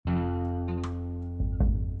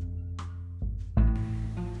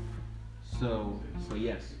So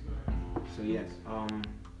yes. So yes.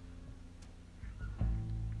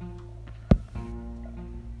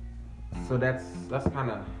 So that's kind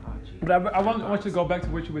of. Oh, But I want you to go back to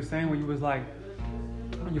what you were saying when you was like,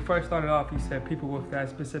 when you first started off, you said people with that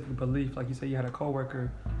specific belief, like you said you had a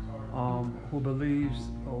coworker who believes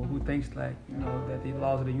or who thinks like, that the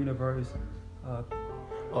laws of the universe.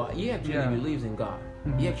 He actually believes in God.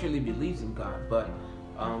 Mm-hmm. He actually believes in God, but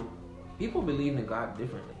people believe in God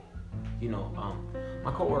differently.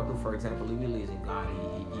 My coworker, for example, he believes in God.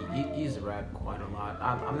 He's read quite a lot.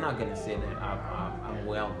 I'm not gonna say that I'm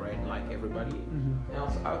well read like everybody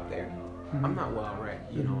else out there. Mm-hmm. I'm not well read.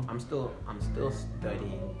 I'm still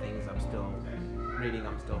studying things. I'm still reading.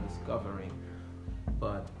 I'm still discovering.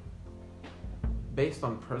 But based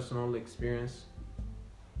on personal experience,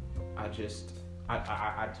 I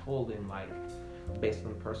told him, like, based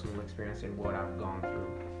on personal experience and what I've gone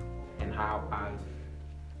through and how I've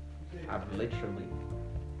literally,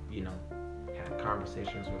 had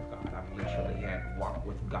conversations with God. I've literally had walked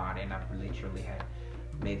with God, and I've literally had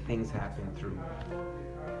made things happen through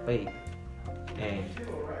faith, and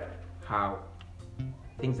how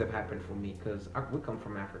things have happened for me, because we come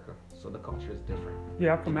from Africa, so the culture is different.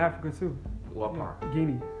 Yeah, I'm from Africa too. What part?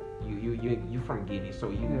 Guinea. You from Guinea, so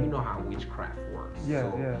you know how witchcraft works. Yeah,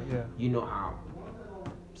 so yeah. You know how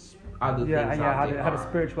other things out there how the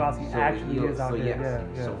spirituality actually is out there. Yes.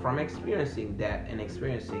 Yeah. So from experiencing that and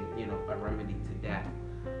experiencing, a remedy to that,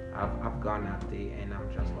 I've gone out there and I'm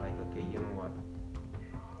just like, okay, you know what?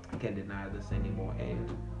 I can't deny this anymore. And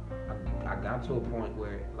I got to a point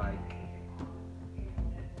where, like,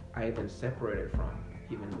 I even separated from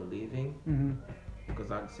even believing. Mm-hmm.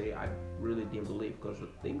 Because I'd say I really didn't believe, because the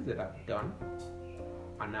things that I've done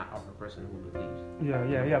are not of a person who believes.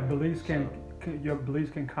 Yeah. Your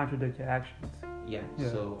beliefs can contradict your actions. Yeah.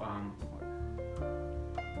 So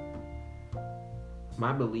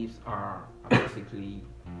my beliefs are basically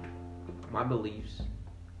my beliefs,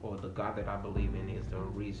 or the God that I believe in, is the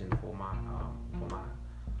reason for my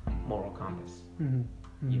moral compass. Mm-hmm.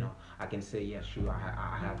 Mm-hmm. I can say, yes, sure,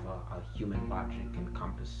 I have a human logic and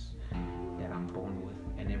compass that I'm born with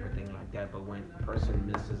and everything like that. But when a person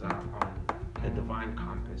misses out on the divine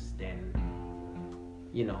compass, then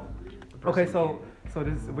Okay, so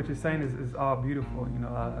this, what you're saying is all beautiful.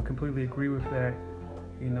 I completely agree with that.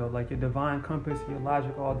 Like your divine compass, your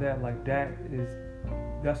logic, all that, like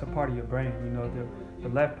that's a part of your brain. The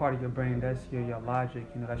left part of your brain, that's your logic.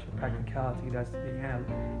 That's your practicality. That's the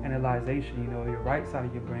analyzation. Your right side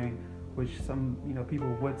of your brain, which some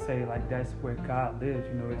people would say like that's where God lives.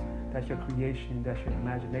 That's your creation. That's your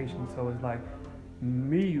imagination. So it's like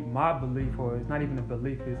my belief, or it's not even a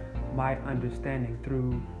belief, is my understanding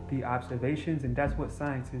through the observations, and that's what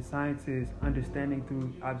science is. Science is understanding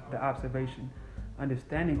through the observation.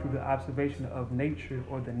 Understanding through the observation of nature,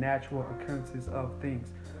 or the natural occurrences of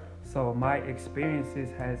things. So my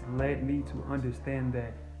experiences has led me to understand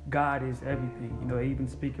that God is everything. I even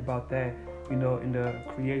speak about that, in the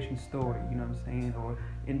creation story, what I'm saying? Or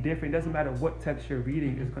in different, it doesn't matter what text you're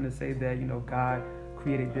reading, it's going to say that, God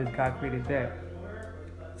created this, God created that.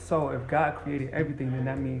 So if God created everything, then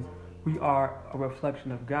that means we are a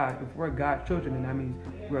reflection of God. If we're God's children, then that means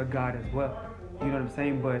we're God as well. You know what I'm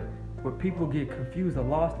saying? But where people get confused or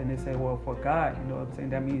lost, and they say, well, for God,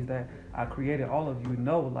 that means that I created all of you.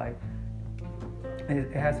 No, like,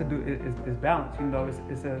 it has to do, it's balance,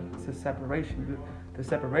 it's a separation. The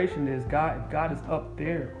separation is God. If God is out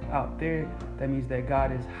there, that means that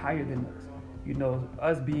God is higher than us.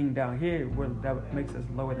 Us being down here, that makes us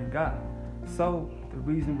lower than God. So the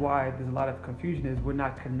reason why there's a lot of confusion is we're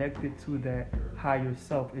not connected to that higher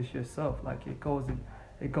self. It's yourself. Like it goes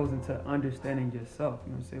into understanding yourself.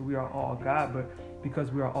 You know what I'm saying? We are all God, but because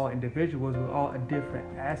we are all individuals, we're all a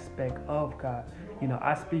different aspect of God.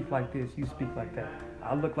 I speak like this, you speak like that.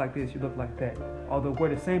 I look like this, you look like that. Although we're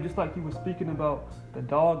the same, just like you were speaking about the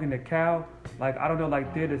dog and the cow. Like, I don't know,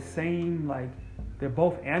 like they're the same, like they're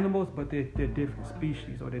both animals, but they're different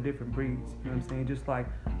species, or they're different breeds. You know what I'm saying? Just like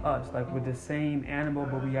us, like we're the same animal,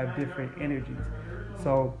 but we have different energies.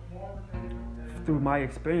 So through my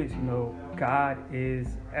experience, God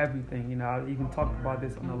is everything. I even talked about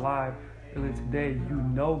this on the live earlier today. You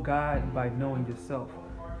know God by knowing yourself.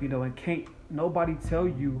 And can't nobody tell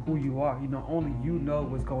you who you are. Only you know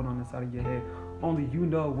what's going on inside of your head. Only you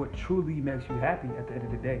know what truly makes you happy at the end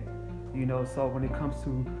of the day. So when it comes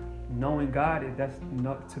to knowing God, that's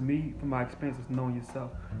not, to me, from my experience, is knowing yourself.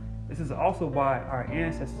 This is also why our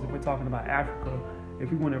ancestors, if we're talking about Africa, if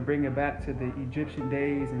we want to bring it back to the Egyptian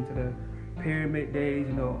days and to the pyramid days,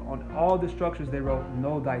 on all the structures they wrote,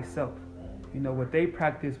 know thyself. What they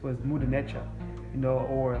practiced was Mudanecha.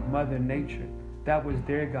 or Mother Nature. That was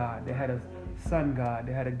their God. They had a sun god.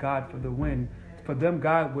 They had a god for the wind. For them,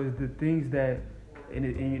 God was the things that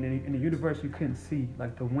in the universe you couldn't see,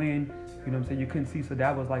 like the wind, you couldn't see. So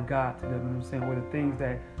that was like God to them, Or the things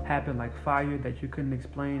that happened, like fire, that you couldn't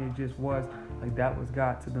explain, it just was, like that was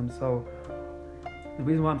God to them. So the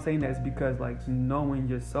reason why I'm saying that is because, like, knowing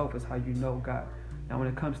yourself is how you know God. Now, when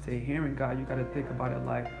it comes to hearing God, you got to think about it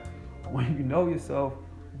like, when you know yourself,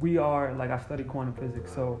 we are, like, I study quantum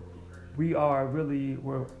physics, so we're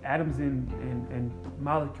atoms and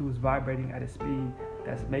molecules vibrating at a speed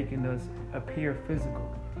that's making us appear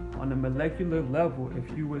physical. On a molecular level,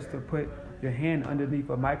 if you was to put your hand underneath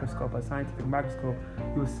a microscope, a scientific microscope,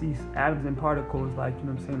 you'll see atoms and particles, like,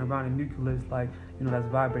 around a nucleus, like, that's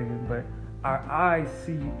vibrating. But our eyes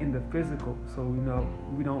see in the physical, so,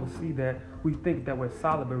 we don't see that. We think that we're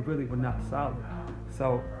solid, but really we're not solid.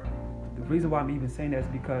 So the reason why I'm even saying that is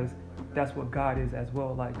because that's what God is as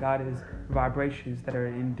well. Like, God is vibrations that are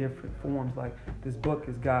in different forms. Like, this book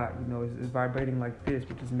is God, is vibrating like this,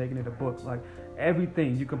 which is making it a book. Like,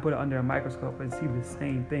 everything, you can put it under a microscope and see the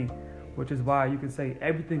same thing, which is why you can say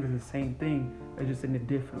everything is the same thing. It's just in a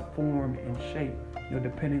different form and shape,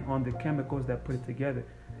 depending on the chemicals that put it together,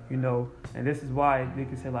 and this is why they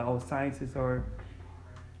can say, like, oh, scientists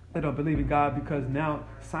they don't believe in God, because now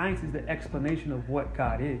science is the explanation of what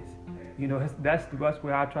God is. That's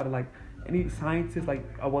where I try to, like, any scientists, like,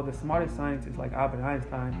 the smartest scientists, like Albert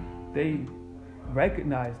Einstein, they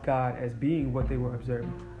recognize God as being what they were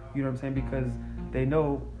observing. You know what I'm saying? Because they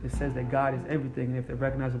know it says that God is everything, and if they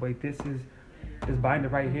recognize the way this binder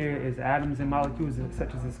right here is atoms and molecules,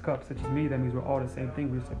 such as this cup, such as me, that means we're all the same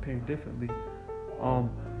thing. We're just appearing differently.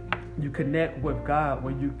 You connect with God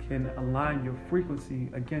when you can align your frequency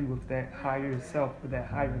again with that higher self, or that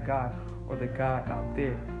higher God, or the God out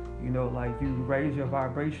there. Like, you raise your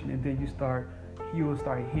vibration, and then you will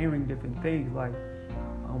start hearing different things. Like,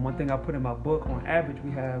 one thing I put in my book, on average,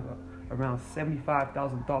 we have around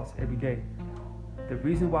 75,000 thoughts every day. The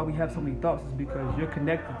reason why we have so many thoughts is because you're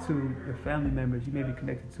connected to your family members. You may be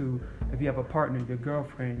connected to, if you have a partner, your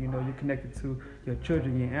girlfriend, you're connected to your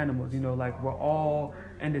children, your animals, like, we're all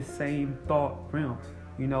in the same thought realm,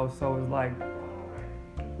 so it's like,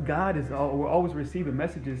 God is, we're always receiving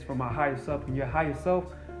messages from our higher self, and your higher self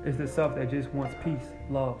is the self that just wants peace,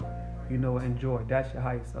 love, and joy. That's your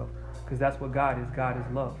higher self, because that's what God is. God is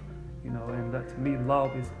love, and to me,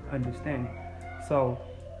 love is understanding. So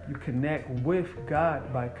you connect with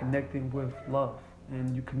God by connecting with love,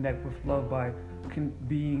 and you connect with love by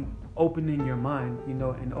opening your mind,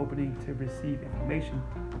 and opening to receive information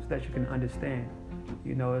so that you can understand.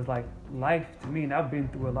 It's like life to me, and I've been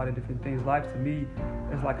through a lot of different things. Life to me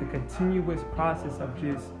is like a continuous process of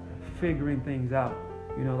just figuring things out.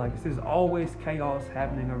 Like, there's always chaos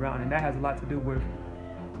happening around, and that has a lot to do with,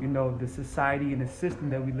 the society and the system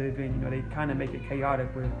that we live in. They kind of make it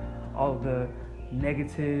chaotic with all the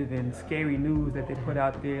negative and scary news that they put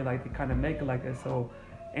out there. Like, they kind of make it like that. So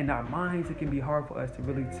in our minds, it can be hard for us to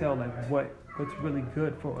really tell, like, what's really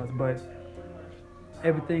good for us. But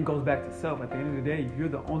everything goes back to self. At the end of the day, you're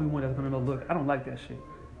the only one that's gonna know, look, I don't like that shit,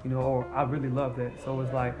 or I really love that. So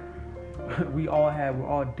it's like, we're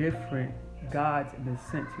all different gods in a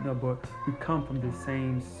sense, but we come from the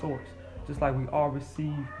same source. Just like we all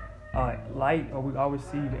receive light, or we all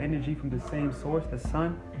receive energy from the same source, the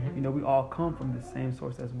sun. We all come from the same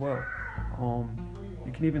source as well.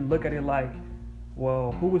 You can even look at it like,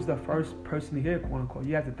 well, who was the first person here, quote unquote?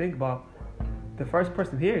 You have to think about, the first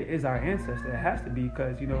person here is our ancestor. It has to be,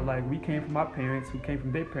 because like, we came from our parents, who came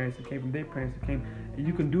from their parents, who came from their parents, who came, and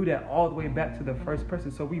you can do that all the way back to the first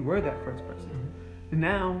person. So we were that first person.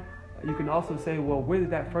 Now you can also say, well, where did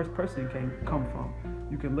that first person come from?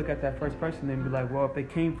 You can look at that first person and be like, well, if they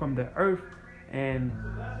came from the earth, and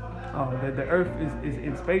the earth is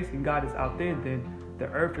in space and God is out there, then the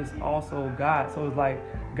earth is also God. So it's like,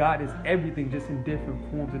 God is everything, just in different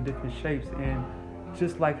forms and different shapes. And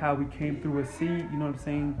just like how we came through a seed,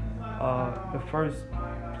 the first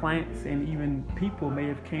plants and even people may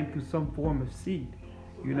have came through some form of seed,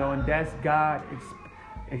 and that's God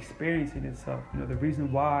experiencing itself. The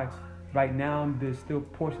reason why right now there's still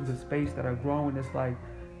portions of space that are growing, it's like,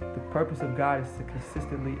 the purpose of God is to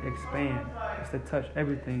consistently expand. It's to touch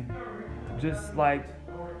everything. Just like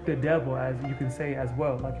the devil, as you can say as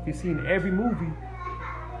well. Like, if you see in every movie,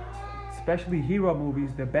 especially hero movies,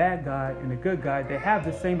 the bad guy and the good guy, they have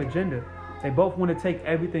the same agenda. They both want to take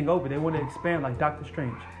everything over. They want to expand, like Doctor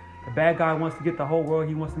Strange. The bad guy wants to get the whole world.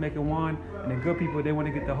 He wants to make it one. And the good people, they want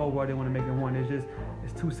to get the whole world. They want to make it one.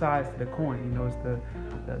 It's two sides to the coin. It's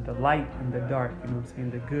the light and the dark.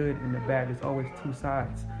 The good and the bad. There's always two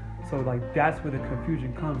sides. So like that's where the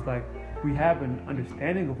confusion comes. Like we have an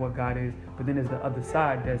understanding of what God is, but then there's the other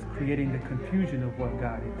side that's creating the confusion of what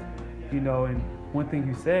God is. You know, and one thing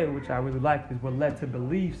you said, which I really like, is we're led to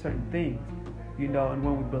believe certain things. You know, and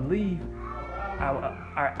when we believe,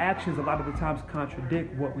 our actions a lot of the times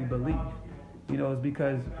contradict what we believe. You know, it's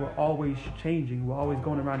because we're always changing. We're always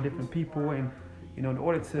going around different people, and you know, in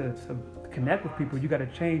order to connect with people, you got to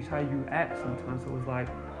change how you act sometimes. So it's like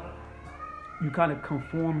you kind of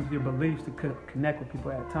conform your beliefs to connect with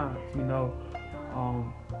people at times. You know,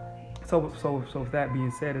 so with that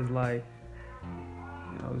being said, it's like,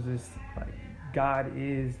 you know, it's just like God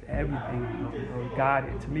is everything. You know, God,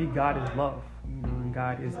 to me, God is love. You know, and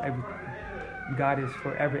God is everything. God is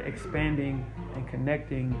forever expanding and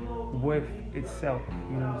connecting with itself.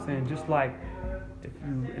 You know what I'm saying? Just like if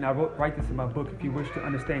you, and I write this in my book, if you wish to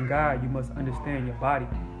understand God, you must understand your body.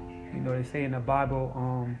 You know, they say in the Bible,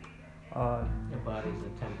 the body is a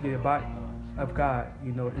temple. Yeah, body of God,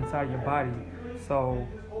 you know, inside your body. So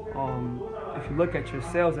if you look at your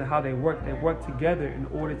cells and how they work together in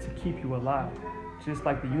order to keep you alive. Just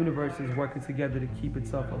like the universe is working together to keep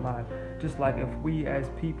itself alive. Just like if we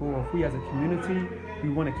as people, or if we as a community, we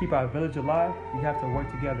want to keep our village alive, we have to work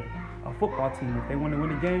together. A football team, if they want to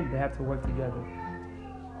win a game, they have to work together.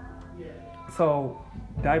 So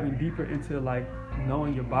diving deeper into like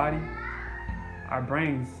knowing your body, our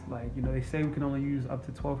brains, like, you know, they say we can only use up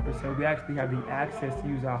to 12%. We actually have the access to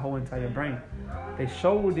use our whole entire brain. They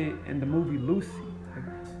showed it in the movie Lucy.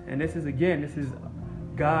 And this is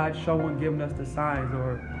God giving us the signs.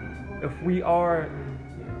 Or if we are,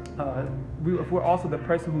 if we're also the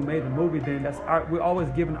person who made the movie, then we're always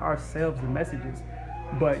giving ourselves the messages.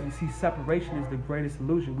 But you see, separation is the greatest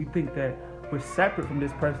illusion. We think that we're separate from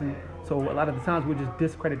this person, so a lot of the times we'll just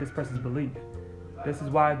discredit this person's belief. This is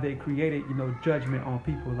why they created, you know, judgment on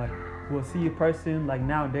people. Like, we'll see a person like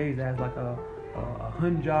nowadays that has like a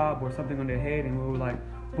hun job or something on their head, and we'll like,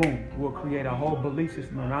 boom, we'll create a whole belief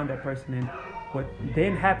system around that person. And what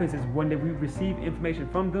then happens is when we receive information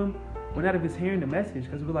from them, we're not even hearing the message,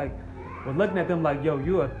 because we're looking at them like, yo,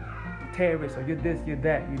 you're a terrorist, or you're this, you're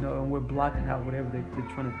that, you know, and we're blocking out whatever they're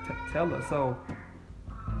trying to tell us. So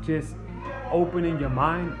just opening your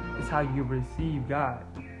mind is how you receive God.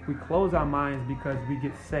 We close our minds because we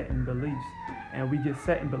get set in beliefs, and we get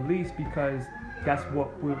set in beliefs because that's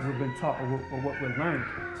what we've been taught, or what we're learning.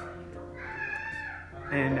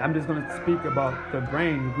 And I'm just going to speak about the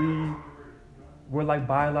brain. We're like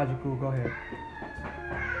biological. Go ahead.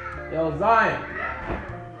 Yo, Zion.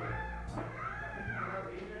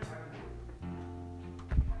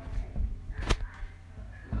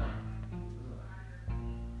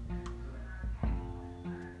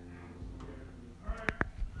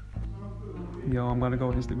 Yo, I'm going to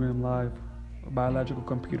go Instagram Live. Biological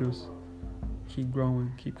computers. Keep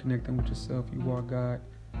growing. Keep connecting with yourself. You are God.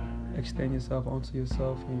 Extend yourself onto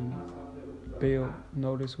yourself and build.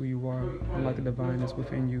 Notice who you are. Unlike the divine that's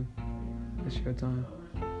within you. It's your time.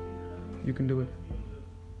 You can do it.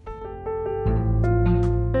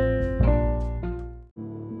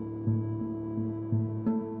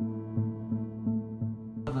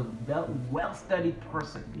 A well-studied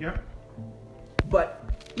person. Yeah. But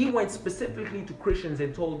he went specifically to Christians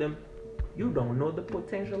and told them, you don't know the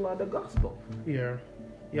potential of the gospel. Yeah.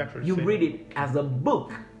 You read it as a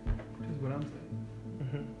book. That's what I'm saying.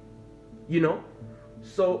 Mm-hmm. You know?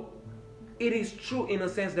 So it is true in a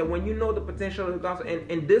sense that when you know the potential of the gospel,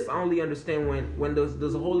 and this I only understand when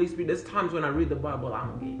there's a Holy Spirit. There's times when I read the Bible, I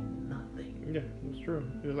don't get nothing. Yeah, it's true.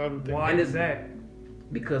 There's a lot of things. Why is that?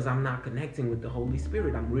 Because I'm not connecting with the Holy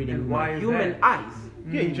Spirit. I'm reading with why my is human that? eyes.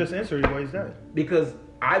 Yeah, you just answered it. Why is that? Because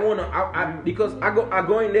I go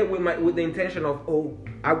in there with the intention of,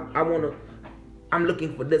 I'm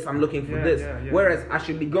looking for this, I'm looking for this. Yeah. Whereas I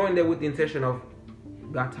should be going there with the intention of,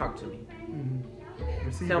 God, talk to me.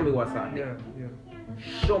 Mm-hmm. Tell me what's out there. Yeah.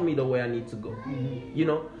 Show me the way I need to go. Mm-hmm. You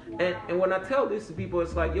know? And when I tell this to people,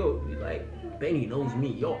 it's like, yo, like, Benny knows me.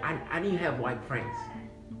 Yo, I didn't have white friends.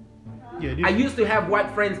 Yeah, I used to have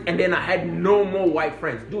white friends, and then I had no more white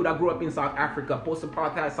friends. Dude, I grew up in South Africa,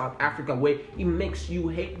 post-apartheid South Africa, where it makes you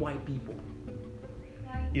hate white people.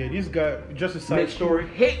 Yeah, this guy, just a side Makes story. you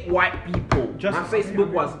hate white people. My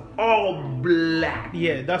Facebook was all black.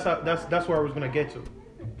 Yeah, that's where I was gonna get to.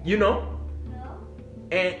 You know?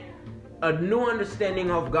 And a new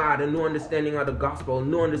understanding of God, a new understanding of the gospel, a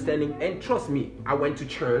new understanding, and trust me, I went to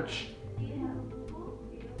church.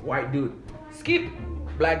 White dude, skip.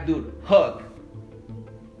 Black dude, hug.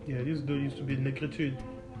 Yeah, this dude used to be Negritude.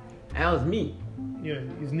 That was me. Yeah,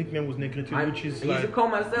 his nickname was Negritude, which is I used to call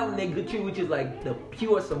myself Negritude, which is like the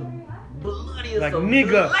purest of bloodiest like of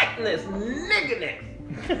nigger. blackness, niggerness.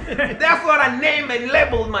 That's what I named and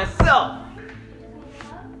labeled myself.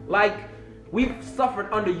 Like, we've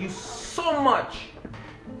suffered under you so much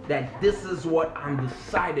that this is what I'm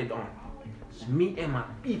decided on. It's me and my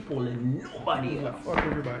people and nobody else. Fuck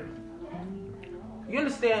everybody. You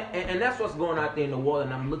understand? And that's what's going out there in the world,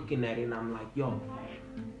 and I'm looking at it and I'm like, yo,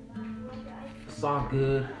 it's all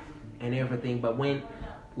good and everything, but when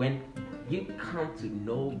you come to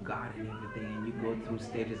know God and everything, and you go through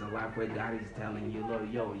stages of life where God is telling you,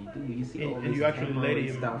 yo, you see all And this you actually let temporary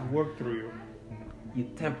him stuff, work through you. your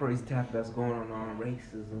temporary stuff that's going on,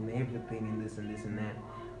 racism, everything, and this and this and that.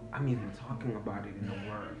 I'm even talking about it in the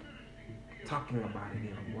Word.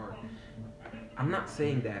 I'm not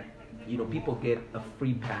saying that, people get a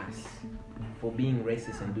free pass for being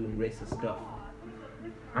racist and doing racist stuff.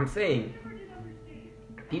 I'm saying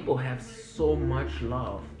people have so much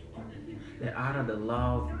love that out of the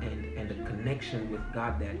love and the connection with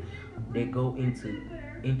God, that they go into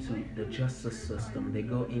the justice system, they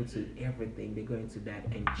go into everything, they go into that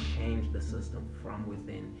and change the system from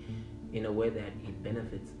within in a way that it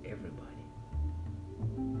benefits everybody.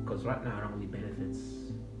 Because right now it only benefits,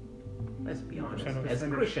 let's be honest, as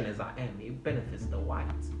Christian as I am, it benefits the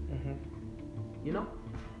whites. Mm-hmm.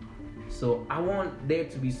 So I want there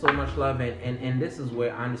to be so much love, and this is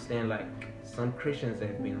where I understand, like, some Christians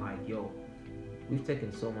have been like, yo, we've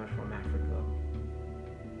taken so much from Africa,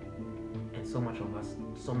 and so many of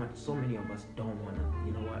us don't want to,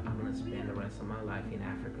 you know what, I'm going to spend the rest of my life in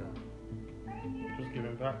Africa.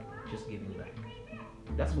 Just giving back.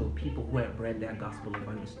 That's what people who have read that gospel have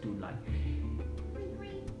understood. Like,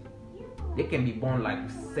 they can be born like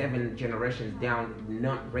 7 generations down,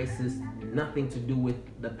 not racist, nothing to do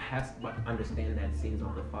with the past, but understand that sins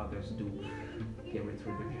of the fathers do carry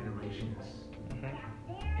through the generations.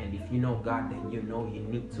 Mm-hmm. And if you know God, then you know you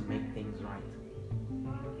need to make things right.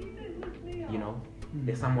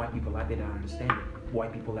 There's some white people out there that understand it.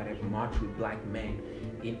 White people that have marched with black men,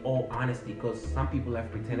 in all honesty, because some people have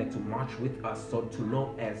pretended to march with us so to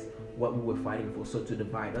know as what we were fighting for, so to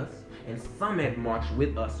divide us. And some had marched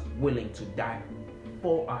with us, willing to die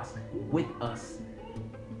for us, with us,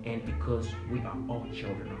 and because we are all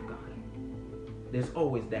children of God. There's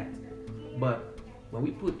always that. But when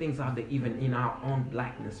we put things out there, even in our own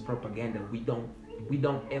blackness propaganda, we don't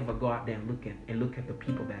ever go out there and look at the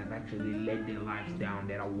people that have actually laid their lives down,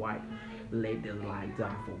 that are white, laid their lives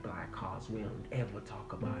down for black cause. We don't ever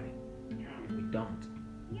talk about it. We don't.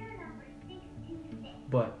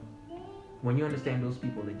 But when you understand those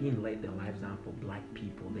people, they didn't lay their lives down for black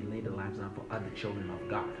people. They laid their lives down for other children of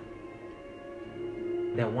God.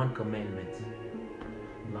 That one commandment,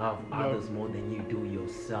 love others more than you do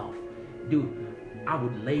yourself. Dude, I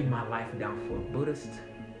would lay my life down for a Buddhist,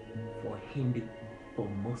 for a Hindu, for a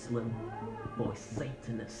Muslim, for a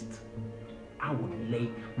Satanist. I would lay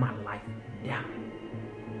my life down.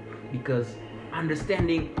 Because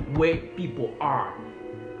understanding where people are,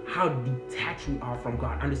 how detached we are from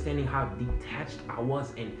God, understanding how detached I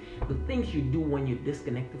was, and the things you do when you're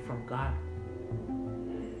disconnected from God,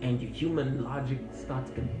 and your human logic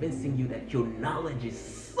starts convincing you that your knowledge is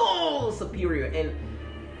so superior.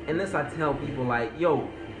 And this I tell people, like, yo,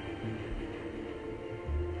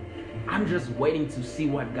 I'm just waiting to see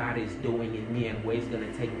what God is doing in me and where He's going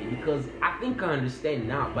to take me. Because I think I understand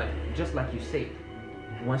now, but just like you said,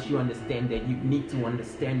 once you understand that, you need to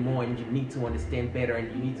understand more, and you need to understand better,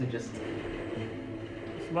 and you need to just...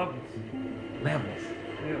 It's levels. Levels.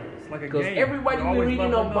 Yeah, it's like a game. Because everybody we read in the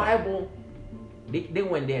leveling up. Bible, they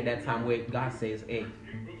went there that time where God says, hey,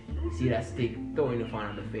 see that stick? Throw it in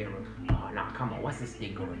front of the Pharaoh. Oh, nah, come on. What's the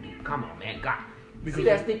stick going to do? Come on, man. God. See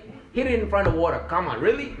that stick? Hit it in front of water. Come on,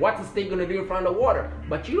 really? What's the stick going to do in front of water?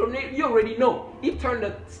 But you already know. He turned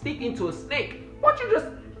the stick into a snake. Why don't you just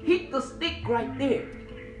hit the stick right there?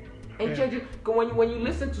 And change it. When you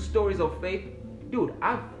listen to stories of faith, dude,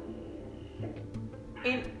 I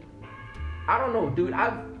don't know, dude.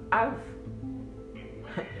 I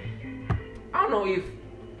don't know if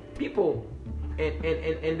people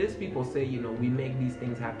and these people say, we make these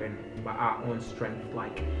things happen by our own strength.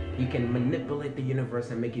 Like, you can manipulate the universe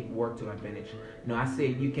and make it work to advantage. No, I say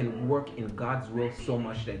you can work in God's will so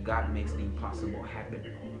much that God makes the impossible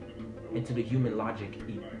happen. And to the human logic,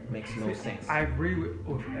 it makes no sense. I agree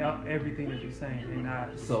with everything that you're saying, and I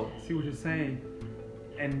see what you're saying.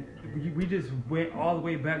 And we just went all the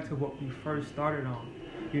way back to what we first started on,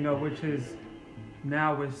 which is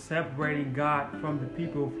now we're separating God from the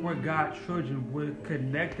people. If we're God's children, we're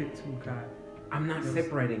connected to God. I'm not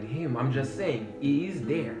separating Him. I'm just saying He is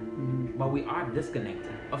there, but we are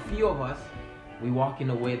disconnected. A few of us, we walk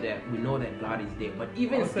in a way that we know that God is there, but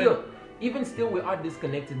even still, we are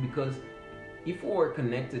disconnected because if we're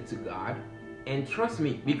connected to God, and trust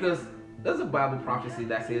me, because there's a Bible prophecy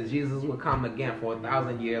that says Jesus will come again for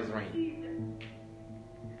 1,000 years reign.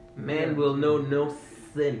 Man will know no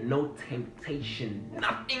sin, no temptation,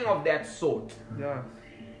 nothing of that sort. Yes.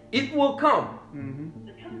 It will come.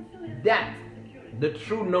 Mm-hmm. That, the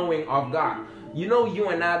true knowing of God. You know, you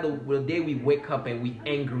and I, the day we wake up and we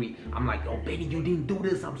angry, I'm like, oh, Benny, you didn't do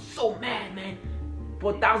this. I'm so mad, man.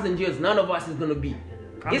 For 1,000 years, none of us is going to be.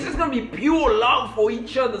 It's just going to be pure love for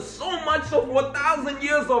each other. So much so for 1,000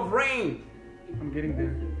 years of reign. I'm getting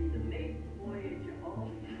there.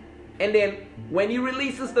 And then when he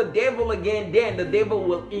releases the devil again, then the devil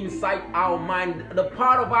will incite our mind. The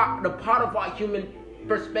part of our human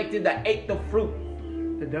perspective that ate the fruit.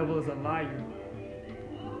 The devil is a liar.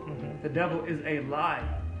 The devil is a lie.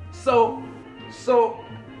 So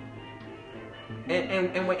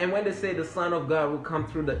and when they say the Son of God will come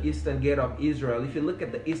through the eastern gate of Israel, if you look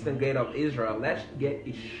at the eastern gate of Israel, that gate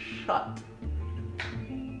is shut.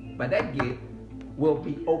 But that gate will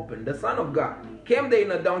be open. The Son of God came there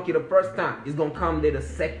in a donkey the first time. He's going to come there the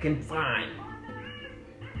second time.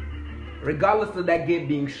 Regardless of that gate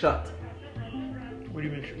being shut. What do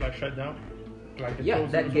you mean, like shut down? Like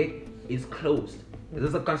that gate is closed.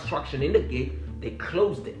 There's a construction in the gate. They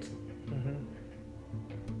closed it.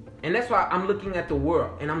 And that's why I'm looking at the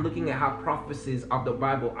world and I'm looking at how prophecies of the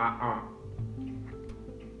Bible are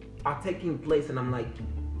taking place, and I'm like,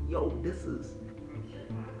 yo, this is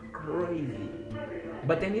crazy.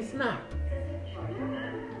 But then it's not.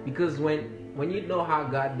 Because when you know how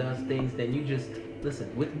God does things, then you just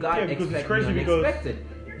listen. With God, because it's crazy because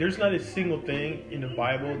there's not a single thing in the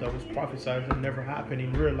Bible that was prophesied that never happened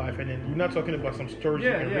in real life. And then we're not talking about some stories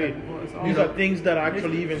you can read. Well, these are things that are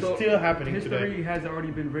actually still happening history today. History has already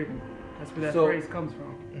been written. That's where that phrase comes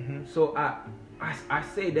from. Mm-hmm. So I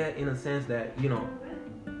say that in a sense that, you know,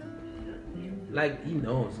 like he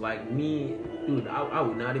knows, like me, dude, I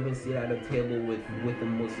would not even sit at a table with a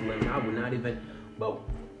Muslim. I would not even, but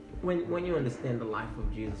when you understand the life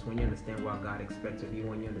of Jesus, when you understand what God expects of you,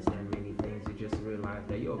 when you understand many things, you just realize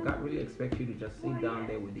that, God really expects you to just sit down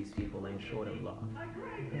there with these people and show them love.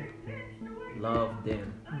 Love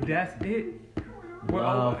them. That's it.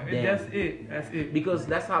 Love them. That's it. Because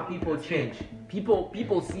that's how people change.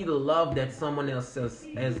 People see the love that someone else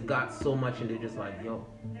has got so much, and they're just like, yo,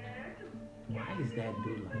 why is that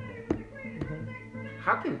dude like that?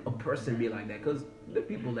 How can a person be like that? Because the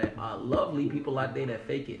people that are lovely, people out there that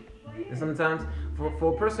fake it. And sometimes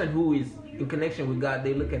for a person who is in connection with God,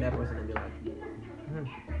 they look at that person and be like,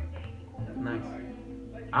 nice.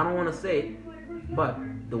 I don't want to say it, but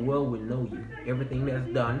the world will know you. Everything that's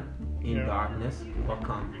done in darkness will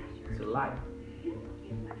come to light.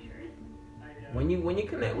 When you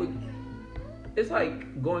connect with, it's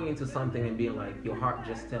like going into something and being like, your heart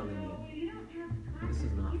just telling you, this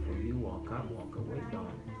is not for you. Walk out, walk away.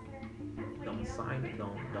 Don't sign it.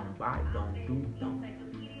 Don't buy it. Don't.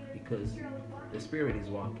 Because the Spirit is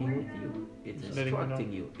walking with you. It's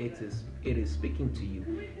instructing you. It is speaking to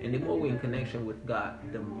you. And the more we're in connection with God,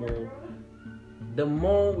 the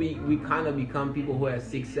more we kind of become people who have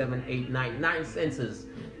 6, 7, 8, 9 senses.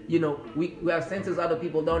 You know, we have senses other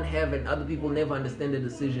people don't have, and other people never understand the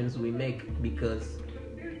decisions we make because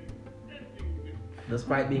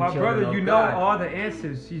despite being my children brother, of you God, know all the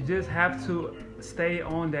answers. You just have to stay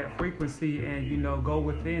on that frequency and, go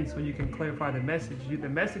within so you can clarify the message. The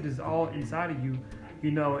message is all inside of you.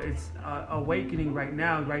 It's awakening right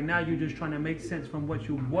now. Right now, you're just trying to make sense from what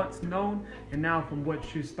you once known and now from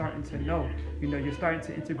what you're starting to know. You're starting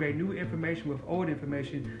to integrate new information with old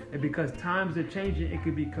information. And because times are changing, it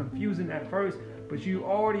could be confusing at first, but you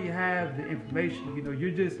already have the information.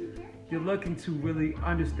 You're looking to really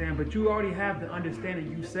understand, but you already have the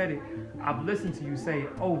understanding. You said it. I've listened to you say it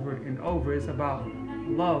over and over. It's about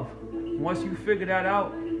love. Once you figure that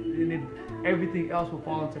out, then everything else will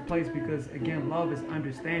fall into place because, again, love is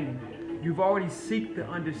understanding. You've already seeked the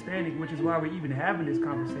understanding, which is why we're even having this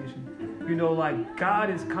conversation. God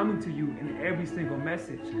is coming to you in every single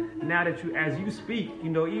message. Now that as you speak,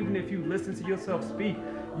 even if you listen to yourself speak,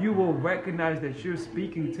 you will recognize that you're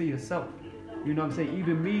speaking to yourself. You know what I'm saying?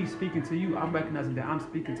 Even me speaking to you, I'm recognizing that I'm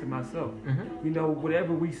speaking to myself. Mm-hmm.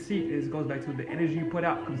 Whatever we seek, it goes back to the energy you put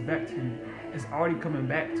out comes back to you. It's already coming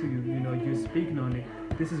back to you. You're speaking on it.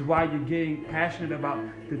 This is why you're getting passionate about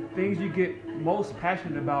the things you get most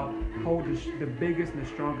passionate about. Hold the biggest and the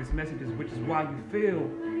strongest messages, which is why you feel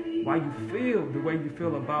the way you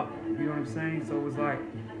feel about. You know what I'm saying? So it's like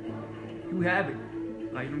you have it.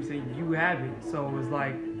 Like, you know what I'm saying? You have it. So it's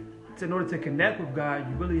like, in order to connect with God,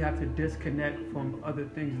 you really have to disconnect from other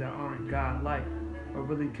things that aren't God-like. or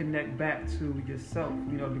really connect back to yourself,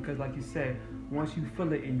 because like you said, once you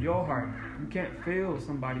feel it in your heart, you can't feel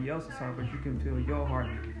somebody else's heart, but you can feel your heart.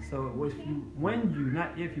 So when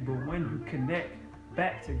you connect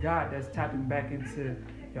back to God, that's tapping back into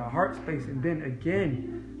your heart space. And then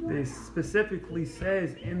again, this specifically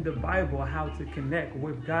says in the Bible how to connect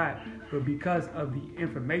with God, but because of the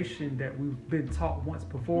information that we've been taught once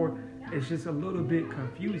before, it's just a little bit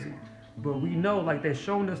confusing. But we know, like, they're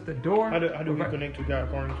showing us the door. How do we connect to God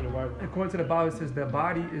according to the Bible? According to the Bible, it says the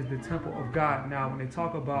body is the temple of God. Now, when they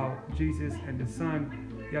talk about Jesus and the Son,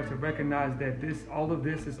 you have to recognize that all of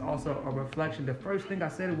this is also a reflection. The first thing I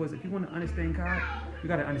said was, if you want to understand God, you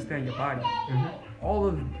got to understand your body. Mm-hmm. All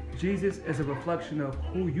of Jesus is a reflection of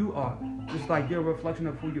who you are. Just like you're a reflection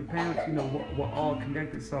of who your parents, we're all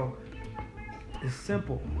connected. So it's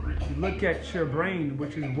simple. You look at your brain,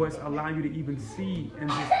 which is what's allowing you to even see in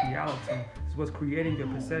this reality. It's what's creating your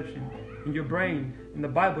perception. In your brain, in the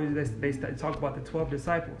Bible, they talk about the 12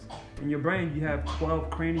 disciples. In your brain, you have 12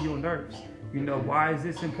 cranial nerves. Why is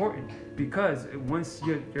this important? Because once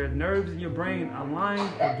your nerves in your brain align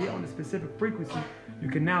or get on a specific frequency, you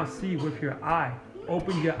can now see with your eye.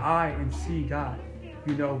 Open your eye and see God.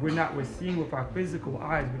 We're seeing with our physical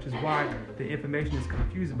eyes, which is why the information is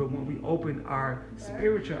confusing. But when we open our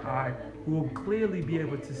spiritual eye, we will clearly be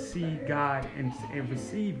able to see God and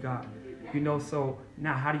receive God. So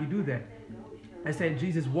now how do you do that? I said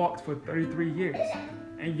Jesus walked for 33 years.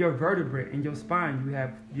 And your vertebrae in your spine,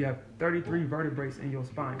 you have 33 vertebrae in your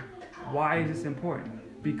spine. Why is this important?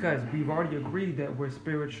 Because we've already agreed that we're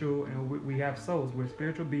spiritual and we have souls. We're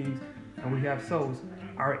spiritual beings and we have souls.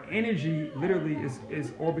 Our energy literally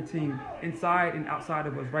is orbiting inside and outside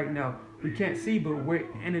of us right now. We can't see, but we're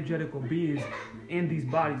energetical beings in these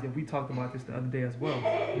bodies. And we talked about this the other day as well.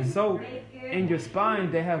 So in your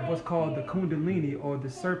spine, they have what's called the kundalini, or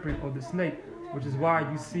the serpent, or the snake, which is why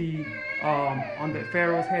you see on the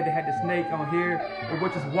Pharaoh's head, they had the snake on here,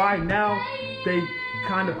 which is why now they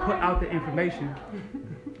kind of put out the information.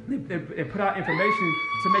 They put out information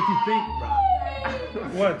to make you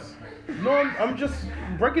think. What? No, I'm just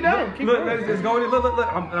break it down. Look, let's go. Look.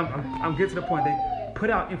 I'm getting to the point. They put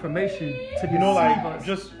out information to deceive us.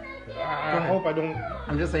 Just. I hope I don't.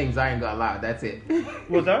 I'm just saying Zion got loud. That's it.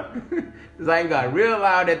 What's that? Zion got real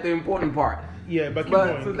loud at the important part. Yeah, but keep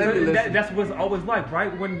going. So that's what's always like,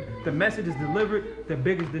 right? When the message is delivered, the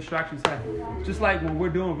biggest distractions happen. Just like when we're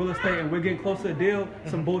doing real estate and we're getting close to a deal,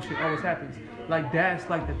 some bullshit always happens. Like, that's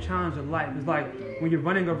like the challenge of life. It's like when you're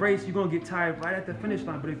running a race, you're gonna get tired right at the finish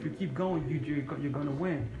line. But if you keep going, you're gonna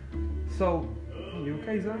win. So, you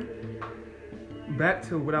okay, Zion? Back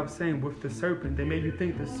to what I was saying with the serpent. They made you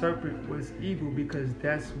think the serpent was evil because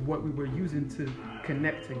that's what we were using to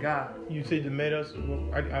connect to God. You say they made us. Well,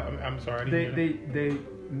 I'm sorry. They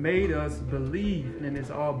made us believe, and it's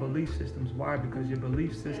all belief systems. Why? Because your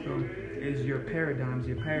belief system is your paradigms.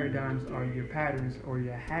 Your paradigms are your patterns or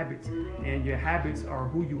your habits, and your habits are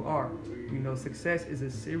who you are. Success is a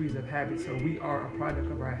series of habits, so we are a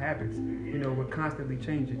product of our habits. We're constantly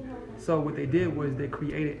changing. So what they did was they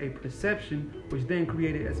created a perception, which then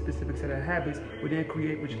created a specific set of habits, which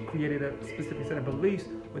created a specific set of beliefs,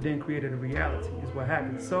 which then created a reality, is what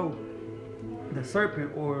happened. So the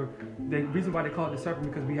serpent, or the reason why they call it the serpent,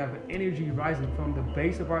 because we have an energy rising from the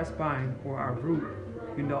base of our spine, or our root,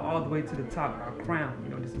 all the way to the top, our crown.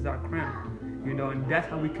 This is our crown, and that's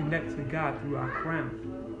how we connect to God, through our crown.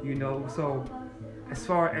 So as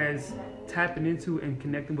far as tapping into and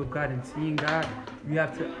connecting with God and seeing God, you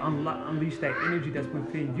have to unleash that energy that's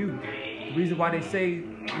within you. The reason why they say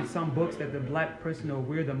in some books that the black person will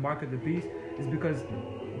wear the mark of the beast is because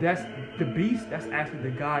that's the beast, that's actually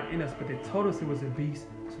the God in us, but they told us it was a beast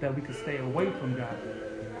so that we could stay away from God.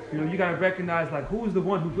 You gotta recognize, like, who is the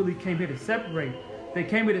one who really came here to separate? They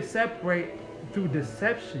came here to separate through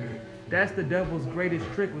deception. That's the devil's greatest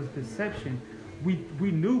trick, was deception.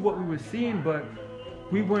 We knew what we were seeing, but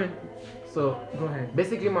we weren't. So go ahead.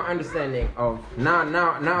 Basically, my understanding of now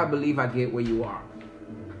I believe I get where you are.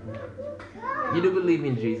 You do believe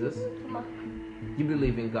in Jesus. You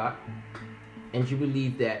believe in God, and you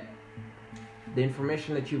believe that the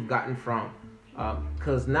information that you've gotten from,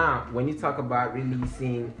 because now when you talk about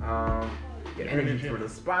releasing your energy through the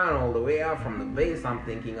spine all the way out from the base, I'm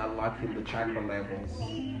thinking unlocking the chakra levels,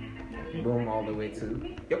 boom, all the way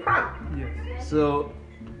to your crown. Yes. So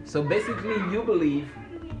basically, you believe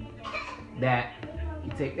that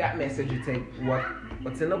you take that message, you take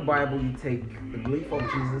what's in the Bible, you take the belief of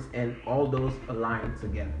Jesus, and all those align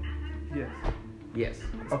together. Yes. Yes.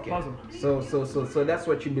 It's Okay. a puzzle. So that's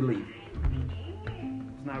what you believe.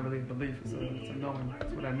 It's not really a belief. It's a knowing.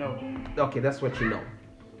 That's what I know. Okay, that's what you know.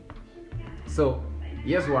 So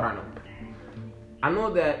here's what I know. I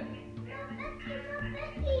know that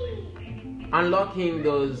unlocking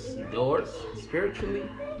those doors spiritually,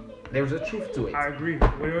 there's a truth to it. I agree.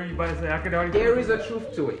 What are you about to say? I could already. There is a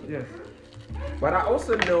truth to it. Yes. But I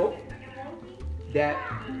also know that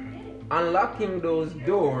unlocking those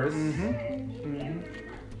doors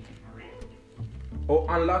or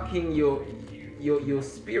unlocking your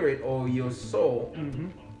spirit or your soul,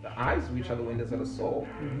 the eyes, which are the windows of the soul,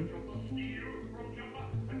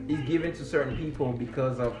 is given to certain people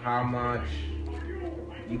because of how much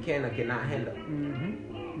you can or cannot handle.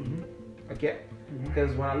 Okay?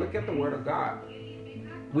 Because when I look at the Word of God,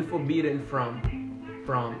 we're forbidden from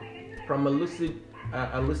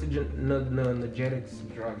hallucinogenics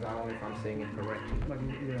drugs. I don't know if I'm saying it correctly.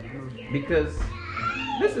 Because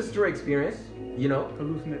this is through experience, you know.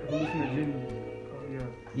 Hallucinogen.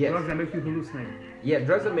 Yes. Drugs that make you hallucinate. Yeah,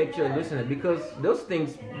 drugs that make you hallucinate, because those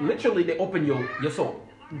things literally they open your soul.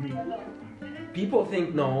 People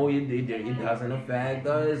think no, it doesn't affect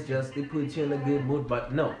us, just it puts you in a good mood,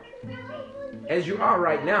 but no. As you are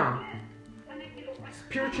right now,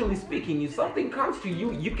 spiritually speaking, if something comes to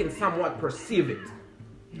you, you can somewhat perceive it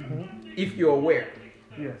if you're aware.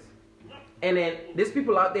 Yes. And then there's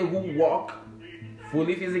people out there who walk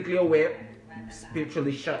fully physically aware,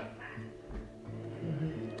 spiritually shut.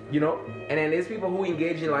 You know? And then there's people who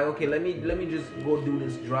engage in like, okay, let me just go do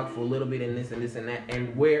this drug for a little bit and this and this and that,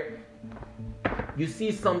 and where you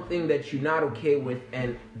see something that you're not okay with,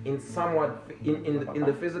 and in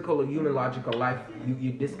the physical or human logical life,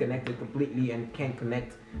 you disconnected completely and can't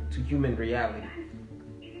connect to human reality.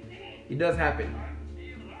 It does happen.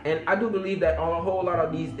 And I do believe that a whole lot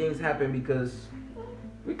of these things happen because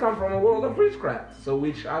we come from a world of witchcraft, so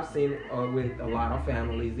which I've seen with a lot of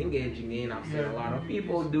families engaging in. I've seen a lot of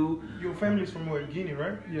people do. Your family's from where? Guinea,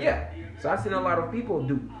 right? Yeah. So I've seen a lot of people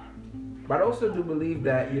do. But I also do believe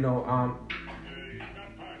that, you know,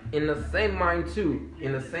 in the same mind too,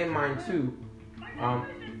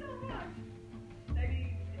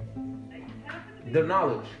 the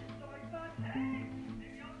knowledge,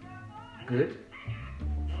 good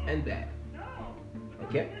and bad.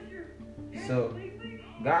 Okay? So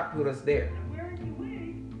God put us there.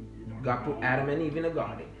 God put Adam and Eve in a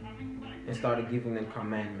garden and started giving them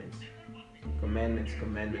commandments. Commandments.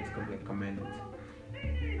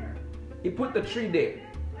 He put the tree there.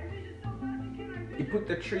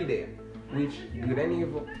 Which good and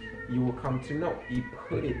evil you will come to know. He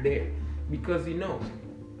put it there because he knows.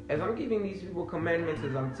 As I'm giving these people commandments,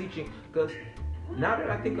 as I'm teaching, because now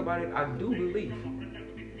that I think about it, I do believe.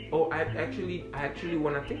 I actually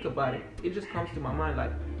when I think about it, it just comes to my mind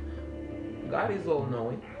like God is all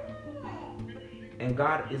knowing and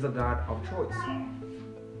God is a God of choice.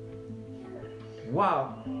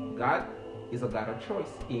 While God is a God of choice,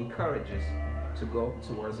 He encourages to go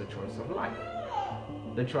towards the choice of life.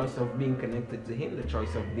 The choice of being connected to Him, the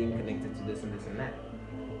choice of being connected to this and this and that.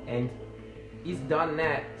 And He's done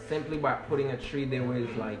that simply by putting a tree there where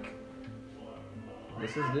it's like,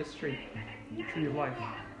 this is this tree. Tree of life.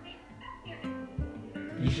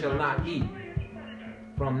 You shall not eat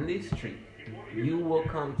from this tree. You will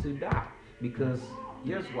come to die. Because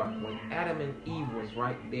here's what, when Adam and Eve was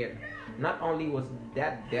right there, not only was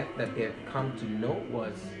that death that they had come to know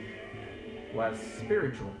was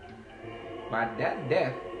spiritual, but that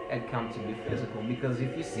death had come to be physical. Because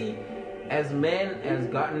if you see, as man has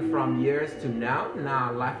gotten from years to now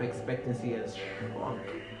life expectancy has shrunk.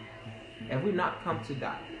 Have we not come to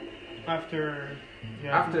die? After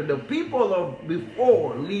the people of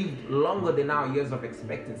before lived longer than our years of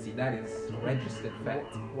expectancy, that is registered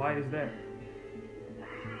fact. Why is that?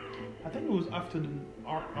 I think it was after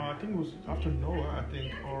Noah. I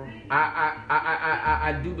think, or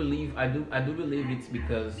I do believe it's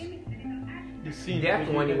because the sin. Death,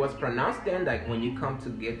 when it was pronounced, then like when you come to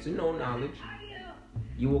get to know knowledge,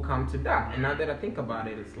 you will come to die. And now that I think about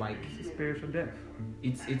it, it's like it's a spiritual death.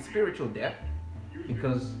 It's spiritual death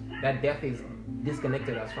because that death is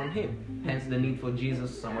disconnected us from Him. Hence the need for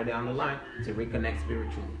Jesus somewhere down the line to reconnect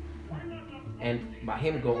spiritually. And by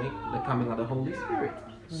Him going, the coming of the Holy Spirit.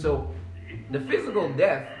 So the physical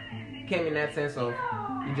death came in that sense of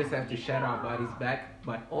you just have to shut our bodies back,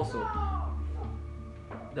 but also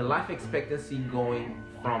the life expectancy going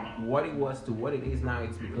from what it was to what it is now.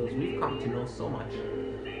 It's because we've come to know so much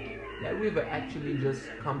that we've actually just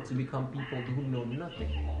come to become people who know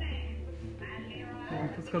nothing.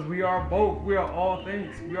 It's because we are both. We are all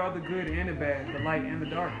things. We are the good and the bad, the light and the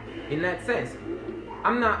dark. In that sense,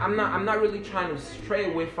 I'm not really trying to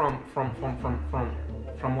stray away from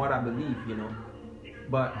what I believe, you know.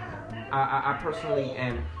 But I personally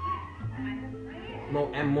am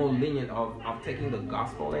more lenient of taking the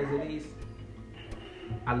gospel as it is.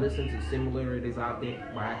 I listen to similarities out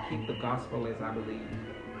there, but I keep the gospel as I believe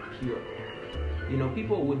pure. You know,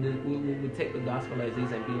 people would take the gospel as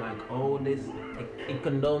is and be like, oh, it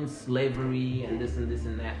condones slavery and this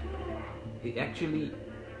and that. It actually,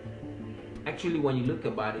 when you look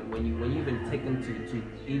about it, when you even take them to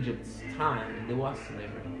Egypt's time, there was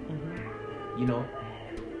slavery. Mm-hmm. You know,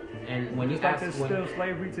 and when Just you like ask, there's still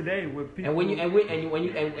slavery today with people.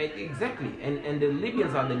 Exactly, and the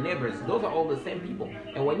Libyans are the neighbors. Those are all the same people.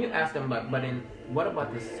 And when you ask them, but then what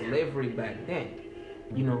about the slavery back then?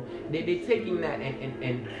 You know, they're taking that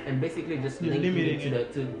and basically just linking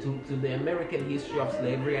it to the American history of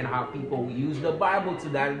slavery and how people use the Bible to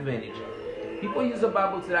that advantage. People use the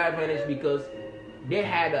Bible to that advantage because they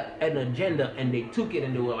had an agenda and they took it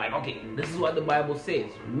and they were like, okay, this is what the Bible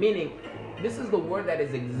says. Meaning, this is the word that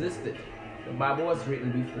has existed. The Bible was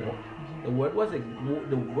written before. The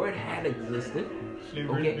word had existed.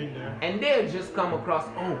 Slavery been there. And they had just come across,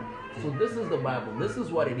 oh, so this is the Bible. This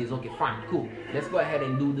is what it is. Okay, fine, cool. Let's go ahead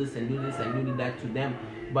and do this and do this and do that to them.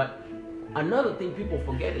 But another thing people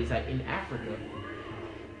forget is that in Africa,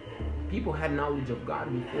 people had knowledge of God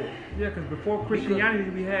before. Yeah, because before Christianity,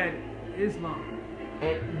 we had Islam.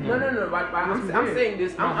 And no. But I'm saying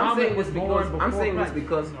this. I'm saying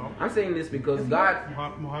this because God.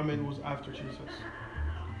 Muhammad was after Jesus.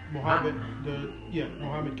 Muhammad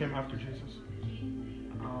came after Jesus.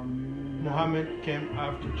 Muhammad came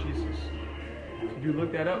after Jesus. Did you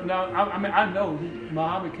look that up? No, I know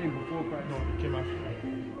Muhammad came before Christ. No, he came after,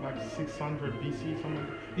 like 600 BC, something.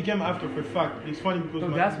 He came after. For fact, it's funny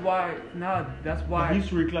because that's why. My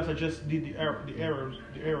history class, I just did the Arabs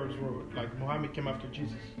were like Muhammad came after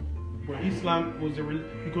Jesus. But Islam was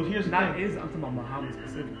because here's the thing. I'm talking about Muhammad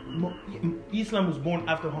specifically. Islam was born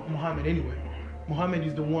after Muhammad anyway. Muhammad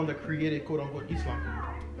is the one that created quote unquote Islam.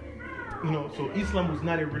 You know, so Islam was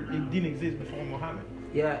not it didn't exist before Muhammad.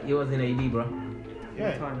 Yeah, it was in AD, bro.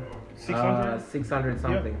 Yeah. 600? 600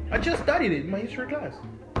 something. Yeah. I just studied it in my history class.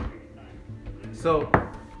 So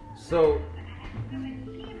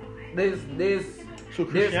there's so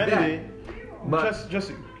Christianity, but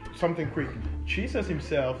just something quick. Jesus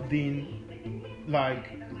himself didn't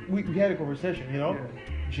we had a conversation, you know. Yeah.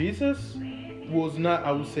 Jesus was not,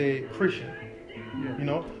 I would say, Christian. Yeah. You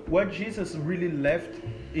know what Jesus really left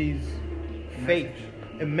is faith,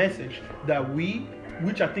 a message that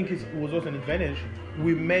which I think was also an advantage,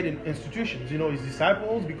 we made in institutions. You know, his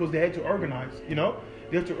disciples, because they had to organize. You know,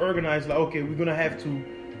 they had to organize like, okay, we're gonna have to,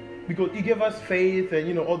 because he gave us faith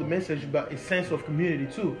and all the message, but a sense of community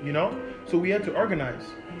too. You know, so we had to organize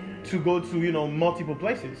to go to multiple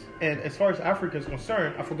places. And as far as Africa is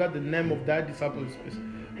concerned, I forgot the name of that disciple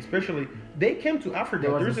especially. They came to Africa.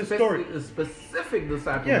 There's a story. A specific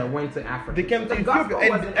disciple that went to Africa. They came to Ethiopia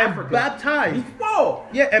and baptized. Before.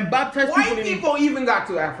 Yeah, and baptized White people even got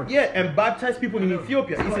to Africa. Yeah, and baptized people in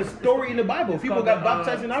Ethiopia. It's a story in the Bible. People got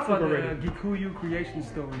baptized in Africa already. Gikuyu creation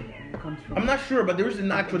story. It comes from. I'm not sure, but there is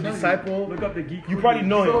an actual disciple. Look up the Gikuyu. You probably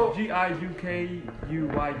know him. Gikuyu.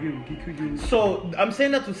 Gikuyu. So I'm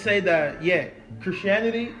saying that to say that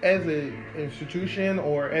Christianity as an institution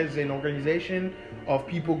or as an organization of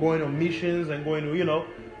people going on missions and going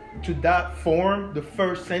to that form, the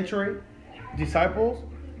first century disciples,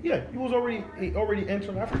 he already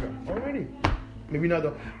entered Africa already. Maybe not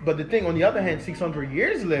but the thing on the other hand, 600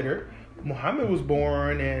 years later, Muhammad was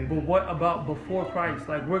born. But what about before Christ?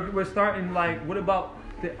 Like we're starting what about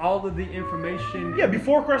all of the information? Yeah,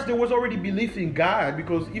 before Christ there was already belief in God,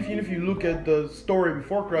 because even if you look at the story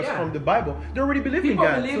before Christ from the Bible, they already believed in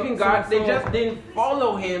God. People believe in God, they just didn't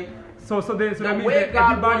follow him. So that means that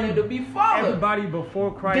God wanted to be followed. Everybody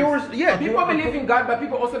before Christ. People believe in God, but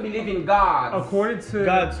people also believe in God. According to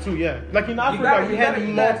God's too, Like in Africa,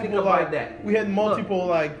 we had multiple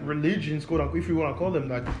religions, quote unquote, if you want to call them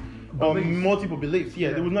multiple beliefs.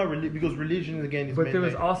 Yeah, there was not because religion again is. But there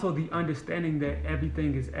was also the understanding that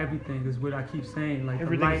everything is what I keep saying. Like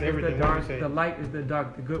everything the light is the dark, the light is the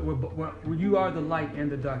dark, the good. You are the light and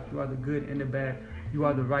the dark. You are the good and the bad. You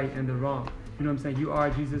are the right and the wrong. You know what I'm saying? You are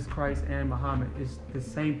Jesus Christ and Muhammad. It's the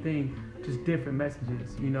same thing, just different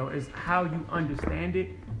messages. It's how you understand it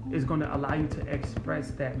is going to allow you to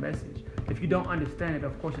express that message. If you don't understand it,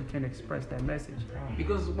 of course you can't express that message.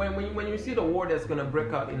 Because when you see the war that's going to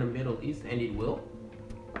break out in the Middle East, and it will,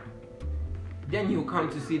 then you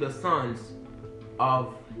come to see the sons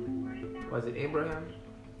of, was it Abraham?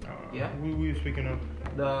 We were speaking of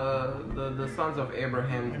the sons of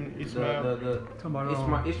Abraham, and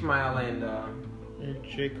Ishmael, Ishmael and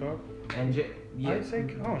Jacob and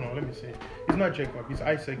Isaac. Oh no, let me see. It's not Jacob. It's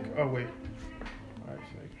Isaac. Oh wait,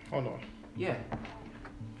 Isaac. Hold on. Yeah.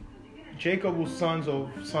 Jacob was son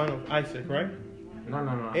of Isaac, right?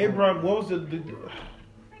 No. Abraham, what was the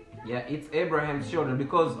Yeah, it's Abraham's children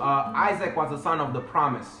because Isaac was the son of the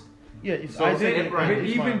promise. yeah, it's So Isaac then and But Abraham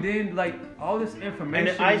it's even fine. then, like all this And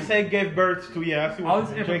information, then Isaac gave birth to I see what all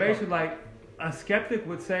this Jacob. information, like a skeptic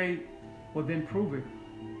would say, well, then prove it.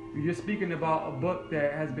 You're speaking about a book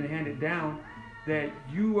that has been handed down. That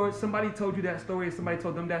you or somebody told you that story, somebody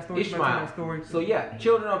told them that story, somebody told that story. So yeah,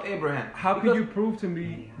 children of Abraham. How can Because- you prove to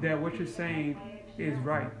me that what you're saying is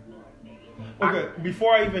right? Okay,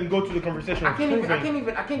 before I even go to the conversation I of can't proving, I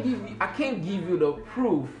can't give you the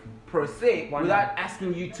proof per se Why without not?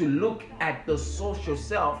 asking you to look at the social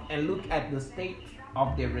self and look at the state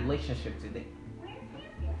of their relationship today.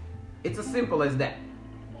 It's as simple as that.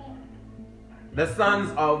 The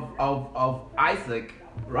sons of Isaac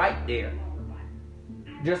right there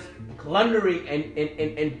just plundering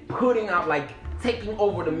and putting out, like taking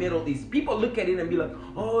over the Middle East. People look at it and be like,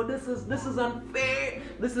 oh, this is unfair.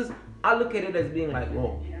 I look at it as being like,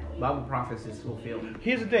 whoa, Bible prophecy is fulfilled.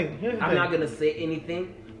 here's the thing. I'm not gonna say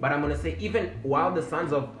anything, but I'm gonna say even while the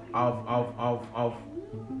sons of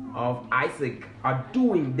Isaac are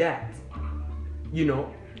doing that, you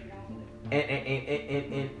know,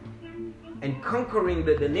 and conquering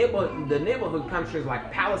the neighborhood countries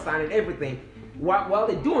like Palestine and everything, while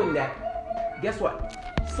they're doing that, guess what?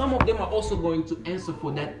 Some of them are also going to answer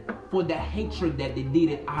for that hatred that they did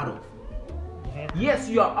it out of. Yes,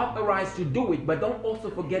 you are authorized to do it, but don't also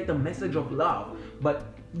forget the message of love. But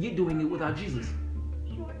you're doing it without Jesus.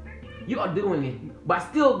 You are doing it by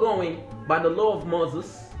still going by the law of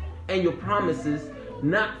Moses and your promises,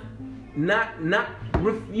 not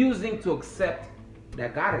refusing to accept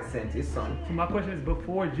that God had sent His Son. So my question is,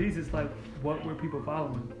 before Jesus, like, what were people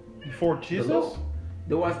following? Before The Jesus, law.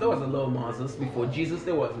 There was a law of Moses before Jesus.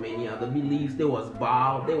 There was many other beliefs. There was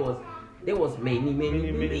Baal. There was many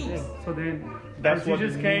beliefs. things. So then, That's as what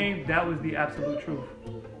Jesus the came, that was the absolute truth.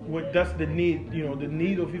 That's the need, the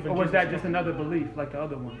need of even. Or was Jesus. that just another belief like the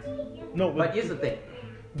other ones? No, But here's the thing.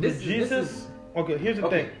 Here's the Okay.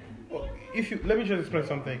 thing. Let me just explain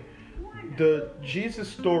something. The Jesus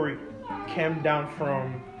story came down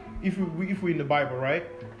from, if we in the Bible, right?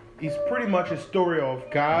 It's pretty much a story of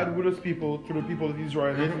God with His people, through the people of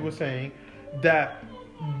Israel, as He was saying, that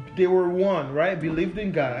they were one, right? Believed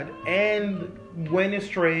in God and went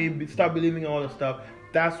astray, stopped believing all that stuff.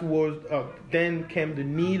 That was then came the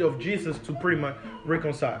need of Jesus to pretty much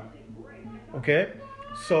reconcile. Okay,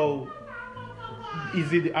 so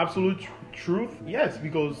is it the absolute truth? Yes,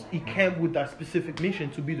 because He came with that specific mission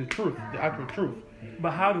to be the truth, the actual truth.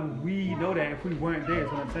 But how do we know that if we weren't there?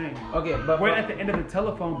 Is what I'm saying. Okay, but We're at the end of the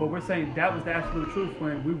telephone, but we're saying that was the absolute truth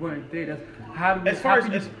when we weren't there. That's how do we? As far how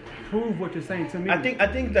can as- you prove what you're saying to me? I think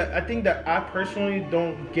that I personally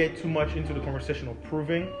don't get too much into the conversation of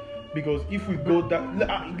proving, because if we go that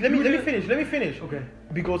let me finish. Okay.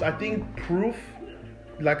 Because I think proof,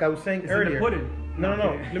 like I was saying It's earlier. in the pudding. No.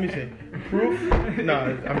 Okay. Let me say proof. No,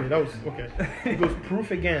 I mean that was okay. Because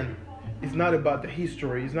proof again is not about the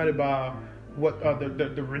history. It's not about what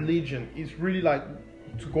the religion. It's really like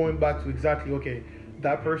to going back to exactly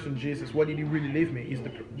that person Jesus. What did he really leave me? Is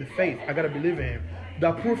the faith. I gotta believe in him.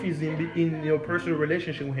 That proof is in your personal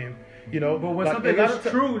relationship with him. But when like, something a lot is of ti-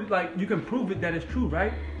 true, like you can prove it that it's true,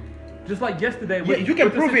 right? Just like yesterday. Yeah, with- you can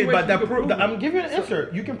with the prove it, but situation, that you can proof. prove it. I'm giving you an answer.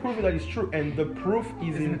 You can prove it that it's true, and the proof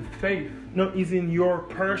is It's in faith. is in your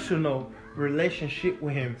personal relationship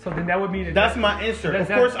with him. So then that would mean That's my answer. Does Of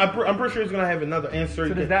that- course, I'm pretty sure he's gonna have another answer.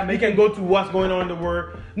 So does that make you can it- go to what's going on in the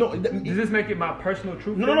world. No, Does this make it my personal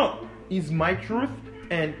truth? no. It's my truth,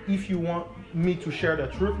 and if you want me to share the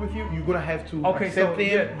truth with you, you're gonna have to Okay, so accept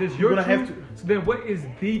it. this You're your gonna truth. have to. So then, what is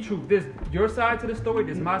the truth? This your side to the story.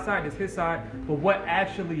 This my side. This his side. But what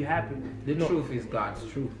actually happened? the No. truth is God's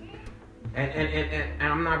truth. And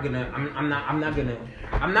I'm not gonna argue. because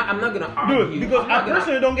I'm not I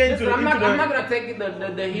personally don't get into listen, the- I'm into not the- gonna take the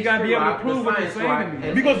history. You gotta be able to route, prove the what you're science saying route, to me.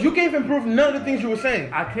 and- Because you can't even prove none of the things you were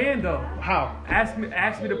saying. I can though. How? Ask me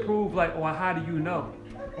to prove like, or how do you know?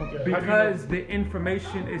 Okay. how do you know? Because the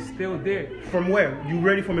information is still there From where? You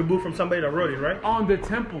read it from a book from somebody that wrote it, right? on the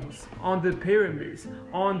temples, on the pyramids,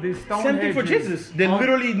 on the stone. Same thing for Jesus. They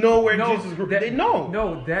literally know where Jesus grew. They know.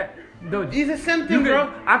 No, no. It's the same You thing, can- bro.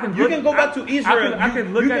 I can You look- can go back I- to Israel. I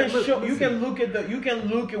can look you at can it. Look, show. You listen. can look at the. You can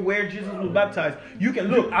look at where Jesus was baptized. You can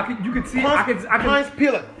look. You can see. Ponce I can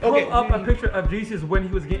Pilate. Okay. pull up a picture of Jesus when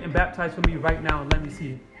he was getting baptized for me right now and let me see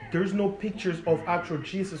it. There's no pictures of actual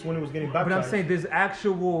Jesus when he was getting baptized. But I'm saying there's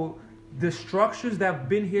actual the structures that have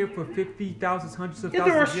been here for 50,000, hundreds of Is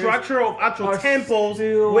thousands there a of years structure of actual are temples?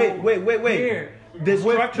 still Wait. here. the with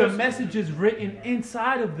structures. the messages written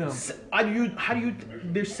inside of them. How do you?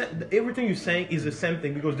 Everything you're saying is the same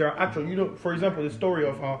thing because there are actually, for example, the story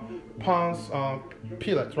of Ponce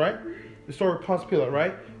Pilate, right? The story of Ponce Pilate,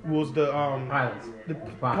 right? Was the Pilots. the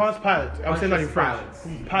Ponce Pilate. I'm saying that in French.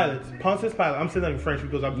 Pilate. Pontius Pilate. I'm saying that in French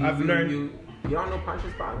because I've learned. You don't know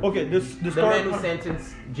Pontius Pilate? Okay, the The story. man who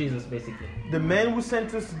sentenced Jesus, basically. The man who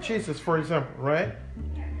sentenced Jesus, for example, right,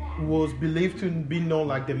 was believed to be known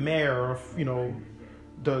like the mayor of,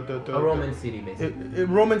 the A Roman city, basically. a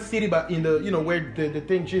Roman city, but in the, where the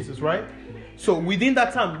thing Jesus, right? So within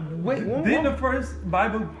that time, Didn't the first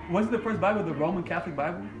Bible, wasn't the first Bible the Roman Catholic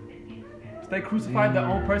Bible? They crucified their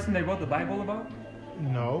own person they wrote the Bible about?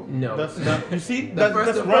 No, No. that's not. You see, The that's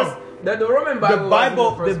first- wrong. The Roman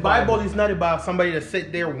Bible. The Bible is not about somebody that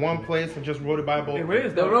sat there one place and just wrote a Bible. It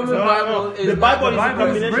is. The Roman No, Bible is the Bible not- is a Bible is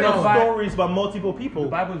combination written of by- stories by multiple people. The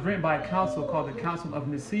Bible was written by a council called the Council of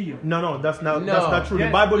Nicaea. No, that's not. No. That's not true. Yeah.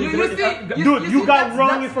 The Bible is You written. see- Dude, you you see, got that's- wrong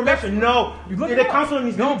that's- information. No, You look the it up. council of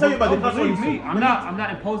Nicaea. Let me tell you about the don't council of believe me. Nicaea. I'm not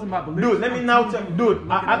imposing my beliefs. Dude, let me now tell. Dude, Look it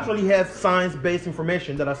I up. actually have science-based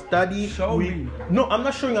information that I studied. Show me. No, I'm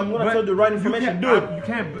not showing. I'm gonna But tell you the right you information, can't- dude. You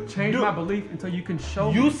can't change Dude. my belief until you can show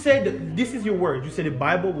You me. said that this is your word. You said the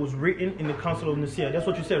Bible was written in the Council of Nicaea. That's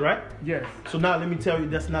what you said, right? Yes. So now let me tell you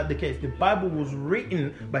that's not the case. The Bible was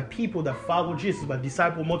written by people that followed Jesus, by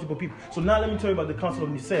disciple multiple people. So now let me tell you about the Council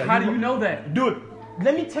of Nicaea. How do you know that? Dude,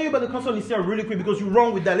 let me tell you about the Council of Nicaea really quick because you're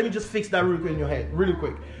wrong with that. Let me just fix that really quick in your head, really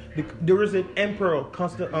quick. There is an emperor,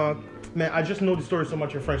 man, I just know the story so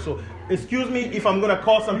much in French. So excuse me if I'm gonna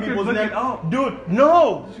call some You can people's look name. it up. Dude,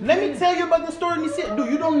 no. Let me tell you about the story of Nicaea. Dude,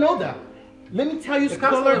 you don't know that. Let me tell you, The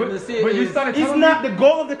Council scholar. of Nicaea But you is- started It's telling not me. the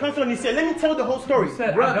goal of the Council of Nicaea. Let me tell you the whole story. You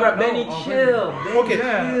said, Bruh, I don't bruh, know Benny, already. chill. Benny, Okay.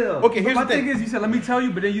 Yeah. chill. Okay, here's My the thing. thing is, you said, let me tell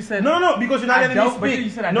you, but then you said, No, because you're not I letting me don't, but speak. then you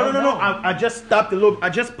said I no. don't know. I just stopped a little. I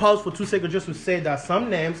just paused for 2 seconds just to say that some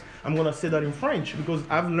names I'm gonna say that in French because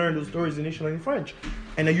I've learned those stories initially in French,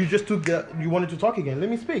 and then you just you wanted to talk again. Let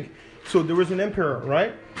me speak. So there was an emperor,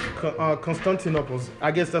 right? Constantinople.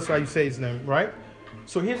 I guess that's how you say his name, right?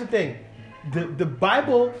 So here's the thing. The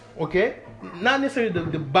Bible, okay, not necessarily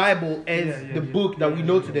the Bible as the book that we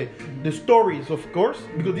know today. The stories, of course,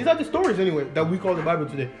 because these are the stories anyway that we call the Bible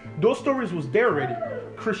today. Those stories was there already.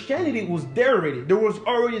 Christianity was there already. There was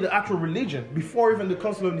already the actual religion before even the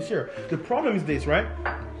Council of Nicaea. The problem is this, right?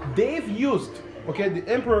 They've used, okay, the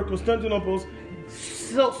Emperor Constantinople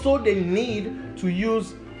so they need to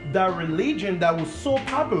use that religion that was so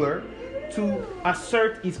popular to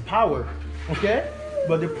assert its power, okay?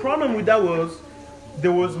 But the problem with that was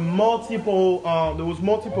there was multiple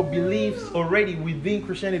beliefs already within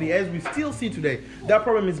Christianity, as we still see today. That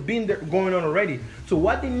problem has been there, going on already. So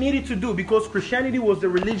what they needed to do, because Christianity was the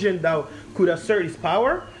religion that could assert its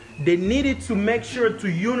power, they needed to make sure to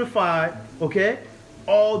unify, okay,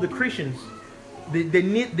 all the Christians.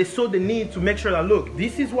 They saw the need to make sure that, look,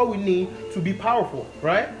 this is what we need to be powerful,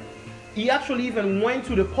 right? He actually even went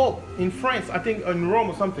to the Pope in France, I think in Rome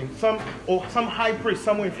or something, some high priest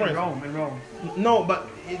somewhere in France. in Rome. No, but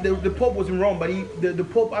the Pope was in Rome, but the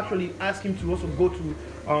Pope actually asked him to also go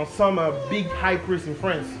to some big high priest in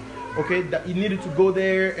France. Okay, that he needed to go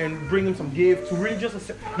there and bring him some gifts to really just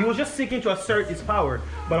he was just seeking to assert his power.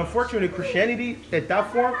 But unfortunately, Christianity at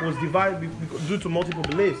that form was divided due to multiple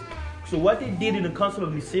beliefs. So what they did in the Council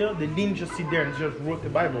of Nicaea, they didn't just sit there and just wrote the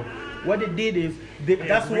Bible. What they did is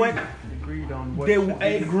that's when agreed on what they should be.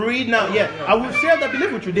 agreed. Now, yeah, I will share that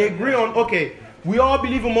belief with you. They agree on, okay, we all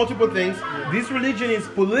believe in multiple things. This religion is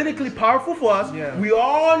politically powerful for us. Yeah. We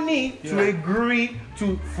all need to agree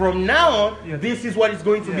to, from now on, this is what it's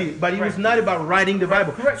going to be. But it was not about writing the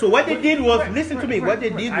Bible. Correct. So what they did was, Correct. listen to me, what they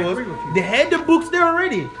did I was, agree with you. they had the books there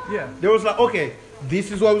already. Yeah. They was like, okay,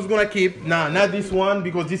 this is what we're going to keep. Nah, not this one,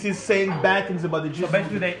 because this is saying bad things about the Jesus. So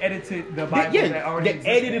basically, they edited the Bible. They, that already they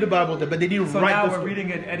edited the Bible, but they didn't So write now the we're story.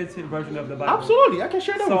 reading an edited version of the Bible. Absolutely, I can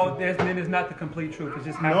share that with you. So then it's not the complete truth. It's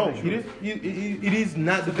just half No, the it truth. is. It is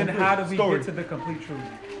not So the then complete how do we story. get to the complete truth?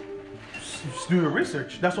 Just do your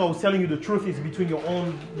research. That's why I was telling you the truth is between your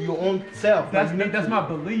own self. That's Like, you need that's to- my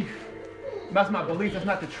belief. That's my belief. That's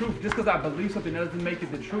not the truth. Just because I believe something doesn't make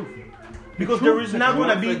it the truth. because truth there is not going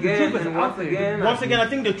to be Again, truth is and out once there. again, once again. I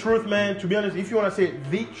think the truth, man. To be honest, if you want to say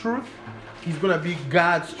the truth, is going to be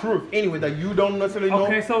God's truth. Anyway, that you don't necessarily know.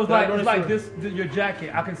 Okay, so it's that I like don't it's like necessarily- this. Your jacket.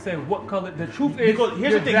 I can say what color. The truth is Because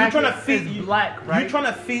here's your the thing, you're trying to jacket fit is black, right? You're trying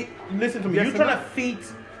to fit. Listen to me. Yes You're or trying no? to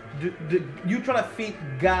fit. You're trying to fit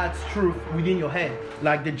God's truth within your head.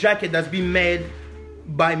 Like the jacket that's been made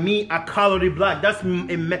by me, I colored it black.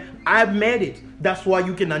 I made it. That's why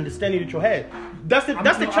you can understand it in your head. That's the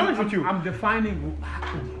challenge with you. I'm defining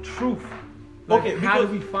truth. Like, Okay, how do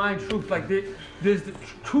because- we find truth? Like, there's the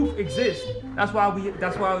truth exists. That's why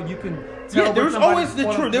you can tell. Yeah, there's when always somebody's the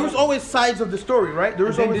quote, truth. There's unquote, always sides of the story, right?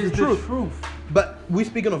 There's and then always the there's truth. But we're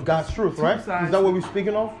speaking of God's truth, Two right? sides. Is that what we're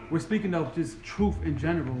speaking of? We're speaking of just truth in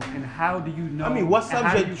general, and how do you know? I mean, what and how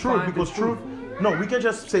do subject you truth? find the Because truth. No, we can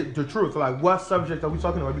just say the truth. Like, what subject are we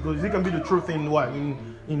talking about? Because it can be the truth in what?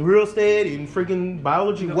 In real estate, in freaking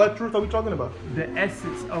biology. No. What truth are we talking about? The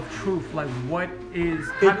essence of truth, like what is?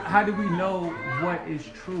 It- How do we know what is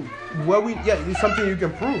truth? It's something you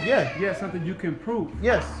can prove. Yeah. Yeah, something you can prove.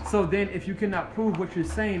 Yes. So then, if you cannot prove what you're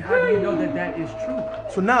saying, how do you know that that is true?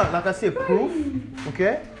 So now, like I said, proof,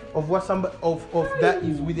 okay, of what somebody of that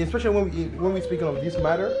is within, especially when we're speaking of this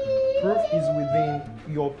matter, proof is within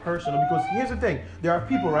your personal. Because here's the thing: there are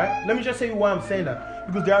people, right? Let me just say why I'm saying that.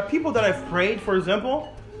 Because there are people that have prayed, for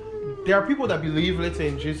example. There are people that believe, let's say,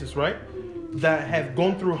 in Jesus, right? That have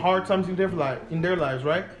gone through hard times in their lives,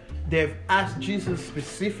 right? They've asked Jesus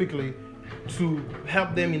specifically to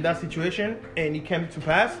help them in that situation, and it came to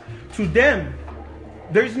pass. To them,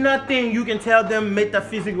 there's nothing you can tell them,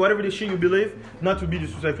 metaphysics, whatever the shit you believe, not to be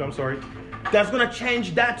disrespectful, I'm sorry, that's gonna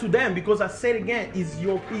change that to them. Because I said again,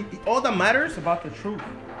 all that matters. It's about the truth.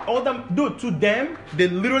 To them, they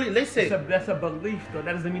literally, let's say, That's a belief, though.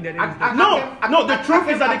 That doesn't mean that it is. no, the truth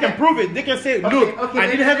is that they can prove it. They can say, look, I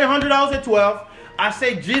didn't have $100 at 12. I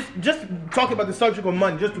say just talk about the subject of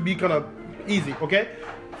money, just to be kind of easy, okay?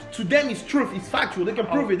 To them, it's truth, it's factual. They can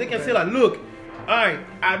prove it. They can say like, look, all right,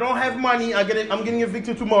 I don't have money. I'm getting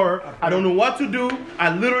evicted tomorrow. I don't know what to do.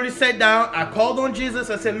 I literally sat down. I called on Jesus.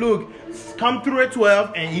 I said, look, come through at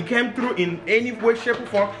 12, and he came through in any way, shape, or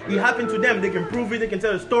form. It happened to them. They can prove it. They can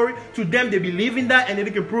tell a story. To them, they believe in that, and then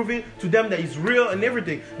they can prove it to them that it's real and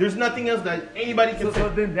everything. There's nothing else that anybody can say. So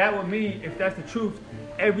then that would mean, if that's the truth,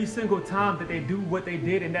 every single time that they do what they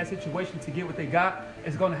did in that situation to get what they got,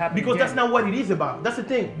 it's going to happen Because again. that's not what it is about. That's the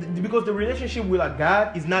thing. Because the relationship with like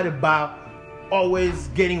God is not about always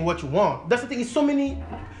getting what you want. That's the thing. It's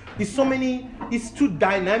too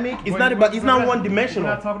dynamic. It's not one dimensional.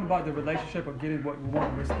 We're not talking about the relationship of getting what you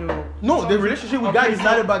want. We're still No, the relationship with God is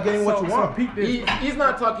not about getting what you So want. peep this. He's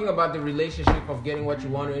not talking about the relationship of getting what you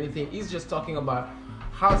want or anything. He's just talking about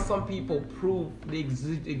how some people prove the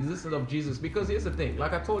existence of Jesus. Because here's the thing,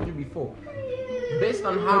 like I told you before, based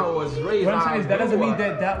on how I was raised, What I'm how saying I is that doesn't grew mean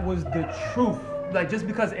up, that was the truth. Like, just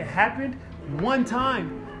because it happened one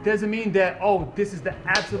time doesn't mean that, oh, this is the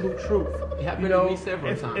absolute truth. It happened to me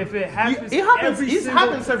several times. If it happens, It happens- every it single,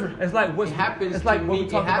 happens several- It's like what's It happens It's like to what me- we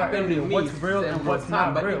talked it about happened to earlier. me What's real and several what's not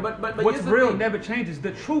times. But- real. but What's here's the real thing. never changes.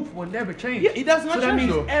 The truth will never change. Yeah, it does not So that change,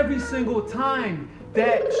 means though. every single time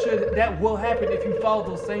that will happen if you follow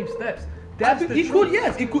those same steps. That's the It truth. could,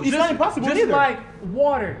 yes. It could. It's not impossible Just either. like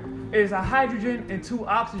water is a hydrogen and 2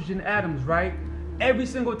 oxygen atoms, right? Every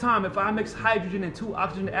single time, if I mix hydrogen and 2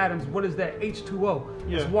 oxygen atoms, what is that? H2O.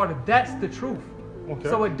 It's Yeah. water. That's the truth. Okay.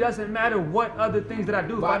 So it doesn't matter what other things that I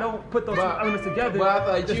do. If I don't put those two elements together. But I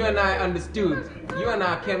thought just- you and I understood. You and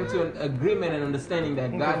I came to an agreement and understanding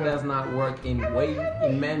that God does not work in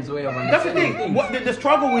man's way of understanding That's the thing. things. What the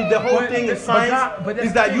struggle with the whole But- thing in but science God- but that's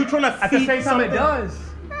is that the you're thing. trying to At the feed same time, something. it does.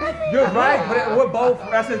 You're right, but we're both.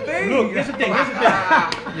 That's the thing. Look, here's the thing.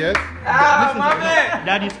 Yes. My man!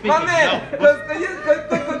 Daddy speaking. My man! No.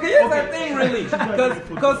 Because here's the thing, really.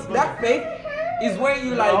 Because that faith is where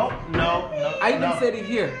you like. No. I even said it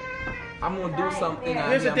here. I'm gonna do something.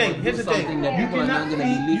 Here's the thing. Here's the thing. That You people are not cannot gonna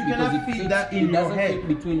feed. believe You because cannot it feed fits, that it in your doesn't head. fit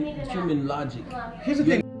between human logic. Here's the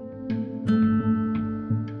thing.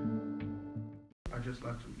 I just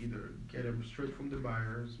like to either get them straight from the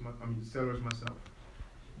buyers, the sellers myself.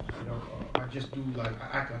 I just do I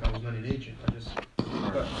act like I was not an agent.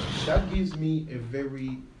 But that gives me a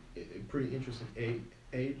pretty interesting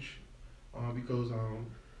age, because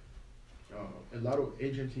a lot of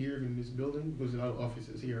agents here in this building, because a lot of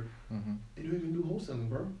offices here, they don't even do wholesaling,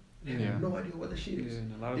 bro. They have no idea what the shit is.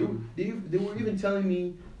 and a lot of them- They were even telling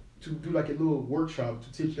me to do like a little workshop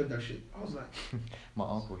to teach them that shit. I was like, My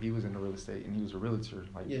uncle, he was in the real estate and he was a realtor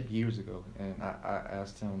years ago. And I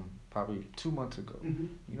asked him probably 2 months ago, you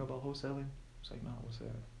know about wholesaling? He's like, no, what's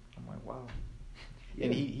that? I'm like, wow. yeah.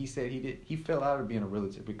 And he said he fell out of being a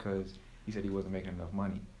realtor because he said he wasn't making enough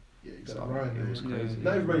money. Yeah, you gotta So grind, it man. was crazy.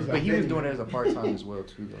 Not everybody's like But he was that, doing man. it as a part-time as well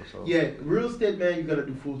too though. So Yeah, real estate, man, you gotta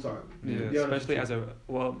do full time. Yeah, especially as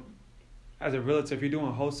a realtor, if you're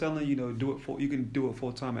doing wholesaling, you can do it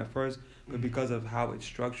full time at first, but because of how it's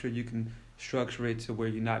structured, you can structure it to where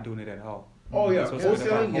you're not doing it at all. Oh yeah, So it's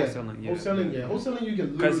about wholesaling, wholesaling, yeah. Wholesaling, you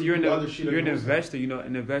can Because literally you're do other shit. you're an than wholesaling. investor,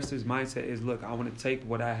 an investor's mindset is, look, I want to take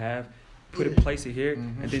what I have place it here,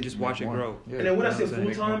 and then just watch it grow. Yeah. And then when I You say know what I'm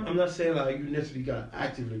full saying? time, I'm not saying like you necessarily gotta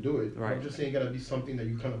actively do it. Right. I'm just saying it gotta be something that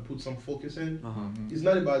you kind of put some focus in. Uh-huh. It's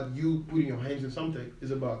not about you putting your hands in something.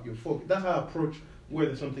 It's about your focus. That's how I approach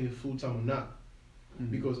whether something is full time or not.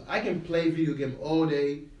 Mhm. Because I can play video game all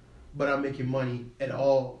day, but I'm making money at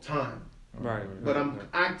all time. Right. But I'm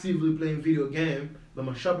actively playing video game, but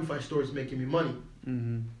my Shopify store is making me money.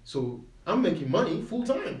 Mm-hmm. So I'm making money full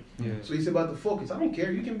time. Yeah. So it's about the focus. I don't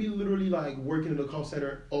care. You can be literally like working in the call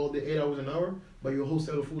center all day, 8 hours an hour, but you're a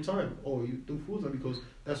wholesaler full time, or you do full time because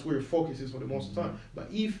that's where your focus is for the most of the time. But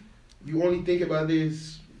if you only think about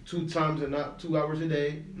this 2 times and not 2 hours a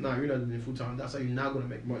day, nah, you're not doing it full time. That's how you're not gonna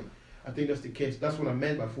make money. I think that's the case. That's what I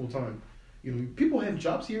meant by full time. You know, people have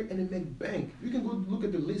jobs here and they make bank. You can go look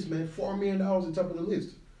at the list, man. $4 million at the top of the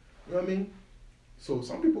list. You know what I mean? So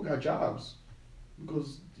some people got jobs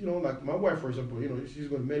because, you know, like my wife, for example, you know, she's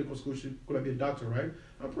going to medical school. She's going to be a doctor, right?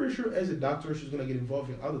 I'm pretty sure as a doctor, she's going to get involved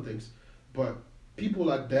in other things. But people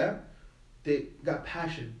like that, they got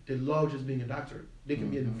passion. They love just being a doctor. They can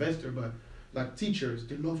be an investor, but like teachers,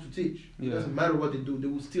 they love to teach. It Yeah. doesn't matter what they do, they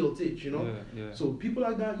will still teach, you know? Yeah. Yeah. So people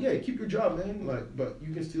like that, yeah, keep your job, man. Like, but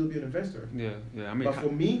you can still be an investor. Yeah. I mean, But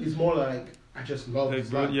for me, it's more like I just love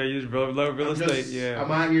this life. yeah, you just love real I'm estate. just- Yeah.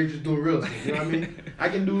 I'm out here just doing real estate. You know what I mean? I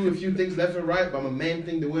can do a few things left and right, but my main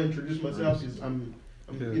thing, the way I introduce myself is I'm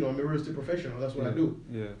Yeah. you know, I'm a real estate professional. That's what I do.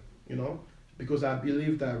 Yeah. You know, because I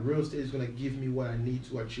believe that real estate is gonna give me what I need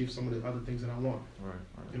to achieve some of the other things that I want. Right.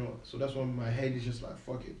 You know, so that's why my head is just like,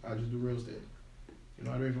 fuck it, I just do real estate. You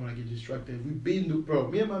know, I don't even want to get distracted. We've been through, bro.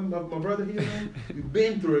 Me and my brother here, man. We've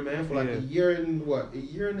been through it, man, for like Yeah. a year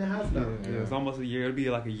and a half now. Yeah, it's almost a year. It'll be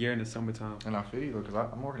like a year in the summertime. And I feel you because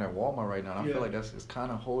I'm working at Walmart right now, and I Yeah. feel like it's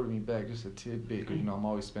kind of holding me back just a tidbit because you know I'm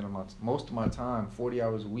always spending most of my time 40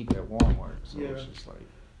 hours a week at Walmart, so Yeah. it's just like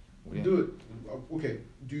We do it. Okay.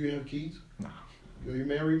 Do you have kids? No. Are you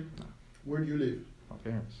married? No. Where do you live, my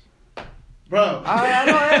parents. bro?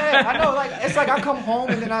 I know. Like it's like I come home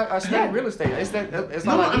and then I stay in real estate. It's No,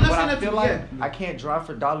 not like I'm not but saying I that feel to- like yeah. I can't drive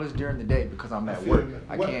for dollars during the day because I'm at feel work. it, man.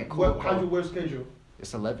 I What- can't how's your work schedule?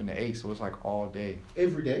 It's 11 to 8, so it's like all day.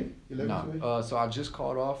 Every day? 11 to 8? No, so I just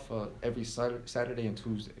called off every Saturday and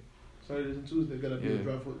Tuesday. Saturdays and Tuesdays gotta be a Yeah.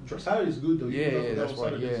 drive for. Saturday's good though. You Yeah, can drive for that's double why.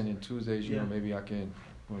 Saturdays. Yeah, and then Tuesdays, you Yeah. know, maybe I can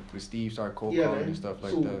with Steve start cold Yeah, calling man. and stuff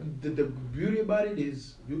like so that. the beauty about it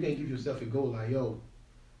is you can give yourself a goal like, yo,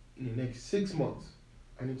 in the next 6 months,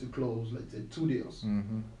 I need to close, let's say, 2 deals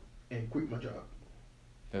Mm-hmm. and quit my job.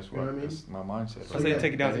 That's You know what what I mean? that's my mindset. So I say yeah,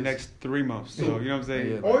 take it down that to the is- next 3 months. So- So you know what I'm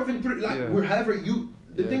saying? Yeah. Or even 3, like, Yeah. we're however you.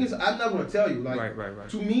 The Yeah. thing is, I'm not gonna tell you. Like, Right.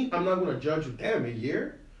 to me, I'm not gonna judge you. Damn, a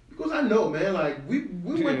year. Because I know, man. Like we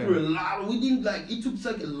went Yeah. through a lot. We didn't like. It took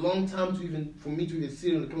such a long time for me to even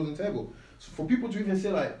sit on the closing table. So for people to even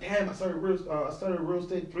say like, damn, I started real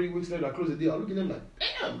estate 3 weeks later. I closed the deal. I look at them like,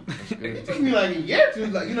 damn. It took me like a year to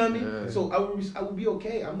like, you know what I mean? Yeah. So I would be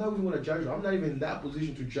okay. I'm not even gonna judge you. I'm not even in that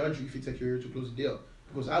position to judge you if it takes you a year to close the deal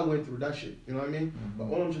because I went through that shit. You know what I mean? Mhm. But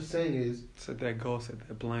all I'm just saying is, Set that goal, set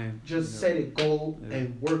that plan. just you set a goal Yeah.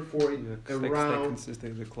 and work for it know. Yeah, stay around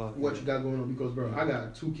consistent with the clock. what you got going on because bro, I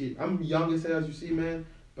got 2 kids. I'm young as hell as you see, man,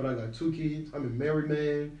 but I got 2 kids. I'm a married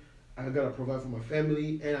man. I gotta provide for my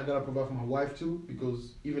family and I gotta provide for my wife too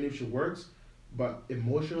because even if she works, but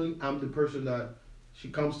emotionally I'm the person that she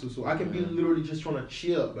comes to. So I can be Yeah. literally just trying to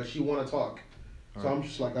chill, but she wanna talk. So Right. I'm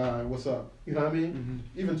just like, all right, what's up? You know what I mean?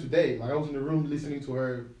 Mhm. Even today, like I was in the room listening to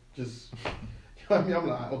her just, you know what I mean? I'm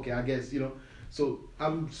like, okay, I guess, you know. So I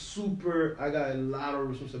got a lot of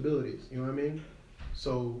responsibilities, you know what I mean?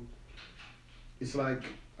 So it's like,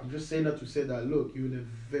 I'm just saying that to say that, look, you're in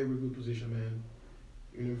a very good position, man.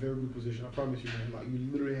 You're in a very good position, I promise you, man. Like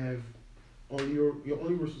you literally have, your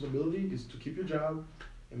only responsibility is to keep your job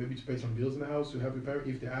and maybe to pay some bills in the house to help your parents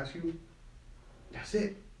if they ask you. That's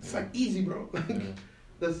it. It's like easy, bro. Like, Yeah.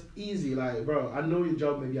 that's easy. Like, bro, I know your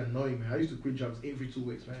job may be annoying, man. I used to quit jobs every 2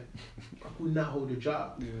 weeks, man. I could not hold a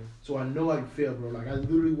job. Yeah. So I know how you feel, bro. Like, I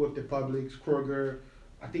literally worked at Publix, Kroger.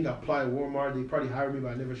 I think I applied at Walmart. They probably hired me, but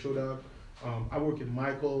I never showed up. I work at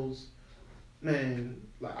Michael's. Man,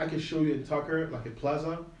 like, I can show you in Tucker, like at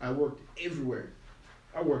Plaza. I worked everywhere.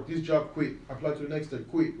 I worked this job, quit. I applied to the next day,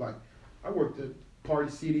 quit. Like, I worked at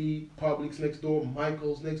Party City, Publix next door,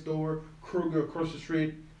 Michael's next door, Kroger across the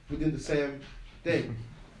street within the same thing.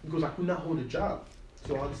 Because I could not hold a job.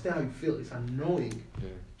 So I understand how you feel. It's annoying Yeah.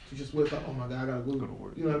 to just wake up, oh my God, I gotta Go to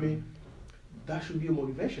work. You know what I mean? That should be a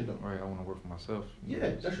motivation though. Right. I want to work for myself. Yeah,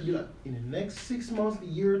 that should be like in the next 6 months, a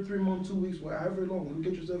year, 3 months, 2 weeks, however long. Look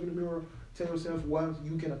at yourself in the mirror, tell yourself what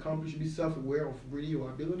you can accomplish, be self-aware of really your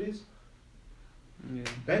abilities. Yeah.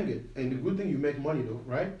 Bang it. And the good thing, you make money though,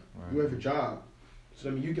 right? Right. You have a job. So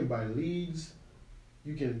I mean, you can buy leads,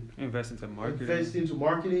 you can Invest into marketing. invest into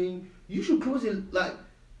marketing. You should close it like.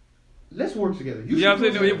 Let's work together. You Yeah, I'm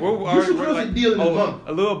should saying close, we're you should we're close like, a deal in a month.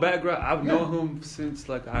 a little background. I've Yeah. known him since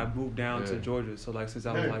like I moved down to Yeah. Georgia. So like since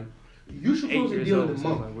I was Yeah. like You should 8 close a years deal in old. a So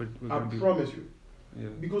month. like we're I gonna be, promise you. yeah.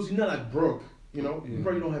 Because you're not like broke, you know. You Yeah.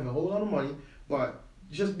 probably don't have a whole lot of money, but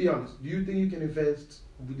just be honest. Do you think you can invest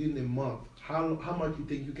within a month? How much you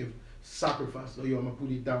think you can sacrifice? Oh, yo, I'm gonna put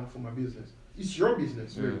it down for my business. It's your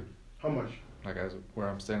business, Yeah. really. How much? Like as where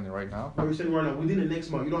I'm standing right now. What you're saying right now, within the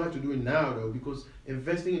next month, you don't have to do it now though, because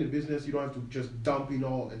investing in a business, you don't have to just dump it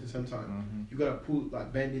all at the same time. Mhm. You gotta put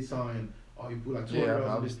like Band-Aid sign, or you put like Yeah, $200.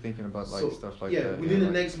 I was thinking about like So, stuff like yeah, that. within the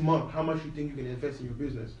like, next month, how much you think you can invest in your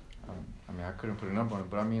business? I mean, I couldn't put a number on it,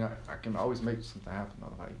 but I mean, I can always make something happen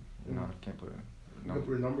though. Like, you know, I can't put a You number. can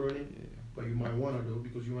put a number on it, Yeah. but you might wanna though,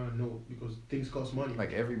 because you wanna know, because things cost money.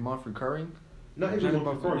 Like every month recurring. Not every Just month,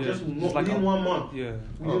 about- of course, yeah, just just like within a- 1 month. Yeah.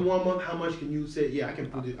 Within Oh. 1 month, how much can you say? Yeah, I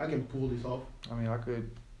can pull this off. I mean, I could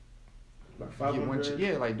Like get 500. one check.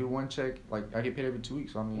 Yeah, like do one check. Like I get paid every 2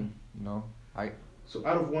 weeks. So I mean, you know, So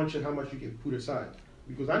out of one check, how much you can put aside?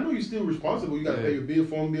 Because I know you're still responsible. You gotta Yeah. pay your bill,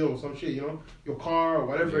 phone bill, or some shit. You know, your car or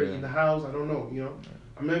whatever Yeah. in the house. I don't know. You know, Yeah.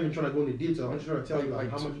 I'm not even trying to go into detail. I'm just trying to tell you like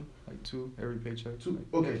how two, much. like 2 every paycheck. Two.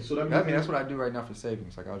 Like, Okay, so that I means mean, that's what I do right now for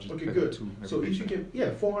savings. Like I'll just Okay, pay good. 2 every So if you paycheck. can,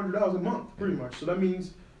 yeah, $400 a month, pretty much. So that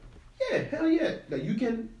means, yeah, hell yeah, like you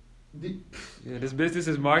can. Yeah, this business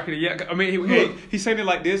is marketing. Yeah, I mean, Look. he's saying it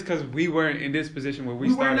like this because we weren't in this position where we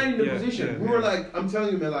We started. weren't in the Yeah, position. yeah, We yeah. were like, I'm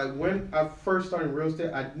telling you, man, like when I first started in real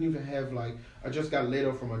estate, I didn't even have like, I just got laid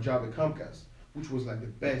off from a job at Comcast, which was like the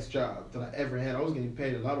best job that I ever had. I was getting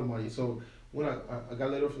paid a lot of money. So when I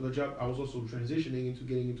got laid off from the job, I was also transitioning into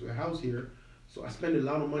getting into a house here. So I spent a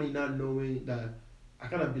lot of money not knowing that I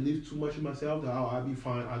kind of believed too much in myself that, oh, I'll be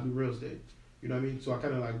fine, I'll do real estate. You know what I mean? So I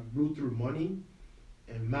kind of like blew through money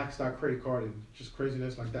and maxed out credit card and just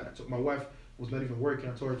craziness like that. So my wife was not even working.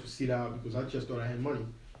 I told her to sit out because I just thought I had money.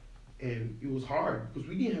 And it was hard because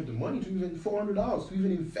we didn't have the money to even $400 to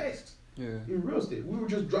even invest Yeah. in real estate. We were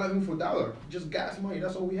just driving for $1, just gas money.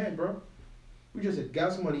 That's all we had, bro. We just had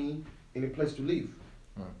gas money and a place to live.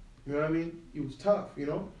 Right. You know what I mean? It was tough, you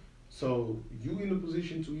know? So you in a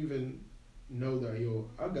position to even know that, yo,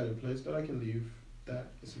 I got a place that I can live, that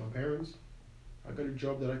is my parents. I got a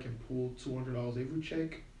job that I can pull $200 every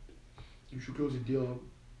check. You should close a deal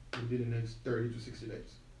within the next 30 to 60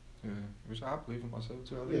 days. Yeah. Which I believe in myself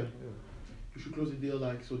too. Yeah. You should close a deal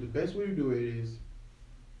like, so the best way to do it is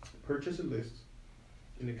purchase a list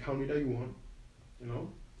in the county that you want, you know,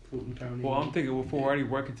 Fulton County. Well, I'm thinking if we're already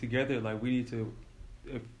working together, like we need to,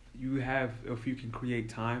 if you can create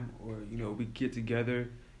time, or you know, we get together,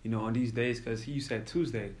 you know, on these days, because you said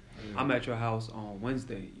Tuesday, I'm at your house on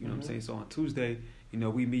Wednesday. You know what I'm saying? So on Tuesday, you know,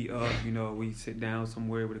 we meet up. You know, we sit down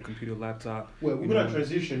somewhere with a computer, laptop. Well, we're you gonna know.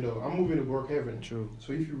 transition though. I'm moving to Brookhaven. True.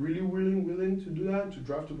 So if you're really willing to do that, to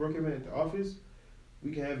drive to Brookhaven at the office,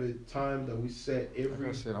 we can have a time that we set Like every.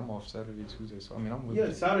 I said, I'm off Saturday, Tuesday, so I mean, I'm with Yeah,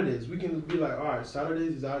 you. Saturdays. We can be like, all right,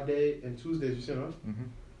 Saturdays is our day, and Tuesdays, you see, huh? Mm-hmm.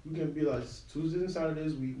 We can be like Tuesdays and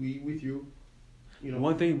Saturdays. We with you. You know.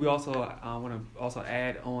 One thing we also want to also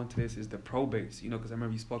add on to this is the probates. You know, because I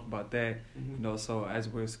remember you spoke about that. Mhm. You know, so as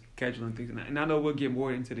we're scheduling things, and I know we'll get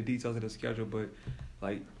more into the details of the schedule, but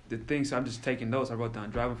like the things, so I'm just taking notes. I wrote down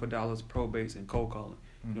driving for dollars, probates, and cold calling.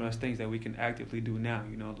 You know, that's things that we can actively do now.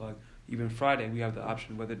 You know, like even Friday we have the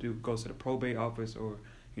option whether to go to the probate office or,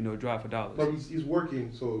 you know, drive for dollars. But he's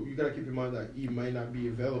working, so you gotta keep in mind that he might not be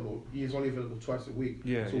available. He is only available twice a week.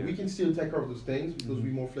 Yeah, So yeah. we can still take care of those things because Mhm.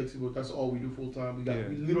 we're more flexible. That's all we do full time. Yeah.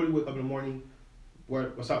 We literally wake up in the morning.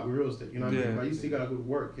 What's up with real estate? You know what I Yeah. mean? But you still gotta go to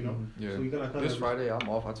work. You know. Mhm. Yeah. So you gotta kind This of. Friday, I'm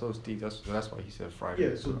off. I told Steve that's why he said Friday.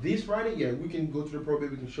 Yeah. So this Friday, yeah, we can go to the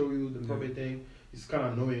probate. We can show you the Yeah. probate thing. It's kind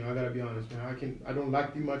of annoying. I gotta be honest, man. I don't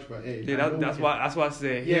like too much, but hey. Yeah, I know that's we why. can- That's why I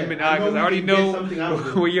said Yeah, him and I, because we I already can get know something out of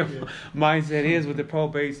it. where your Yeah. mindset is with the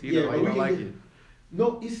probates. You Yeah, know, but I we don't can like get- it.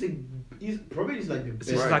 No, probate is like the it's best.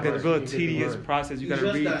 just Right, like a right. real You can get tedious right. process. You It's gotta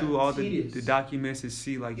just read that through all tedious. the documents and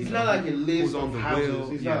see like you It's know, not like a list who's on of the houses.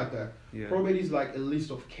 will. It's yeah. not like that. Yeah, Probate is like a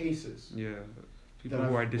list of cases yeah. People that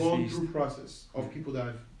who are have gone deceased. through process of people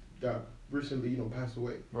that recently passed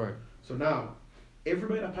away. Right. So now,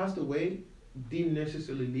 everybody that passed away didn't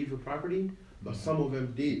necessarily leave a property, but some of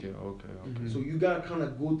them did. Yeah. Okay. Mhm. So you gotta kind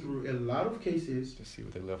of go through a lot of cases To see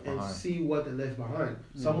what they left and behind. see what they left behind.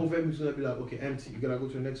 Some of them is gonna be like, okay, empty. You gotta go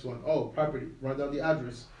to the next one. Oh, property. Write down the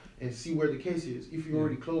address and see where the case is. If you Yeah.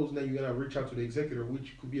 already closed, then you gotta reach out to the executor,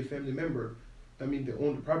 which could be a family member. That means they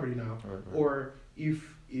own the property now. Right, right. Or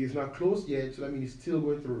if it's not closed yet, so that means it's still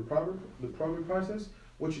going through the property process.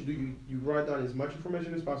 What you do, you write down as much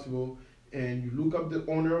information as possible, and you look up the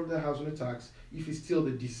owner of the house on the tax. If it's still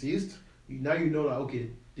the deceased, now you know that okay,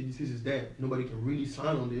 the deceased is dead. Nobody can really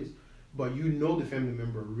sign on this, but you know the family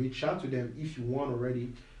member. Reach out to them if you want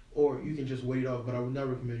already, or you can just wait it off. But I would not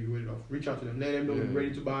recommend you wait it off. Reach out to them. Let them know you're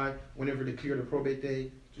ready to buy. Whenever they clear the probate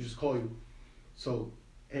day, to just call you. So.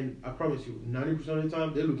 And I promise you, 90% of the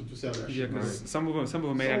time they're looking to sell that shit. Yeah, because Right. some of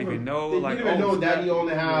them may not even know. They Like, didn't even know daddy owned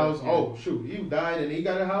the house. Yeah. Oh shoot, he died and he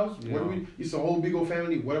got a house. Yeah. What are we? It's a whole big old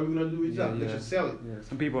family. What are we gonna do with that? Let's just sell it. Yeah,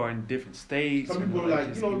 some people are in different states. Some people are like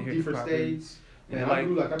just you know inherit different property. states. And And like- I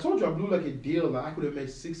blew like I told you, I blew like a deal. Like I could have made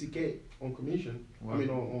 $60K on commission. Wow. I mean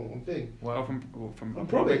on thing. Well, from On probate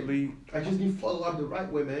probate. league. I just didn't follow up the right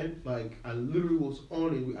way, man. Like I literally was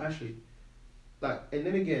on it with Ashley. Like and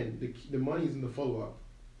then again, the money is in the follow up.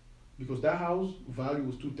 Because that house value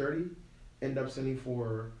was $230, ended up selling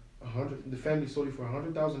for $100. The family sold it for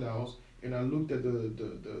 $100,000, and I looked at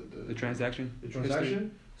The transaction. the transaction.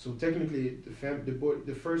 So technically,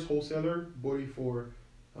 the first wholesaler bought it for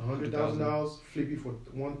 $100,000, flip it for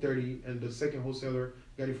 $130, and the second wholesaler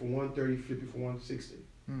got it for $130, flip it for $160.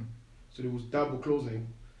 Hmm. So there was double closing.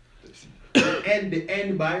 The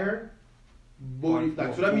end buyer bought it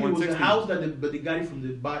like so that means it was a 160. house but they got it from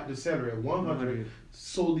the seller at 100.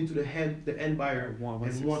 Sold it to the end buyer at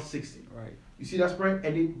 160. Right. You see that spread?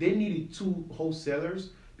 And they needed two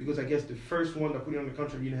wholesalers because I guess the first one that put it on the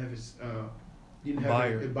contract didn't have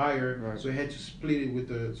a buyer, Right. so they had to split it with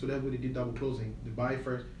so that's what they did double closing. The buy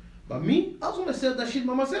first. But me, I was gonna sell that shit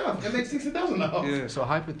by myself and make $60,000. Yeah. So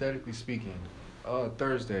hypothetically speaking,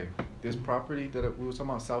 Thursday, this property that we were talking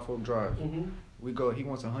about, South Oak Drive, Mm-hmm. we go. He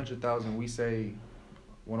wants 100,000. We say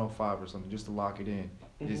 105 or something just to lock it in.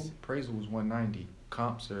 His appraisal was 190.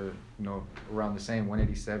 Comps are around the same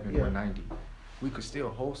 187, Yeah. 190. We could still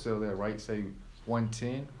wholesale that, right? Say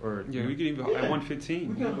 110 or Yeah, we could even Yeah. at 115.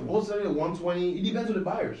 We can wholesale it at 120. It depends on the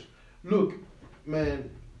buyers. Look, man,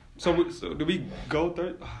 So do we go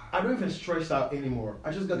third? I don't even stress out anymore.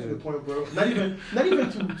 I just got to Yeah. the point, bro. Not even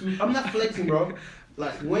to I'm not flexing, bro.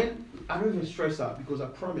 Like when I don't even stress out because I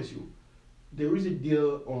promise you, there is a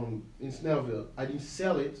deal in Snellville. I didn't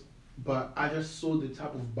sell it, but I just saw the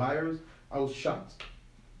type of buyers. I was shocked.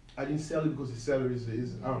 I didn't sell it because the seller is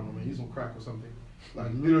I don't know, man. He's on crack or something.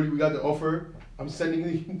 Like literally, we got the offer. I'm sending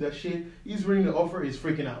him that shit. He's reading the offer. He's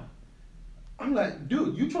freaking out. I'm like,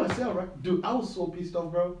 dude, you trying to sell, right? Dude, I was so pissed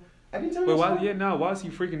off, bro. I didn't tell you. But why is he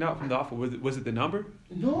freaking out from the offer? Was it the number?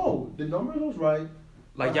 No, the number was right.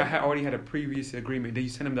 Like y'all already had a previous agreement. Then you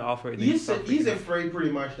send him the offer. And then you start He's freaking out. afraid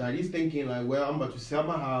pretty much that he's thinking like, well, I'm about to sell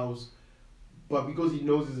my house, but because he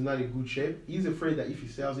knows it's not in good shape, he's afraid that if he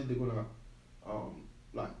sells it, they're gonna,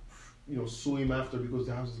 sue him after because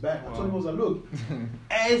the house is bad. I told him I was like, look,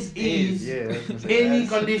 as is, any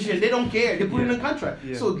condition, they don't care. They put it in a contract,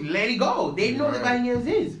 Yeah. so let it go. They know they're Right. buying as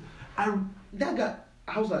is. I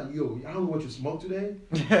was like, yo, I don't know what you smoked today.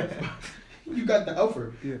 You got the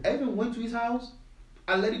offer. Yeah. I even went to his house.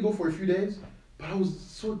 I let it go for a few days, but I was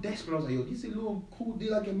so desperate. I was like, yo, this is a little cool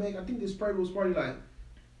deal I can make. I think the spread was probably like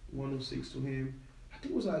 106 to him. I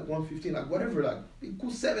think it was like 115, like whatever, like it could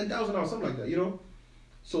 $7,000 or something like that,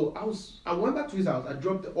 So I went back to his house. I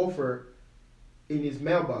dropped the offer in his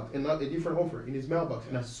mailbox, and not a different offer in his mailbox,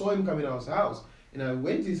 and I saw him coming out of his house, and I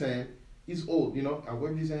waved his hand. He's old, I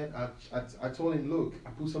waved his hand. I told him, look, I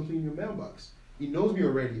put something in your mailbox. He knows me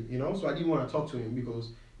already, so I didn't want to talk to him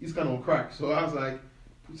because he's kind of on crack. So I was like,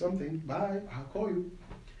 put something, bye, I'll call you.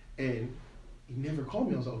 And he never called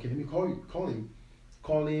me. I was like, okay, let me call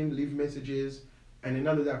him, leave messages. And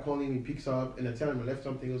another day I call him, he picks up, and I tell him I left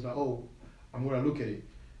something. He was like, oh, I'm going to look at it.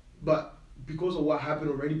 But because of what happened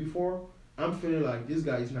already before, I'm feeling like this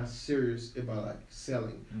guy is not serious about like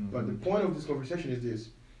selling. Mm-hmm. But the point of this conversation is this.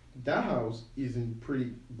 That house is in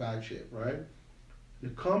pretty bad shape, right? The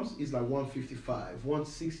comps is like 155,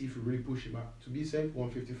 160 if you really push him out. To be safe,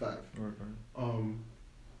 155. Right.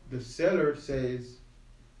 The seller says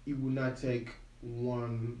he will not take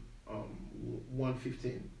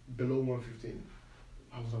 115, below 115.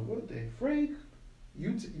 I was like, what the freak?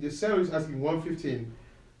 The seller is asking 115.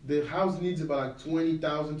 The house needs about like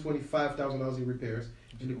 $20,000, $25,000 in repairs.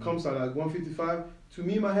 And it comes out like 155. To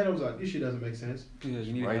me, in my head, I was like, this shit doesn't make sense. Yeah,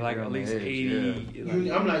 you need Right like there at on the least edge,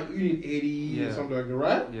 80. I'm like, you need 80 or something like that,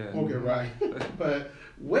 right? Yeah. Okay, right. But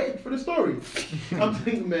wait for the story. I'm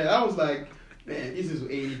thinking, man, I was like, man, this is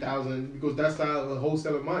 80,000 because that's how a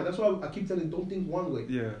wholesaler mind. That's why I keep telling, don't think one way.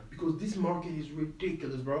 Yeah. Because this market is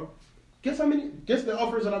ridiculous, bro. Guess the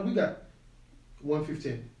offers that we got?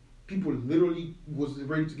 115. People literally was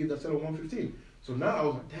ready to give that seller 115. So now I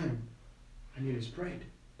was like, damn, I need a spread.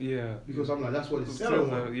 Yeah. Because I'm like, that's what the seller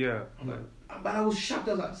wants. Yeah. I'm like, but I was shocked.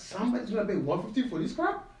 I was like, somebody's gonna pay 150 for this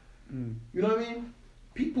crap? You know what I mean?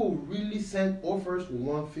 People really sent offers for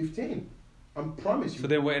 115. I promise you. So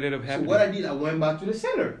then what ended up So happening? what I did, I went back to the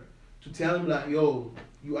seller to tell him like, yo,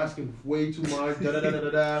 you asking way too much. Da da da da da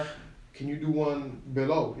da. Can you do one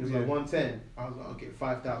below? He was like 110. I was like, okay,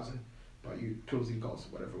 5,000. But you closing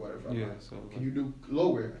costs, whatever. I'm Yeah. like, So can you do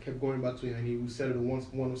lower? I kept going back to him, and he would settle the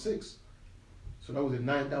 106. So that was a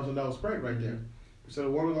 $9,000 spread right there. We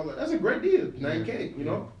settled one. I was like, that's a great deal, 9K. You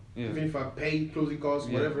know, Yeah. even if I pay closing costs,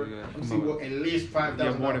 whatever, Yeah. you see what at least Yeah,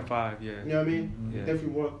 $5,000. more than 5. Yeah. You know what I mean? Yeah.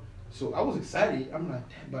 Definitely more. So I was excited. I'm like,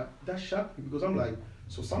 damn, but that shocked me because I'm like,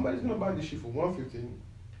 so somebody's gonna buy this shit for 115,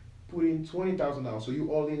 put in $20,000, so you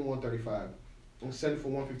all in 135, and sell it for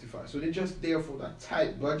 155. So they're just there for that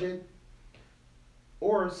tight budget.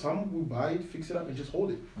 Or some will buy it, fix it up, and just hold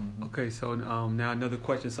it. Okay, so now another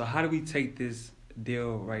question. So how do we take this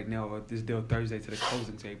deal right now, or this deal Thursday, to the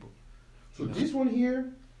closing table? So this one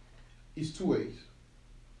here is two ways.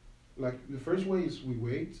 Like the first way is we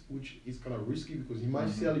wait, which is kind of risky because he might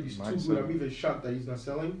sell it. He's Might too sell. good. I'm even shocked that he's not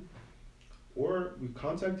selling. Or we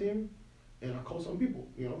contact him, and I call some people.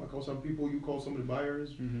 You know, I call some people. You call some of the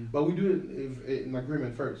buyers. But we do it if an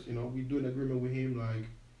agreement first. You know, we do an agreement with him like,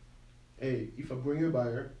 hey, if I bring you a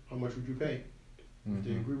buyer, how much would you pay? If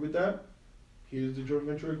they agree with that, here's the joint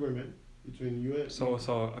venture agreement between you and So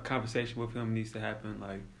a conversation with him needs to happen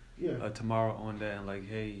like yeah. tomorrow on that, and like,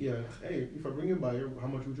 hey. Yeah. Hey, if I bring you a buyer, how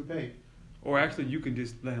much would you pay? Or actually, you can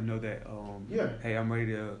just let him know that. Yeah. Hey, I'm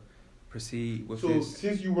ready to proceed with So this.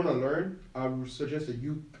 since you want to learn, I would suggest that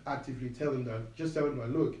you actively tell him that. Just tell him like,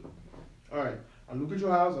 look, all right, I look at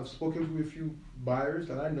your house. I've spoken to a few buyers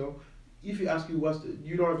that I know. If he asks you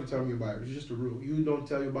you don't have to tell him your buyers. It's just a rule. You don't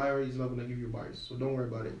tell your buyer, he's not gonna give you buyers. So don't worry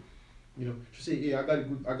about it. You know, just say, yeah,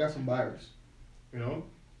 I got some buyers. You know,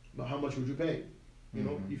 but how much would you pay? You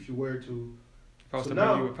know, if you were to. If I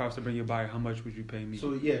was to bring you a buyer, how much would you pay me?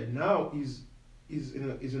 So yeah, now is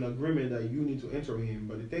an agreement that you need to enter with him.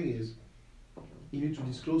 But the thing is, you need to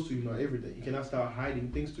disclose to him not everything. You cannot start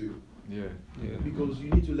hiding things to you. Yeah. Because you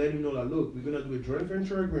need to let him know that look, we're gonna do a joint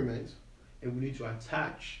venture agreement, and we need to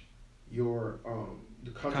attach your the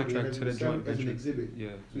contract to the joint as venture an exhibit Yeah.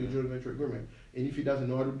 to your joint venture agreement. And if he doesn't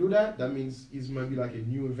know how to do that, that means he might be like a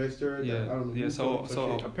new investor. Yeah. That, I don't know. Yeah, who so- told him so-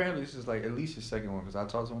 some shit. Apparently, this is like at least his second one because I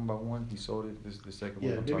talked to him about one. He sold it. This is the second Yeah,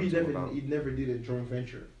 one. I'm maybe talking to him about. he never did a joint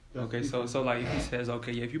venture. That's Okay, different. so like if he says,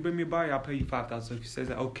 okay, yeah, if you bring me a buyer, I'll pay you 5,000. So if he says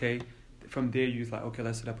that, okay, from there you're like, okay,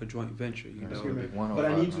 let's set up a joint venture. You That's know. gonna be But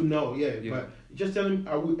I need to know, yeah. Yeah. But just tell him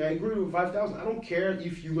I agree with 5,000. I don't care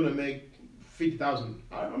if you're gonna make 50,000.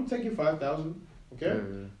 I'm taking 5,000. Okay.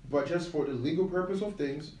 Yeah. But just for the legal purpose of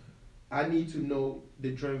things, I need to know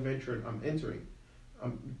the joint venture I'm entering.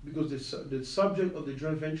 Because the subject of the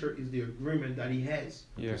joint venture is the agreement that he has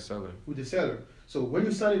Yeah. The seller. with the seller. So when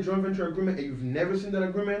you sign a joint venture agreement and you've never seen that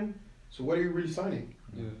agreement, so what are you really signing?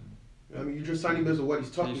 Yeah. I mean, you're just signing based on what he's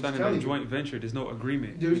And talking. you're He's signing telling a you. joint venture. There's no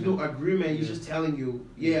agreement. There's you know? no agreement. He's Yeah. just telling you,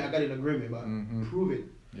 yeah, I got an agreement, but prove it.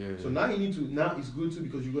 Yeah. So now you need to. Now it's good too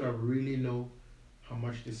because you're gonna really know how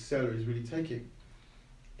much the seller is really taking,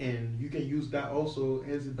 and you can use that also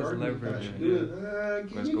as a bargaining leverage, chip. yeah.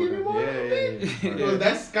 Can Let's you go give me there. more? Yeah. Because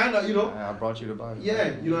that's kind of I brought you to buy it.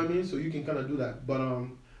 Yeah, you know what I mean. So you can kind of do that,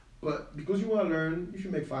 but because you want to learn, you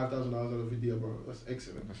should make $5,000 out of a deal, bro. That's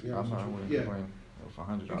excellent. That's- to be I'm honest not with willing you. to complain for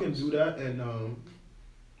 $100. You can do that, and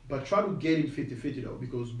but try to get it 50-50 though,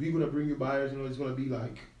 because we're gonna bring you buyers. You know, it's gonna be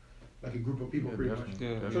like a group of people, Yeah, pretty much. definitely.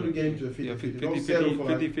 Yeah. Try to get him to a 50-50. Yeah, Don't settle for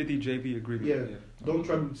like 50 JV agreement. Yeah. Don't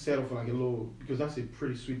try to settle for like a low, because that's a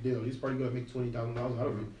pretty sweet deal. He's probably gonna make $20,000 out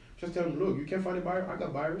of it. Just tell him, look, you can't find a buyer. I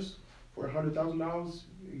got buyers for $100,000.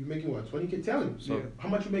 You making what, 20K? Tell him. So Yeah. how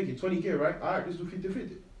much you making? 20K, right? All right, let's do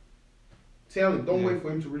 50-50. Tell him. Don't Yeah. wait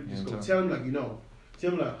for him to really Yeah, discuss. tell Tell him like you know.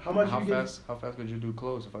 Tell him like how much How you fast could you do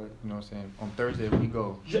close if I, you know what I'm saying? On Thursday we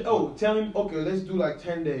go. tell him. Okay, let's do like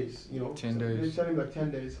 10 days. You know, 10 days. Let's tell him like 10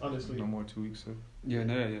 days. Honestly. No more 2 weeks. So. Yeah,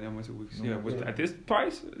 that was 2 weeks. No Yeah, more. with, Yeah. at this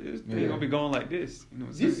price, it's Yeah. gonna be going like this. You know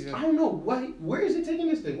what I'm This saying? I don't know why. Where is he taking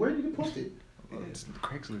this thing? Where did he post it? It's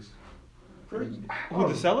Craigslist. Crazy. Who,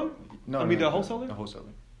 the seller? No, I mean the wholesaler? The wholesaler.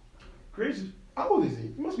 Crazy. How old is he?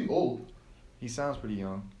 He must be old. He sounds pretty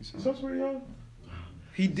young. He sounds pretty young.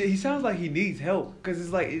 He sounds like he needs help because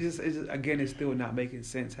it's like it's just again it's still not making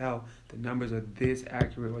sense how the numbers are this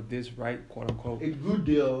accurate or this right, quote unquote. A good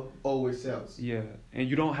deal always sells. Yeah, and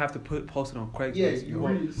you don't have to post it on Craigslist. Yeah, you you know?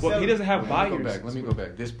 really Well, sell he it. doesn't have Let buyers. me go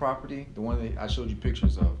back. This property, the one that I showed you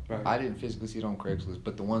pictures of, Right. I didn't physically see it on Craigslist,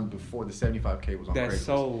 but the one before the 75K was on That's Craigslist.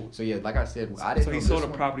 sold. So yeah, like I said, I didn't So know he sold this a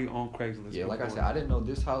one. property on Craigslist. Yeah, like I before. said, I didn't know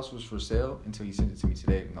this house was for sale until he sent it to me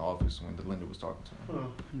today in the office when the lender was talking to him.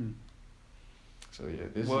 Huh. So yeah,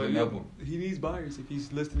 this Well, is another one. he needs buyers. If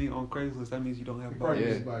he's listing on Craigslist, that means you don't have Probably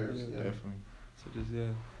buyers. needs buyers. Yeah. Yeah. Definitely. So just yeah.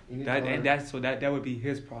 You need That to and learn. that's so that would be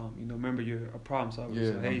his problem. Remember you're a problem solver.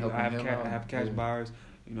 Yeah, so, I'm hey, helping I have him out. I have cash Yeah. buyers.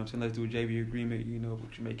 What I'm saying, let's do a JV agreement.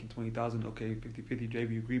 But you're making 20,000. Okay, 50-50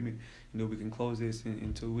 JV agreement. We can close this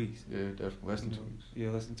in 2 weeks. Yeah, definitely. Less than 2 weeks. Yeah,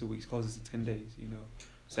 less than 2 weeks. Close this in 10 days.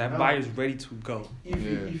 So that Now- buyer's ready to go. If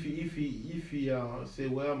Yeah. he say,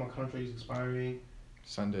 well, my contract is expiring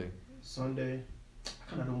Sunday. Sunday, I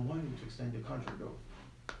kind of don't want him to extend the contract though.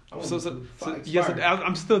 I want So him to yes, expire.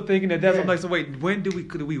 I'm still thinking that's. Yeah. I'm like, so wait, when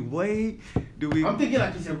could we wait? Do we? I'm thinking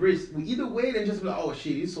like it's a risk. We either wait and just be like, oh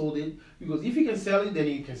shit, he sold it. Because if he can sell it, then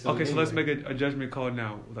he can sell it. Okay, so let's anyway. make a judgment call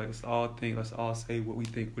now. Like let's all think. Let's all say what we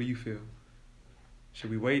think. What do you feel? Should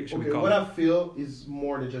we wait? Should we Okay, call what it? I feel is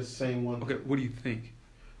more than just saying one. Okay, what do you think?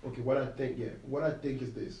 Okay, what I think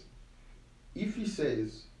is this. If he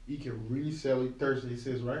says he can really sell it Thursday, he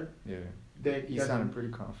says, right? Yeah. Then He sounded pretty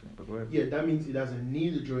confident, but go ahead. Yeah, that means he doesn't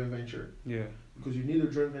need a joint venture. Yeah, Because you need a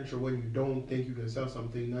joint venture when you don't think you can sell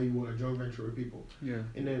something. Now you want a joint venture with people. yeah.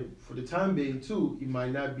 And then for the time being too, he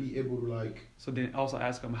might not be able to like. So then also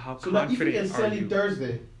ask him how So now if he confident can are sell you? it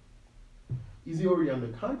Thursday, is he already under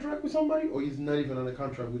contract with somebody, or he's not even under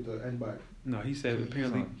contract with the end buyer? No, he said He's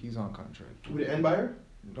apparently. he's on contract. With the end buyer?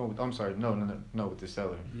 No, I'm sorry. No, with the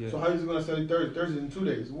seller. Yeah. So how is he gonna sell it Thursday? Thursday in 2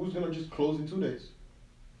 days. Who's gonna just close in 2 days?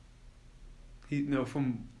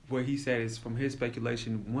 From what he said is from his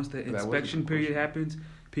speculation. Once the That wasn't inspection the period question. happens,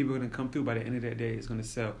 people are gonna come through. By the end of that day, it's gonna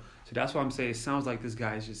sell. So that's why I'm saying it sounds like this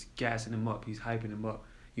guy is just gassing him up. He's hyping him up.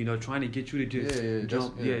 Trying to get you to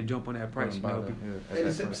just jump on that price. Buy that, And yeah,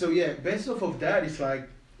 it's, so yeah, based off of that, it's like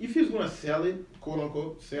if he's gonna sell it, quote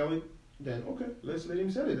unquote, sell it, then okay, let's let him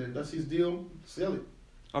sell it. Then that's his deal. Sell it.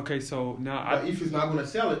 Okay, so now But if he's not gonna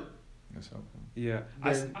sell it, That's helpful. Yeah,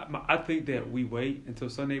 Then- I think that we wait until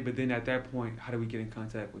Sunday, but then at that point, how do we get in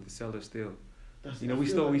contact with the seller still? that's We I feel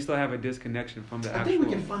still like- we still have a disconnection from the I actual. think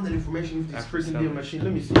we can find that information with this after freaking selling. deal machine.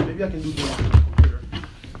 Let me see. Maybe I can do that on the computer.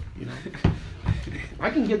 I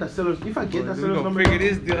can get that seller's. If I get that We seller's gonna number, figure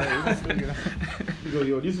this deal. you go,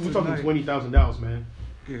 yo, this is we're talking Tonight. $20,000, man.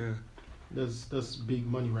 Yeah. That's big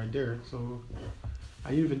money right there. So I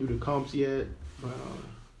didn't even do the comps yet.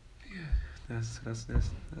 That's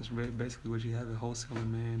basically what you have at wholesaling,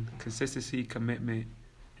 man. Consistency, commitment,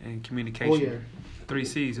 and communication. Oh yeah. 3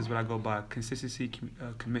 C's is what I go by: consistency,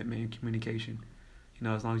 commitment, and communication.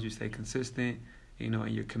 As long as you stay consistent, and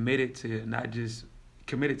you're committed to not just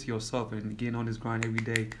committed to yourself and getting on this grind every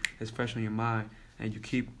day, it's fresh on your mind, and you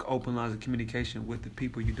keep open lines of communication with the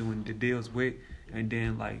people you're doing the deals with, and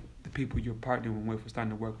then like the people you're partnering with, or starting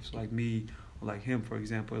to work with, so like me or like him, for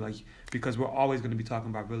example, like because we're always going to be talking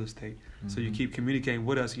about real estate. So you keep communicating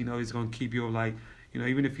with us, it's going to keep you like,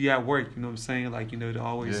 even if you're at work, what I'm saying, like, to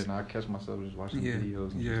always. Yeah, and I catch myself just watching Yeah,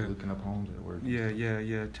 videos and yeah. just looking up homes at work.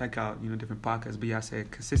 Yeah. Check out, different podcasts. But yeah, I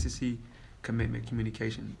said consistency, commitment,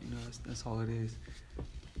 communication. That's all it is.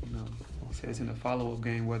 It's in a follow-up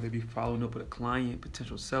game, whether it be following up with a client,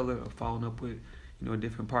 potential seller, or following up with,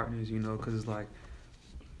 different partners, because it's like,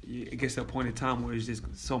 it gets to a point in time where it's just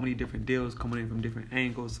so many different deals coming in from different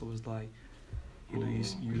angles. So it's like,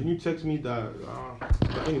 Can you text me that?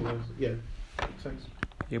 But anyways, yeah. Text.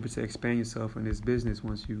 you're able to expand yourself in this business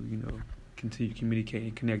once you, continue communicating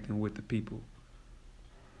and connecting with the people.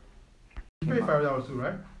 You paid $5 too,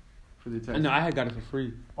 right? For the text. No, I had got it for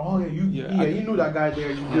free. Oh yeah, you knew that guy there.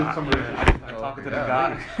 You did some of that. I talked to the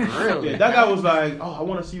guy. Really? Yeah, that guy was like, "Oh, I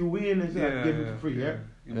want to see you win," and said, "I give it for free." Yeah.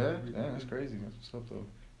 Yeah, that's crazy. That's what's up though.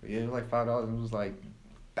 But yeah, it was like $5. It was like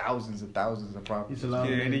thousands of properties. It's a lot.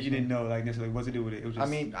 Yeah, and then you didn't know necessarily what to do with it. It was just, I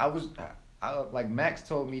mean, I like Max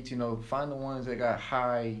told me to find the ones that got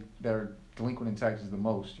high, that are delinquent in taxes the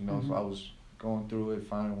most. So I was going through it,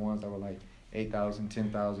 finding ones that were like 8,000,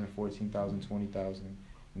 10,000, 14,000, 20,000,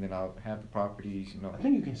 and then I'll have the properties. I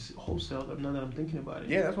think you can wholesale them now that I'm thinking about it.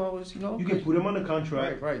 Yeah, that's why I was. You can put them on the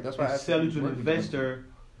contract. Right. That's why I And sell it to an work with investor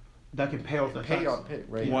that can pay off the tax.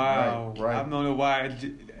 Right. wow. Right. I don't know why.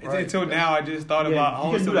 Right. Until now, I just thought Yeah, about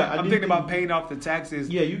you can do wholesaling. that. I I'm didn't thinking about think- paying off the taxes.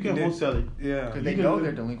 Yeah, you can and then- wholesale it. Yeah. Because You they can know do-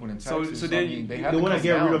 they're delinquent in So taxes. then I mean, they They have to want to come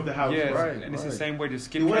get rid down. of the house. Yeah, Right, and it's the right. same way. Just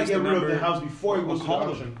skip They want to trace get the rid of number the house before it or goes to the call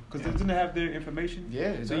auction. them because doesn't it have their information? Yeah,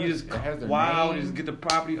 it So does. you just It has their wow, name. just get the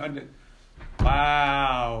property under.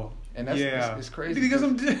 Wow. And that's yeah. it's crazy. Because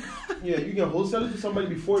I'm Yeah, you can wholesale it to somebody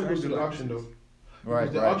before it goes to the auction, though. Right,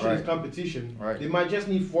 Because the auction is competition. Right. They might just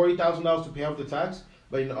need $40,000 to pay off the tax,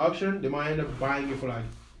 but in the auction, they might end up buying it for like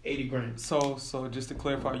 80 grand. So just to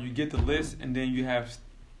clarify, you get the list and then you have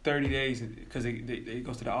 30 days because it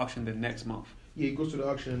goes to the auction the next month. Yeah, it goes to the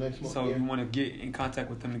auction the next month. So yeah. you want to get in contact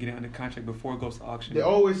with them to get it under contract before it goes to auction. They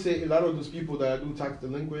always say a lot of those people that do tax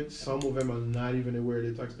delinquent, some of them are not even aware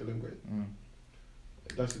they're tax delinquent.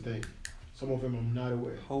 That's the thing. Some of them are not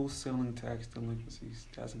aware. Wholesaling tax delinquencies.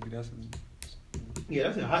 That's Yeah,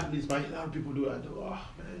 that's a hot list, man. A lot of people do that. Oh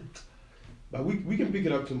man. But we can pick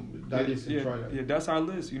it up to that list and try that. Yeah, that's our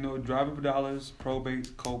list. You know, driving for dollars,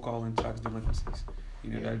 probate, cold calling, tax delinquencies.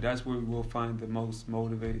 You know, that's where we'll find the most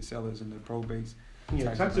motivated sellers in the probates.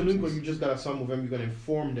 Yeah, tax delinquent, you just gotta, some of them, you gotta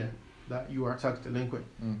inform them that you are tax delinquent.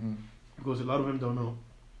 Because a lot of them don't know.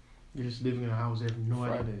 You're just living in a house, they have no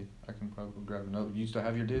idea. Friday, I can probably go grab another. You still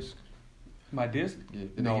have your disc? My disc? Yeah.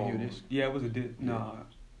 Did No. they give you a disc? Yeah, it was a disc. No,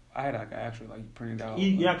 I had actually printed out.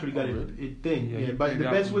 You actually got really? it thing. Yeah, Yeah, you but print the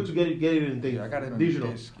it best out. way to get it in thing. Yeah, I got it on digital.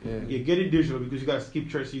 disc. Yeah. Yeah, get it digital because you gotta skip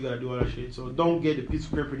church, you gotta do all that shit. So don't get the piece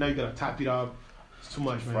of paper now. You gotta type it out. It's too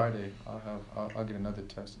much, man. Friday, I'll get another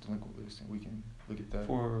tax delinquent list and we can look at that.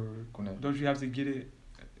 For Connect. don't you have to get it?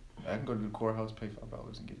 I can go to the courthouse, pay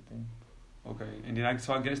 $5 and get it then. Okay, and then I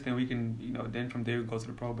guess then we can then from there we go to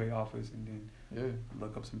the probate office and then Yeah.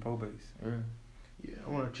 look up some probates. Yeah. Yeah, I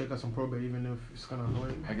wanna check out some probate even if it's kinda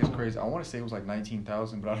annoying. I guess crazy. I want to say it was like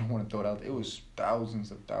 19,000, but I don't want to throw it out. It was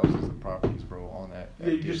thousands of properties, bro, on that. Yeah,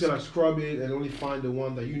 you just gotta scrub it and only find the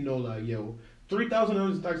one that you know, like, yo,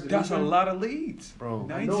 $3,000 is tax. That's a lot of leads, bro.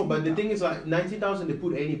 I know, but the thing is, like, 19,000, they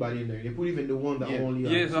put anybody in there. They put even the one that Yeah. only.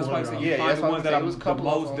 Yeah, that's why I said $200. you Yeah, find that's the why I ones said that it are was the couple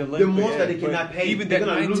most of them. delinquent. The most that they But cannot pay. Even they're that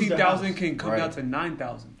gonna lose the 19,000 house. can come Right. down to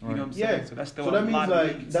 9,000. You know what I'm Yeah. saying? So that's still So a that means lot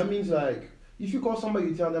like of leads. if you call somebody,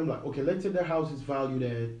 you tell them like, okay, let's say their house is valued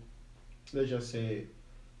at, let's just say,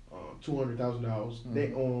 $200,000.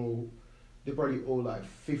 They probably owe like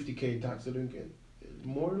 $50K in tax delinquent.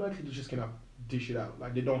 More likely, they just cannot dish it out.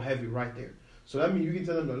 Like they don't have it right there. So that means you can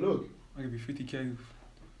tell them that, look, I'll give you 50K.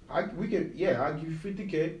 I'll give you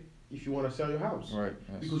 $50K if you want to sell your house. Right.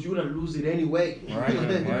 Yes. Because you're gonna lose it anyway. Right.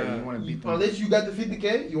 Right. You want to beat them. Unless you got the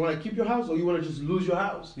 $50K, you want to keep your house or you want to just lose your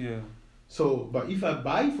house. Yeah. So, but if I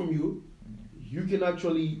buy it from you, you can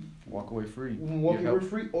actually Walk away free. walk Your away help.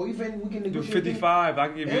 free, or even we can Do negotiate. 55. I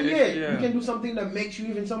can give you And an yeah, extra. you can do something that makes you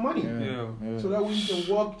even some money. Yeah. So that way you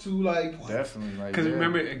can walk to like. Definitely. Like. Because yeah.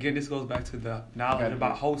 remember, again, this goes back to the knowledge Gotta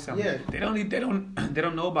about be- wholesaling. Yeah. They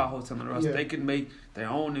don't know about wholesaling, or else Yeah. they could make their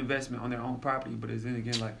own investment on their own property. But it's then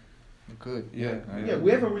again like, You could. Yeah. Yeah,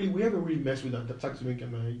 we haven't really messed with that the tax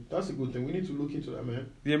delinquent, man. That's a good thing. We need to look into that, man.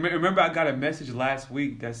 yeah. Remember, I got a message last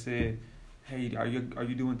week that said, "Hey, are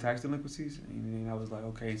you doing tax delinquencies?" And I was like,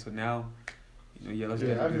 "Okay." So now, let's Yeah, I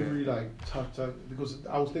get haven't into really like talked because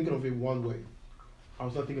I was thinking of it one way. I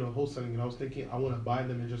was not thinking of wholesaling, and I was thinking I want to buy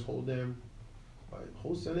them and just hold them. Like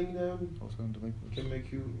wholesaling them Also delinquents. can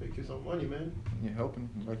make you some money, man. You're helping,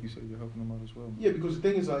 like you said, you're helping them out as well. Yeah, because the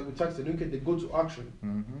thing is like with tax delinquent, they go to auction.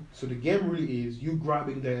 Mm-hmm. So the game really is you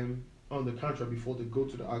grabbing them on the contract before they go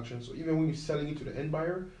to the auction. So even when you're selling it to the end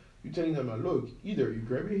buyer, you're telling them like, look, either you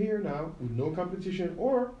grab it here now with no competition,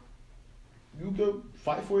 or you go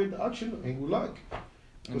fight for it at the auction and good luck.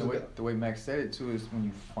 And the way Max said it too is when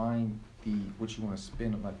you find what you want to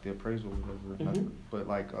spend on like the appraisal or whatever, not- Mhm. but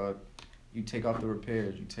like you take off the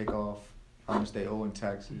repairs, you take off how much they owe in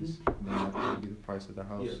taxes, and then that would be the price of the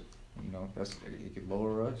house. Yeah. You know, it could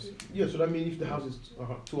lower us. Yeah, so that means if the house is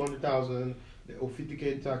 200,000, they owe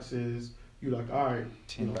 50K in taxes. You're like, all right,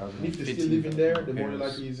 10,000, and if they're still 15,000 living there, the more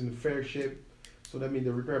repairs. likely is in a fair shape. So that means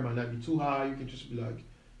the repair might not be too high. You can just be like,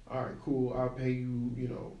 all right, cool, I'll pay you,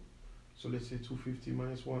 so let's say 250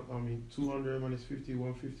 minus 200 minus 50,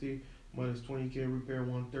 150 minus 20K repair,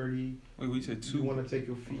 130. Wait, we said You two, want to take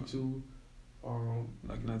your fee to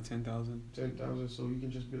like not 10,000. 10,000, so you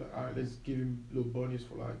can just be like, all right, let's give him a little bonus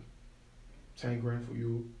for like 10 grand for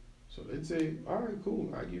you. So let's say, all right,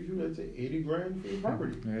 cool, I give you, let's say 80 grand for your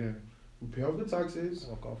property. Yeah. We pay off the taxes,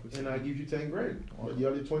 Walk off with and I give you 10 grand. Wow. But the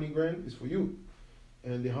other 20 grand is for you.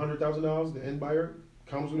 And the $100,000, the end buyer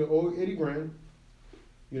comes with the 80 grand.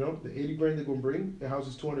 The 80 grand they're gonna bring. The house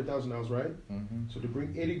is $200,000, right? Mm-hmm. So they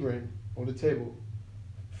bring 80 grand on the table.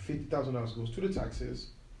 $50,000 goes to the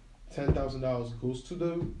taxes. $10,000 goes to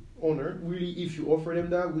the owner. Really, if you offer them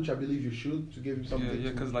that, which I believe you should, to give him something. Yeah,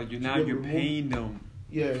 to- because like to now get you're removed. paying them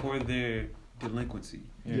Yeah. for their delinquency.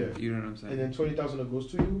 Yeah. You know what I'm saying? And then 20,000 that goes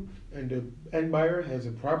to you, and the end buyer has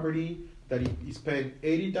a property that he spent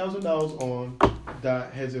 $80,000 on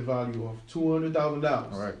that has a value of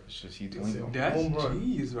 $200,000. All right. It's just you It's doing a- it. That's Home run.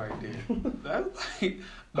 G's right there. That's like,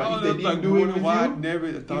 But I if don't they know, didn't like, do it wonder with why you, I never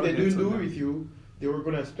If thought they of that didn't till do it now. with you, they were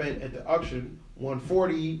gonna spend at the auction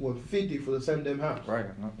 140, 150 for the same damn house. Right.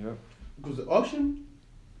 No, yep. Because the auction,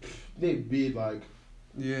 they bid like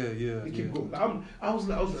Yeah. They keep going. I was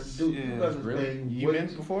like, dude, Yeah. you guys are Really? paying You way been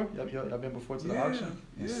too- before? Y'all been before to the Yeah, auction?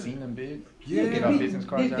 And yeah. seen them bid? Yeah. Get our business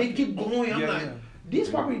cards they out. keep going. I'm Yeah, like, yeah. this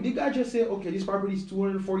property, the guy just said, okay, this property is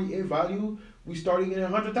 248 value. We starting at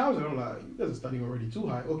 100,000. I'm like, you guys are starting already too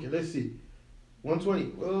high. Okay, let's see.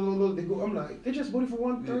 120. Well, they go. I'm like, they just bought it for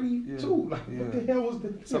 132. Yeah, Like, yeah. what the hell was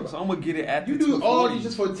the? So I'm gonna get it at you the do all 240. these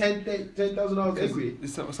just for $10,000 equity.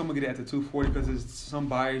 So I'm gonna get it at the 240 because there's some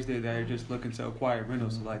buyers there that are just looking to acquire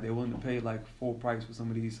rentals. So like they're willing to pay like full price for some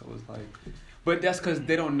of these. So it's like, but that's because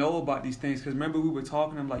they don't know about these things. Because remember we were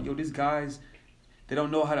talking. I'm like, yo, these guys, they don't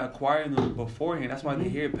know how to acquire them beforehand. That's why they're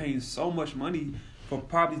here paying so much money for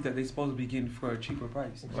properties that they're supposed to be getting for a cheaper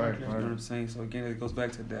price. Right, You know what I'm saying? So again, it goes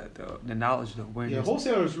back to that the knowledge, the awareness. Yeah,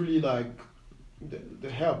 wholesalers really like the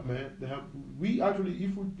help, man. The help. We actually,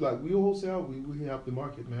 if we wholesale, we help the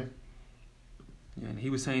market, man. Yeah, and he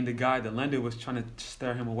was saying the lender was trying to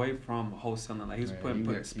steer him away from wholesaling. Like he was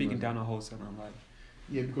Yeah, he speaking was- down on wholesaling. I'm like,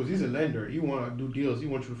 Yeah, because he's a lender. He want to do deals. He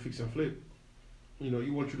wants you to fix and flip. You know,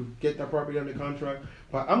 he wants you to get that property under contract.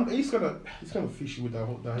 But he's gonna fishy with that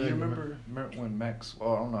whole. That Do you lender, man. remember when Max?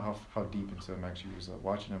 Well, I don't know how deep into Max you was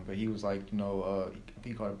watching him, but he was like, I think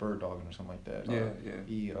he called it bird dogging or something like that.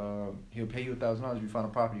 yeah. He'll pay you $1,000 if you find a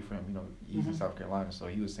property for him. He's in Mhm. South Carolina, so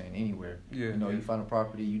he was saying anywhere. Yeah, You yeah. find a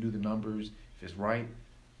property, you do the numbers. If it's right,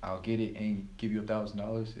 I'll get it and give you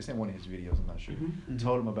 $1,000. It's in one of his videos. I'm not sure. Mhm.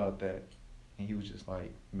 Told him about that, and he was just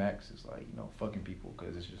like, Max is like, fucking people,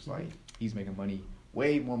 because it's just like he's making money,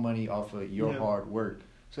 way more money off of your Yeah. hard work.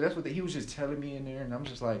 So that's what he was just telling me in there, and I'm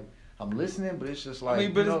just like, I'm listening, but it's just I like,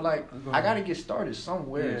 mean, but like go I ahead. gotta get started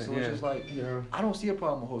somewhere. Yeah, so yeah. it's just like, Yeah. I don't see a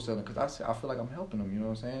problem with wholesaling because I feel like I'm helping them. You know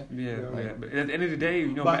what I'm saying? Yeah, Yeah. yeah. But at the end of the day,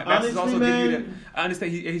 But Max is also honestly, giving you man- that. I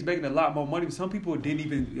understand he's making a lot more money, but some people they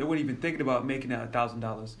weren't even thinking about making that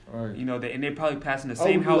 $1,000. Right. And they're probably passing the I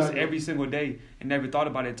would same do house that, every single day and never thought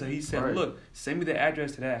about it until he said, Right. "Look, send me the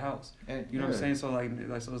address to that house." And You know what I'm saying? So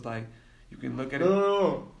so it's like you can look at No, it.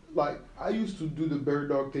 no. Like I used to do the bird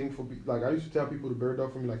dog thing I used to tell people the bird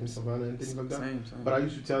dog for me like in Savannah and things like that. Same. But I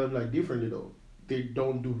used to tell them like differently though. They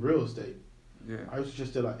don't do real estate. Yeah. I used to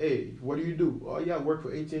just tell like, hey, what do you do? Oh yeah, I work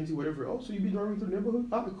for AT&T, whatever. Oh, so you be driving through the neighborhood?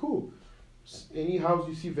 Ah, cool. Any house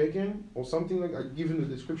you see vacant or something like, I give them the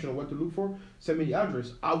description of what to look for. Send me the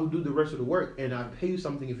address. I will do the rest of the work, and I pay you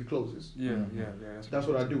something if it closes. Yeah. Mhm. Yeah. That's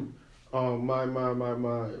what I do.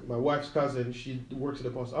 My wife's cousin, she works at the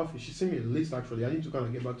post office. She sent me a list actually. I need to kind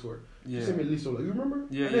of get back to her. Yeah. She sent me a list of like, you remember?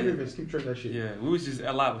 Yeah, I never yeah. even skip track that shit. Yeah. We was just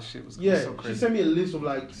a lot of shit was Yeah, so she crazy. sent me a list of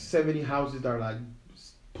like 70 houses that are like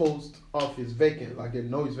post office vacant, like they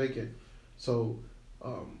know it's vacant. So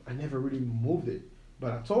I never really moved it.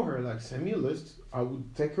 But I told her like send me a list. I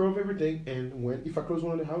would take care of everything, and if I close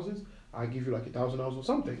one of the houses, I give you like $1,000 or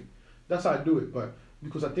something. That's how I do it. But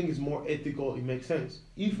because I think it's more ethical, it makes sense.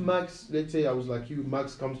 If Max, let's say I was like you,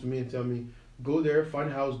 Max comes to me and tell me, go there, find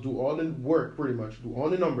a house, do all the work, pretty much, do all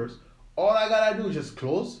the numbers. All I gotta do is just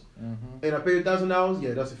close, Mm-hmm. and I pay you $1,000.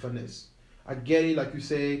 Yeah, that's a finesse. I get it, like you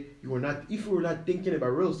say, if you were not thinking about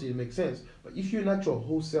real estate, it makes sense. But if you're an actual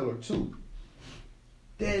wholesaler too,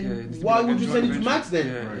 then Yeah, it needs to be why like a would you joint send it to venture. Max then?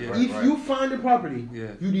 Yeah, Right, If you find the property, Yeah.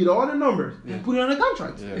 you did all the numbers, Yeah. then put it on the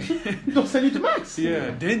contract. Yeah. Don't send it to Max.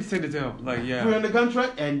 Yeah. Then send it to him. Like Put it on yeah. the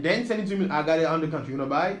contract and then send it to me. I got it on the contract. You wanna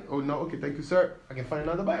buy it? Oh no, okay, thank you, sir. I can find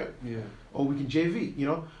another buyer. Yeah. Or we can JV.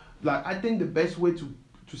 Like I think the best way to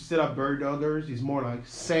set up bird doggers is more like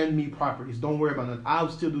send me properties. Don't worry about that. I'll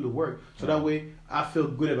still do the work. So that way I feel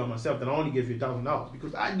good about myself that I only gave you $1,000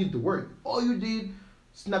 because I did the work. All you did,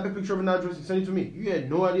 snap a picture of an address and send it to me. You had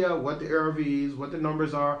no idea what the ARV is, what the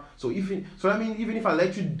numbers are. So even if I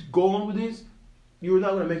let you go on with this, you're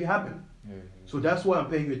not gonna make it happen. Yeah. So that's why I'm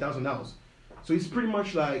paying you $1,000. So it's pretty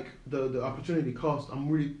much like the opportunity cost. I'm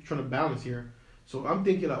really trying to balance here. So I'm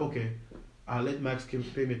thinking like, okay, I'll let Max pay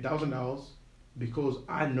me $1,000 because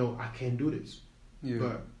I know I can do this. Yeah.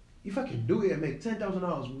 But if I can do it and make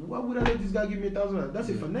 $10,000, why would I let this guy give me $1,000? That's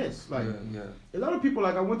a finesse. Like yeah. a lot of people,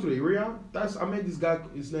 like I went to the area. I met this guy.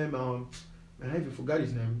 His name, I even forgot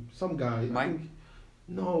his name. Some guy. Mike?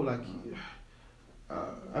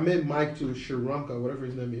 I met Mike to Sharanka, whatever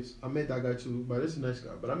his name is. I met that guy too, but it's a nice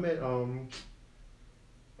guy. But I met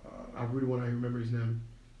I really want to remember his name.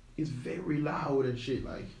 He's very loud and shit.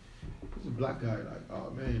 Like he's a black guy. Like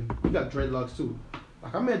oh man, he got dreadlocks too.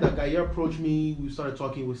 Like I met that guy. He approached me. We started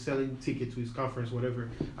talking. We were selling tickets to his conference, whatever.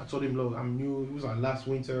 I told him, look, I'm new. It was like last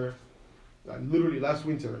winter. Like literally last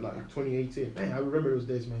winter, like 2018. Man, I remember those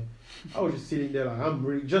days, man. I was just sitting there like I'm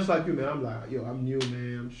really just like you, man. I'm like, yo, I'm new,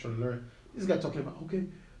 man. I'm just trying to learn. This guy talking about, okay,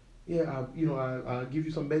 yeah, I give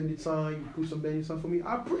you some bandit sign, you put some bandit sign for me.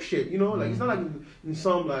 I appreciate, like it's not like in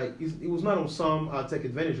some like it was not on some I'll take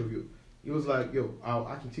advantage of you. It was like, yo,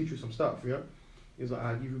 I can teach you some stuff, yeah. It's like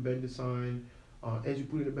I give you bandit sign, as you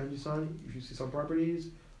put in the bandit sign, if you see some properties,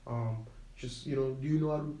 just do you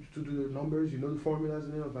know how to do the numbers? You know the formulas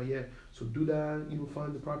and then I was like, yeah. So do that,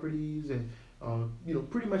 find the properties and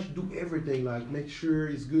pretty much do everything. Like make sure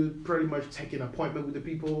it's good. Pretty much take an appointment with the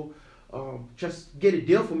people. Just get a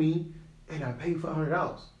deal for me, and I pay you $500.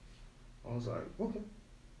 I was like, okay.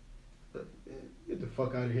 But, man, get the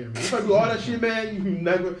fuck out of here, man. If I do all that shit, man,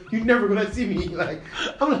 you never gonna see me. Like,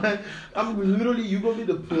 I'm literally, you gonna be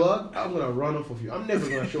the plug. I'm gonna run off of you. I'm never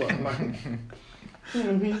gonna show up. Like, you know what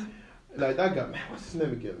I mean? Like that guy, man. What's his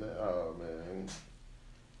name again, man? Oh man,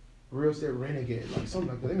 Real Estate Renegade, like something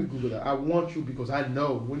like that. Let me Google that. I want you because I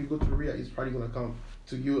know when you go to Ria, it's probably gonna come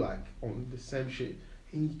to you like on the same shit.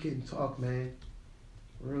 And you can talk, man.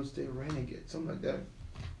 Real Estate Renegade, something like that.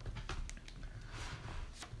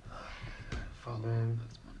 Fuck, man.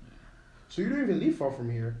 So you don't even live far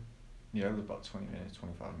from here. Yeah, I live about 20 minutes,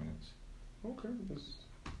 25 minutes. Okay.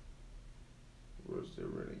 Real Estate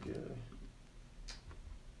Renegade.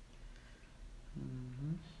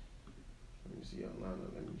 Let me see Atlanta.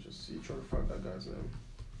 Let me just see. Try to find that guy's name.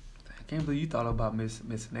 I can't believe you thought about Miss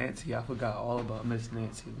Nancy. I forgot all about Miss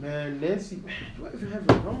Nancy. Man, Nancy. Man, do I even have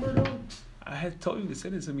her number though? I had told you to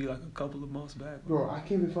send it to me like a couple of months back. Bro, I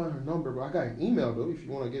can't even find her number, but I got an email though. If you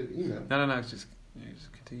want to get an email. No. Just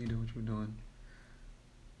continue doing what you're doing.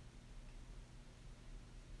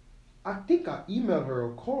 I think I emailed her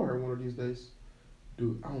or called her one of these days.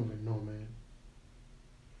 Dude, I don't even know, man.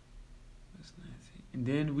 Miss Nancy. And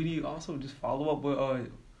then we need also just follow up with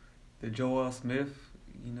the Joel Smith,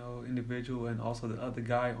 individual, and also the other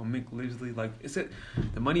guy on Mink Lidsley. Like it said,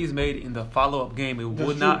 the money is made in the follow up game. It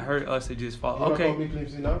would not hurt us to just follow. You okay. Call Mink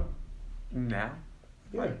Lidsley now? Now.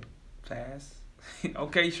 Yeah. Like, fast.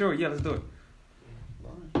 Okay, sure. Yeah, let's do it.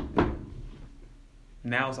 Right.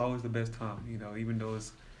 Now is always the best time. Even though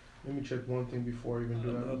it's Let me check one thing before I even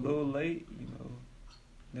do that. a little late.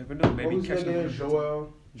 Never know. Maybe What was catch his name?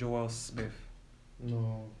 Joel Smith.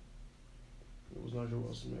 No. It was not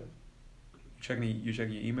Joel Smith. You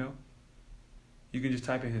checking your email? You can just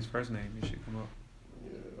type in his first name. It should come up.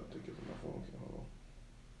 Yeah, I'll take it from my phone. Okay, hold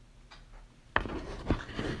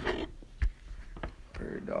on.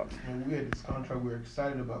 Bird dogs. Man, we had this contract we were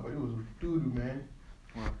excited about, but it was doo-doo, man.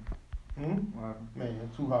 What? What happened?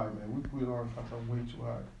 Man, too high, man. We put our contract way too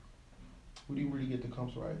high. We didn't really get the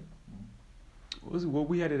comps right. What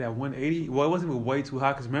we had it at 180. Well, it wasn't even way too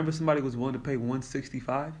high because remember somebody was willing to pay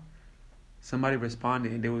 165. Somebody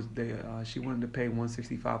responded and she wanted to pay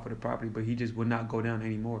 165 for the property, but he just would not go down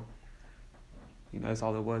anymore. That's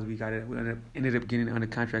all it was. We ended up getting it under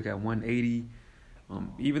contract at 180.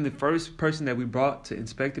 Even the first person that we brought to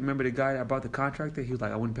inspect it, remember the guy that brought the contractor? He was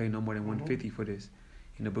like, I wouldn't pay no more than 150 for this.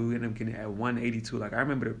 But we ended up getting it at 182. Like I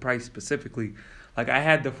remember the price specifically. Like I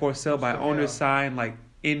had the for sale by owner sign like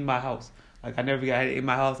in my house. Like I never got it in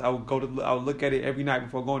my house. I would look at it every night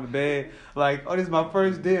before going to bed. Like, oh, this is my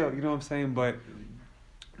first deal. You know what I'm saying? But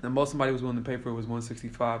the most somebody was willing to pay for it was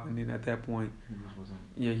 165, and then at that point,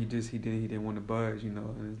 he didn't want to budge.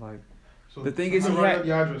 And it's like So the thing is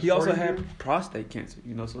he also had prostate cancer.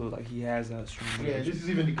 So like he has a strong. Yeah, this is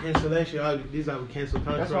even the cancellation. This is how we cancel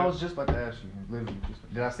contract. That's what I was just about to ask you. Literally,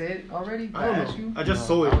 did I say it already? I don't asked know. you? I just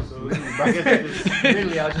No, saw it. I was So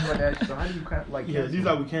literally, I was just about to ask you. So how do you yeah, this is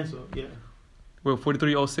how we cancel. Yeah. Well,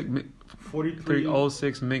 4306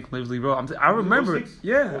 4306 Mink Lidsley Road. I remember. 06?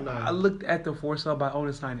 Yeah, 09. I looked at the for sale by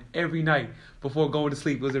owner sign every night before going to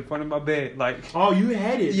sleep. It was in front of my bed. Like, oh, you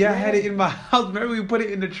had it. yeah, I had it in my house. Remember we put it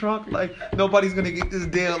in the trunk. Like nobody's gonna get this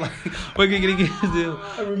deal. Like we're gonna get this deal.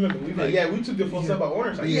 I remember. We took the full sale by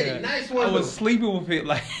owners. Like, yeah, nice one. I was sleeping with it.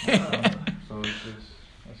 Like, So it's just.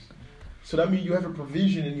 So that means you have a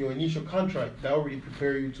provision in your initial contract that already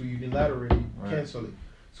prepare you to unilaterally cancel it.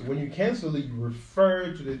 So when you cancel it, you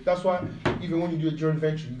refer to the. That's why even when you do a joint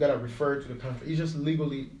venture, you gotta refer to the contract. It's just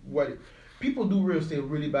legally people do real estate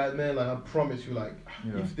really bad, man. Like I promise you, like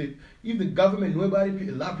if the government knew about it,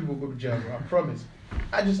 a lot of people go to jail. Bro. I promise.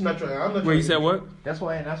 I just not trying. I'm not. wait, you said what? That's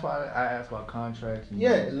why I asked about contracts.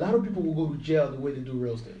 Yeah, a lot of people will go to jail the way they do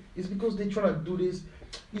real estate. It's because they try to do this.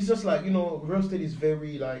 It's just like real estate is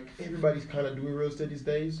very like everybody's kind of doing real estate these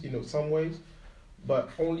days. Some ways.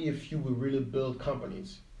 But only a few will really build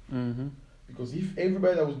companies. Mm-hmm. Because if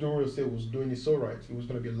everybody that was doing real estate was doing it so right, it was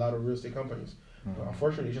going to be a lot of real estate companies. Mm-hmm. But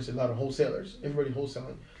unfortunately, it's just a lot of wholesalers. Everybody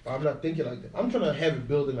wholesaling. But I'm not thinking like that. I'm trying to have a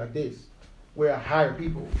building like this where I hire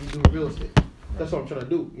people who do real estate. That's what I'm trying to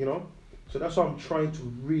do, So that's why I'm trying to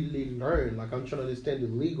really learn. Like I'm trying to understand the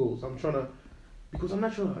legals. I'm trying to, because I'm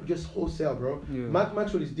not trying to just wholesale, bro. Yeah. Mark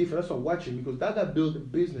Maxwell is different. That's what I'm watching, because that guy built a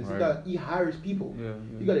business. Right. He hires people. Yeah.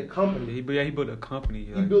 He got a company. Yeah, he built a company.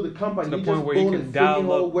 He Like, built a company. to the He point just where he built a can freaking dial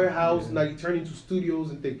whole up- warehouse, yeah. and like he turned into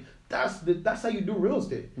studios and things. That's how you do real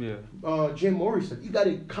estate. yeah. Jim Morrison, he got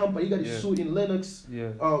a company. He got a Yeah. suit in Lenox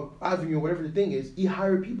Yeah. Avenue, whatever the thing is. He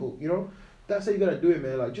hired people. You know, that's how you gotta do it,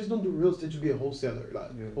 man. Like just don't do real estate to be a wholesaler.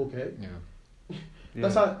 Like Yeah. okay, Yeah.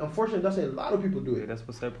 that's how. Unfortunately, that's how a lot of people do Yeah, it. that's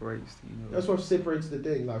what separates. That's what separates the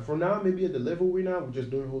thing. Like for now, maybe at the level we're now, we're just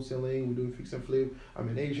doing wholesaling, we're doing fix and flip. I'm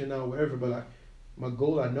an Asian now, whatever. But like my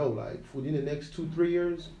goal, I know, like within the next 2-3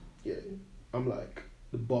 years, yeah, I'm like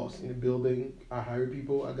the boss in the building. I hire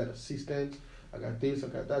people. I got assistants. I got this. I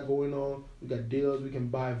got that going on. We got deals. We can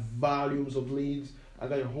buy volumes of leads. I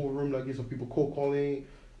got a whole room like this of people cold calling.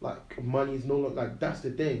 Like money is no longer like that's the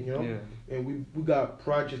thing, you know. Yeah. And we got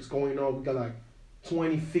projects going on. We got like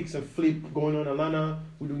 20 fix and flip going on in Atlanta.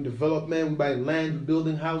 We're doing development. We buy land, we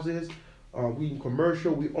building houses. We in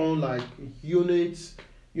commercial. We own like units.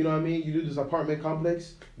 You know what I mean? You do this apartment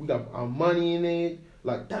complex. We got our money in it.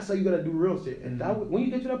 Like that's how you gotta do real estate. And that when you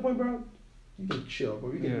get to that point, bro, you can chill.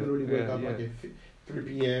 But you can Yeah, literally wake yeah, up yeah. like at 3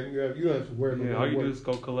 p.m. You don't have to worry about Yeah, all you work. do is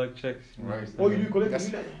go collect checks. Right. All you do collect.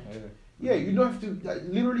 That's- Yeah, you don't have to. Like,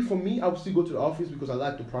 literally, for me, I would still go to the office because I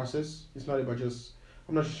like the process. It's not about just.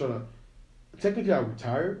 I'm not just trying to. Technically, I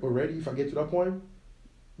retire already if I get to that point,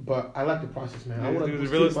 but I like the process, man. I want to do the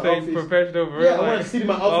sit real in my estate office. professional, bro. Yeah, I want to sit in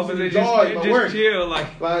my office and enjoy my work. Just chill,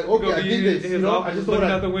 like Okay, go I be did in this. his You know, I office just don't looking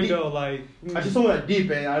want out the to. window, like I just don't want to deep,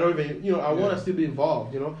 and I don't even. You know, I want Yeah. to still be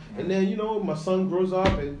involved. You know, and then you know, my son grows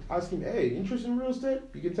up and ask him, "Hey, interest in real estate?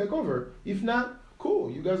 You can take over. If not,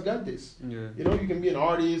 cool. You guys got this." yeah, You know, you can be an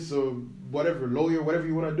artist or whatever, lawyer, whatever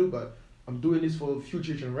you want to do, but I'm doing this for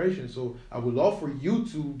future generations. So I would love for you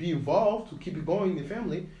to be involved, to keep it going in the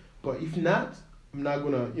family. But if not, I'm not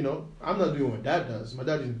going to, you know, I'm not doing what dad does. My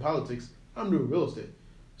dad is in politics. I'm doing real estate.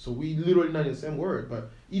 So we literally not in the same word.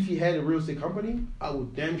 But if he had a real estate company, I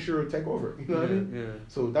would damn sure take over. You know what I mean? yeah.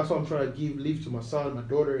 So that's why I'm trying to leave to my son, my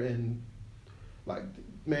daughter, and like,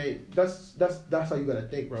 man, that's how you gotta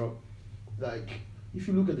think, bro. Like, if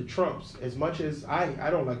you look at the Trumps, as much as I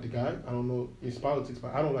don't like the guy, I don't know his politics,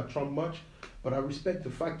 but I don't like Trump much. But I respect the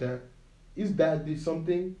fact that his dad did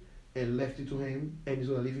something and left it to him, and he's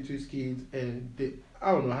gonna leave it to his kids, and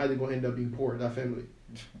I don't know how they're gonna end up being poor, that family.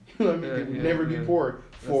 You know what I mean? They will never be poor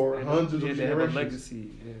for hundreds of They have a generations.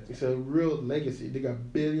 legacy. Yeah. It's a real legacy. They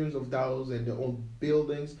got billions of dollars and they own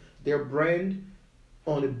buildings. Their brand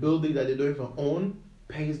on a building that they don't even own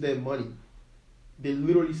pays them money. They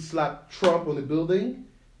literally slap Trump on the building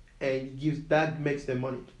and that makes them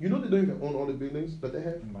money. You know they don't even own all the buildings that they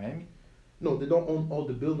have? In Miami? No, they don't own all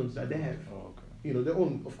the buildings that they have. Oh, okay. You know, they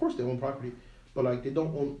own, of course they own property, but like they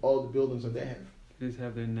don't own all the buildings that they have. They just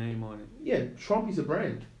have their name on it. Yeah, Trump is a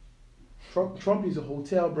brand. Trump is a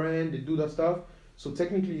hotel brand. They do that stuff. So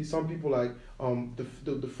technically, some people like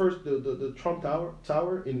the Trump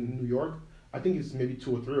Tower in New York. I think it's maybe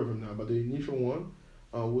 2 or 3 of them now, but the initial one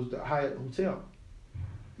was the Hyatt Hotel.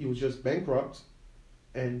 It was just bankrupt,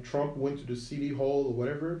 and Trump went to the city hall or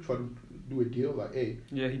whatever, tried to do a deal like, hey.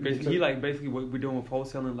 Yeah, he basically what we're doing with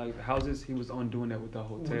wholesaling, like the houses. He was on doing that with the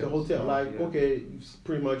hotel. With the hotel, like yeah. okay, it's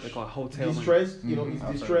pretty much They call it hotel. distressed. You know, Mhm. he's I've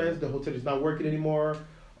heard distressed. that. The hotel is not working anymore.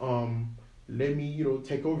 Let me, you know,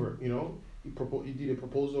 take over. You know, he did a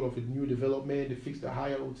proposal of a new development to fix the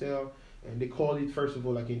Hyatt Hotel, and they called it first of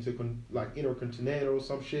all like Intercontinental or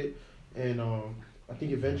some shit, and I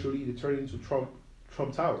think eventually they turned it into Trump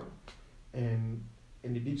Tower, and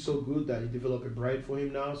they did so good that he developed a brand for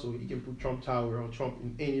him now, so he can put Trump Tower or Trump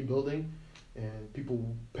in any building, and people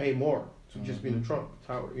will pay more to just be in a Trump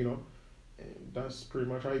Tower, you know. And that's pretty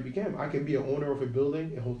much how he became. I can be an owner of a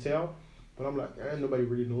building, a hotel, but I'm like, nobody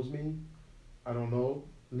really knows me. I don't know.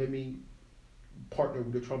 Let me partner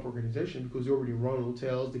with the Trump organization because they already run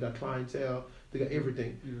hotels, they got clientele, they got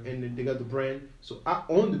everything, Yeah. and then they got the brand. So I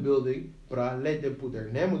own the building, but I let them put their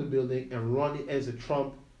name on the building and run it as a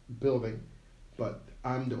Trump building, but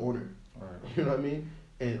I'm the owner. Right. You know what I mean?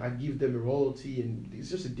 And I give them a royalty, and it's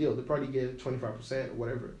just a deal. They probably get 25% or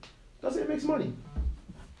whatever. That's it makes money.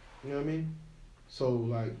 You know what I mean? So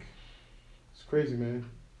like, it's crazy, man.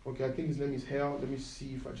 Okay, I think his name is Hale. Let me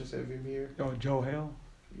see if I just have him here. Oh, Joe Hale.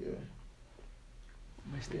 Yeah.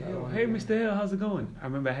 Mr. Yeah, I Hill. don't Hey, know. Mr. Hill, how's it going? I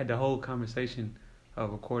remember I had the whole conversation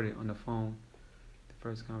recorded on the phone, the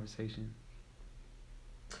first conversation.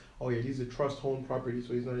 Oh yeah, he's a trust home property,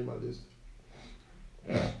 so he's not in my list.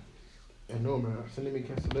 I know, man. I sent him a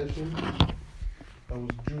cancellation. That was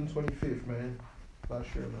June 25th, man.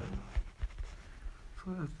 Last year, man.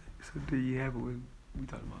 So So do you have it with, we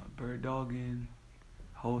talking about bird dogging,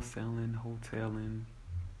 wholesaling, hoteling,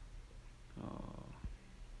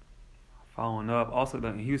 following up. Also,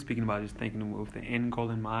 he was speaking about just thinking with the end goal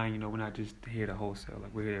in mind. You know, we're not just here to wholesale.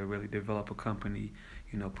 Like, we're here to really develop a company,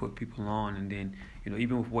 you know, put people on. And then, you know,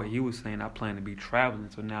 even with what he was saying, I plan to be traveling.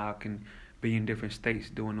 So now I can be in different states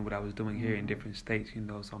doing what I was doing here in different states, you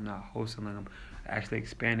know. So I'm not wholesaling, I'm actually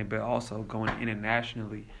expanding, but also going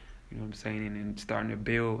internationally, you know what I'm saying, and starting to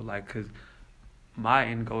build, like, because my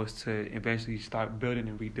end goal is to eventually start building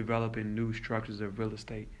and redeveloping new structures of real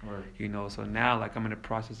estate. Right. You know, so now, like, I'm in the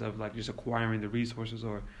process of, like, just acquiring the resources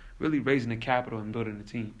or really raising the capital and building the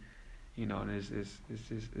team. You know, and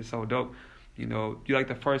it's so dope. You know, you're like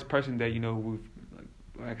the first person that, you know, we've,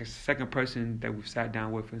 like a second person that we've sat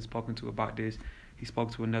down with and spoken to about this. He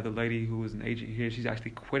spoke to another lady who was an agent here. She's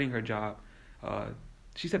actually quitting her job.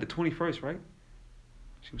 She said the 21st, right?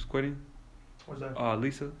 She was quitting. What's that?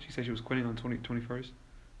 Lisa, she said she was quitting on 21st.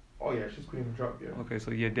 Oh yeah, she's quitting the job. Yeah. Okay,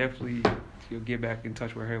 so yeah, definitely you'll get back in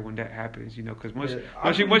touch with her when that happens, you know, because once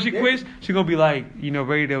Yeah, once she quits, she's gonna be like, you know,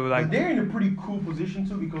 ready to like. But they're in a pretty cool position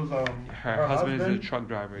too because her husband is a truck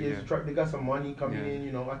driver. Yeah, he's a truck. They got some money coming in.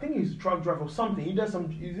 You know, I think he's a truck driver or something. He does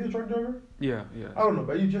some. Is he a truck driver? Yeah. I don't know,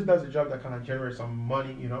 but he just does a job that kind of generates some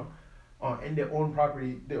money. You know, and they own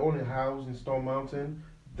property. They own a house in Stone Mountain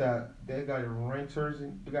that they got renters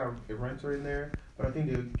in. They got a renter in there, but I think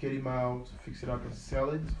they'll get him out, fix it up, and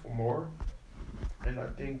sell it for more. And I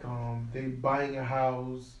think they buying a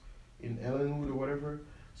house in Ellenwood or whatever.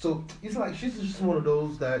 So it's like she's just one of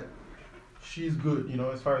those that she's good, you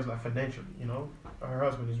know, as far as like financially, you know. Her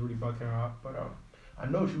husband is really bucking her up, but I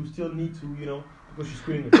know she will still need to, you know, because she's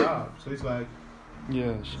quitting the job. So it's like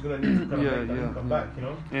she's gonna need to kind of make that come back, you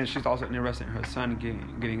know. And she's also interested in her son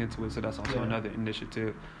getting into it, so that's also another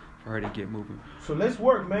initiative for her to get moving. So let's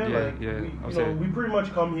work, man. We pretty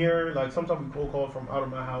much come here. Like sometimes we cold call from out of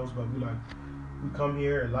my house, but we come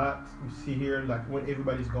here a lot. We see here like when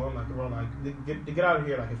everybody's gone, like around like they get out of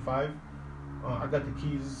here like at 5. I got the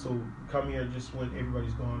keys, so we come here just when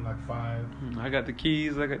everybody's gone, like 5. I got the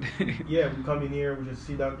keys. Yeah, we come in here. We just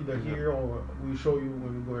sit down either here or we show you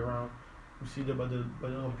when we go around. We see them by the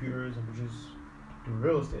computers and we just do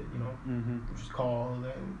real estate, you know. We just call and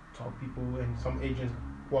talk to people, and some agents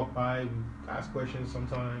walk by. We ask questions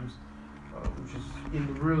sometimes. Which is in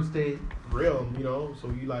the real estate realm, you know, so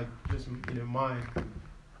you like just in your mind,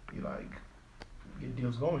 you like get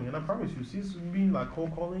deals going. And I promise you, since we've been like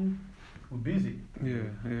cold calling, we're busy. Yeah.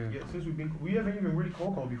 Since we haven't even really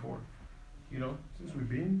cold called before, you know, since we've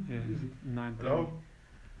been busy. 9:30.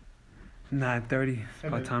 9:30. It's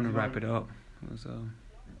about time to wrap it up. So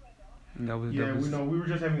that was we know we were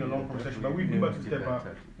just having a long conversation, but we about to step out.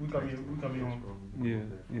 We come in home. Yeah.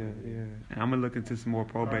 And I'm gonna look into some more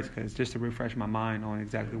probates because just to refresh my mind on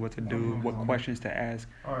exactly what to do, what questions to ask,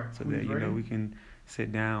 so that you know we can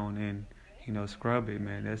sit down and you know scrub it,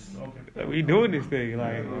 man. That's we doing this thing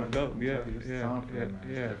like dope. Yeah. You on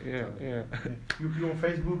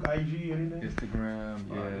Facebook, IG, anything? Instagram,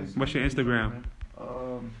 yeah. What's your Instagram?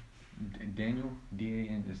 Daniel,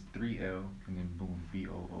 DAN is 3L and then boom,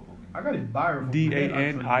 BOON. I got it viral.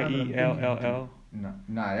 DANIELLL.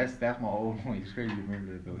 Nah, that's my old one. It's crazy to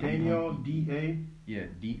remember that though. Daniel, D-A. Yeah,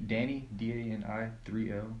 Danny, DANI,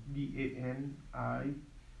 3L. DANI,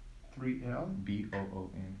 3L.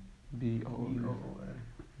 BOON.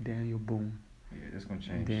 Daniel Boom. Yeah, that's gonna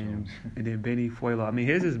change. And then Benny Fuelo. I mean,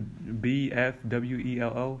 his is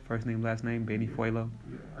BFWELO, first name, last name, Benny Fuelo.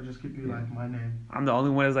 Yeah, I just keep you like my name. I'm the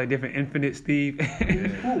only one that's like different. Infinite Steve.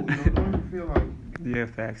 It's cool, you know, don't you feel like. Yeah,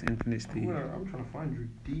 facts. Infinite Steve. I'm trying to find you.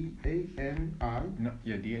 D-A-N-I. No,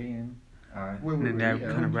 yeah, DANI. Wait, and then that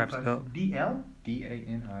kind of wraps it up. D-L?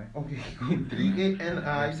 DANI. Okay,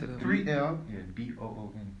 D-A-N-I, 3L. Yeah,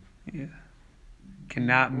 BOON. Yeah.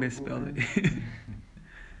 Cannot misspell it.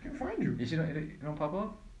 I can find you. It don't pop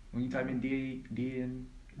up when you type in DANI.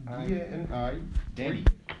 D-A-N-I. Danny.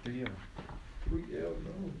 3L. 3L,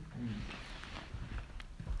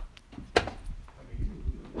 no.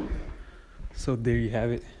 So there you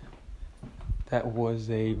have it. That was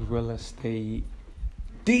a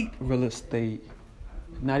deep real estate,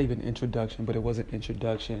 not even introduction, but it was an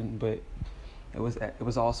introduction, but it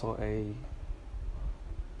was also a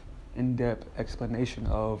in-depth explanation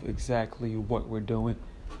of exactly what we're doing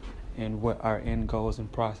and what our end goals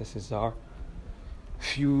and processes are.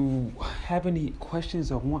 If you have any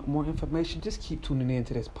questions or want more information, just keep tuning in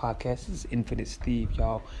to this podcast. This is Infinite Steve,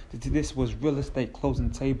 y'all. This was Real Estate Closing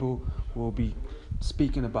Table. We'll be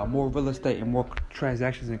speaking about more real estate and more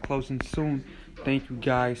transactions and closing soon. Thank you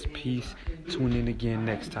guys. Peace. Tune in again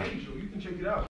next time. You can check it out.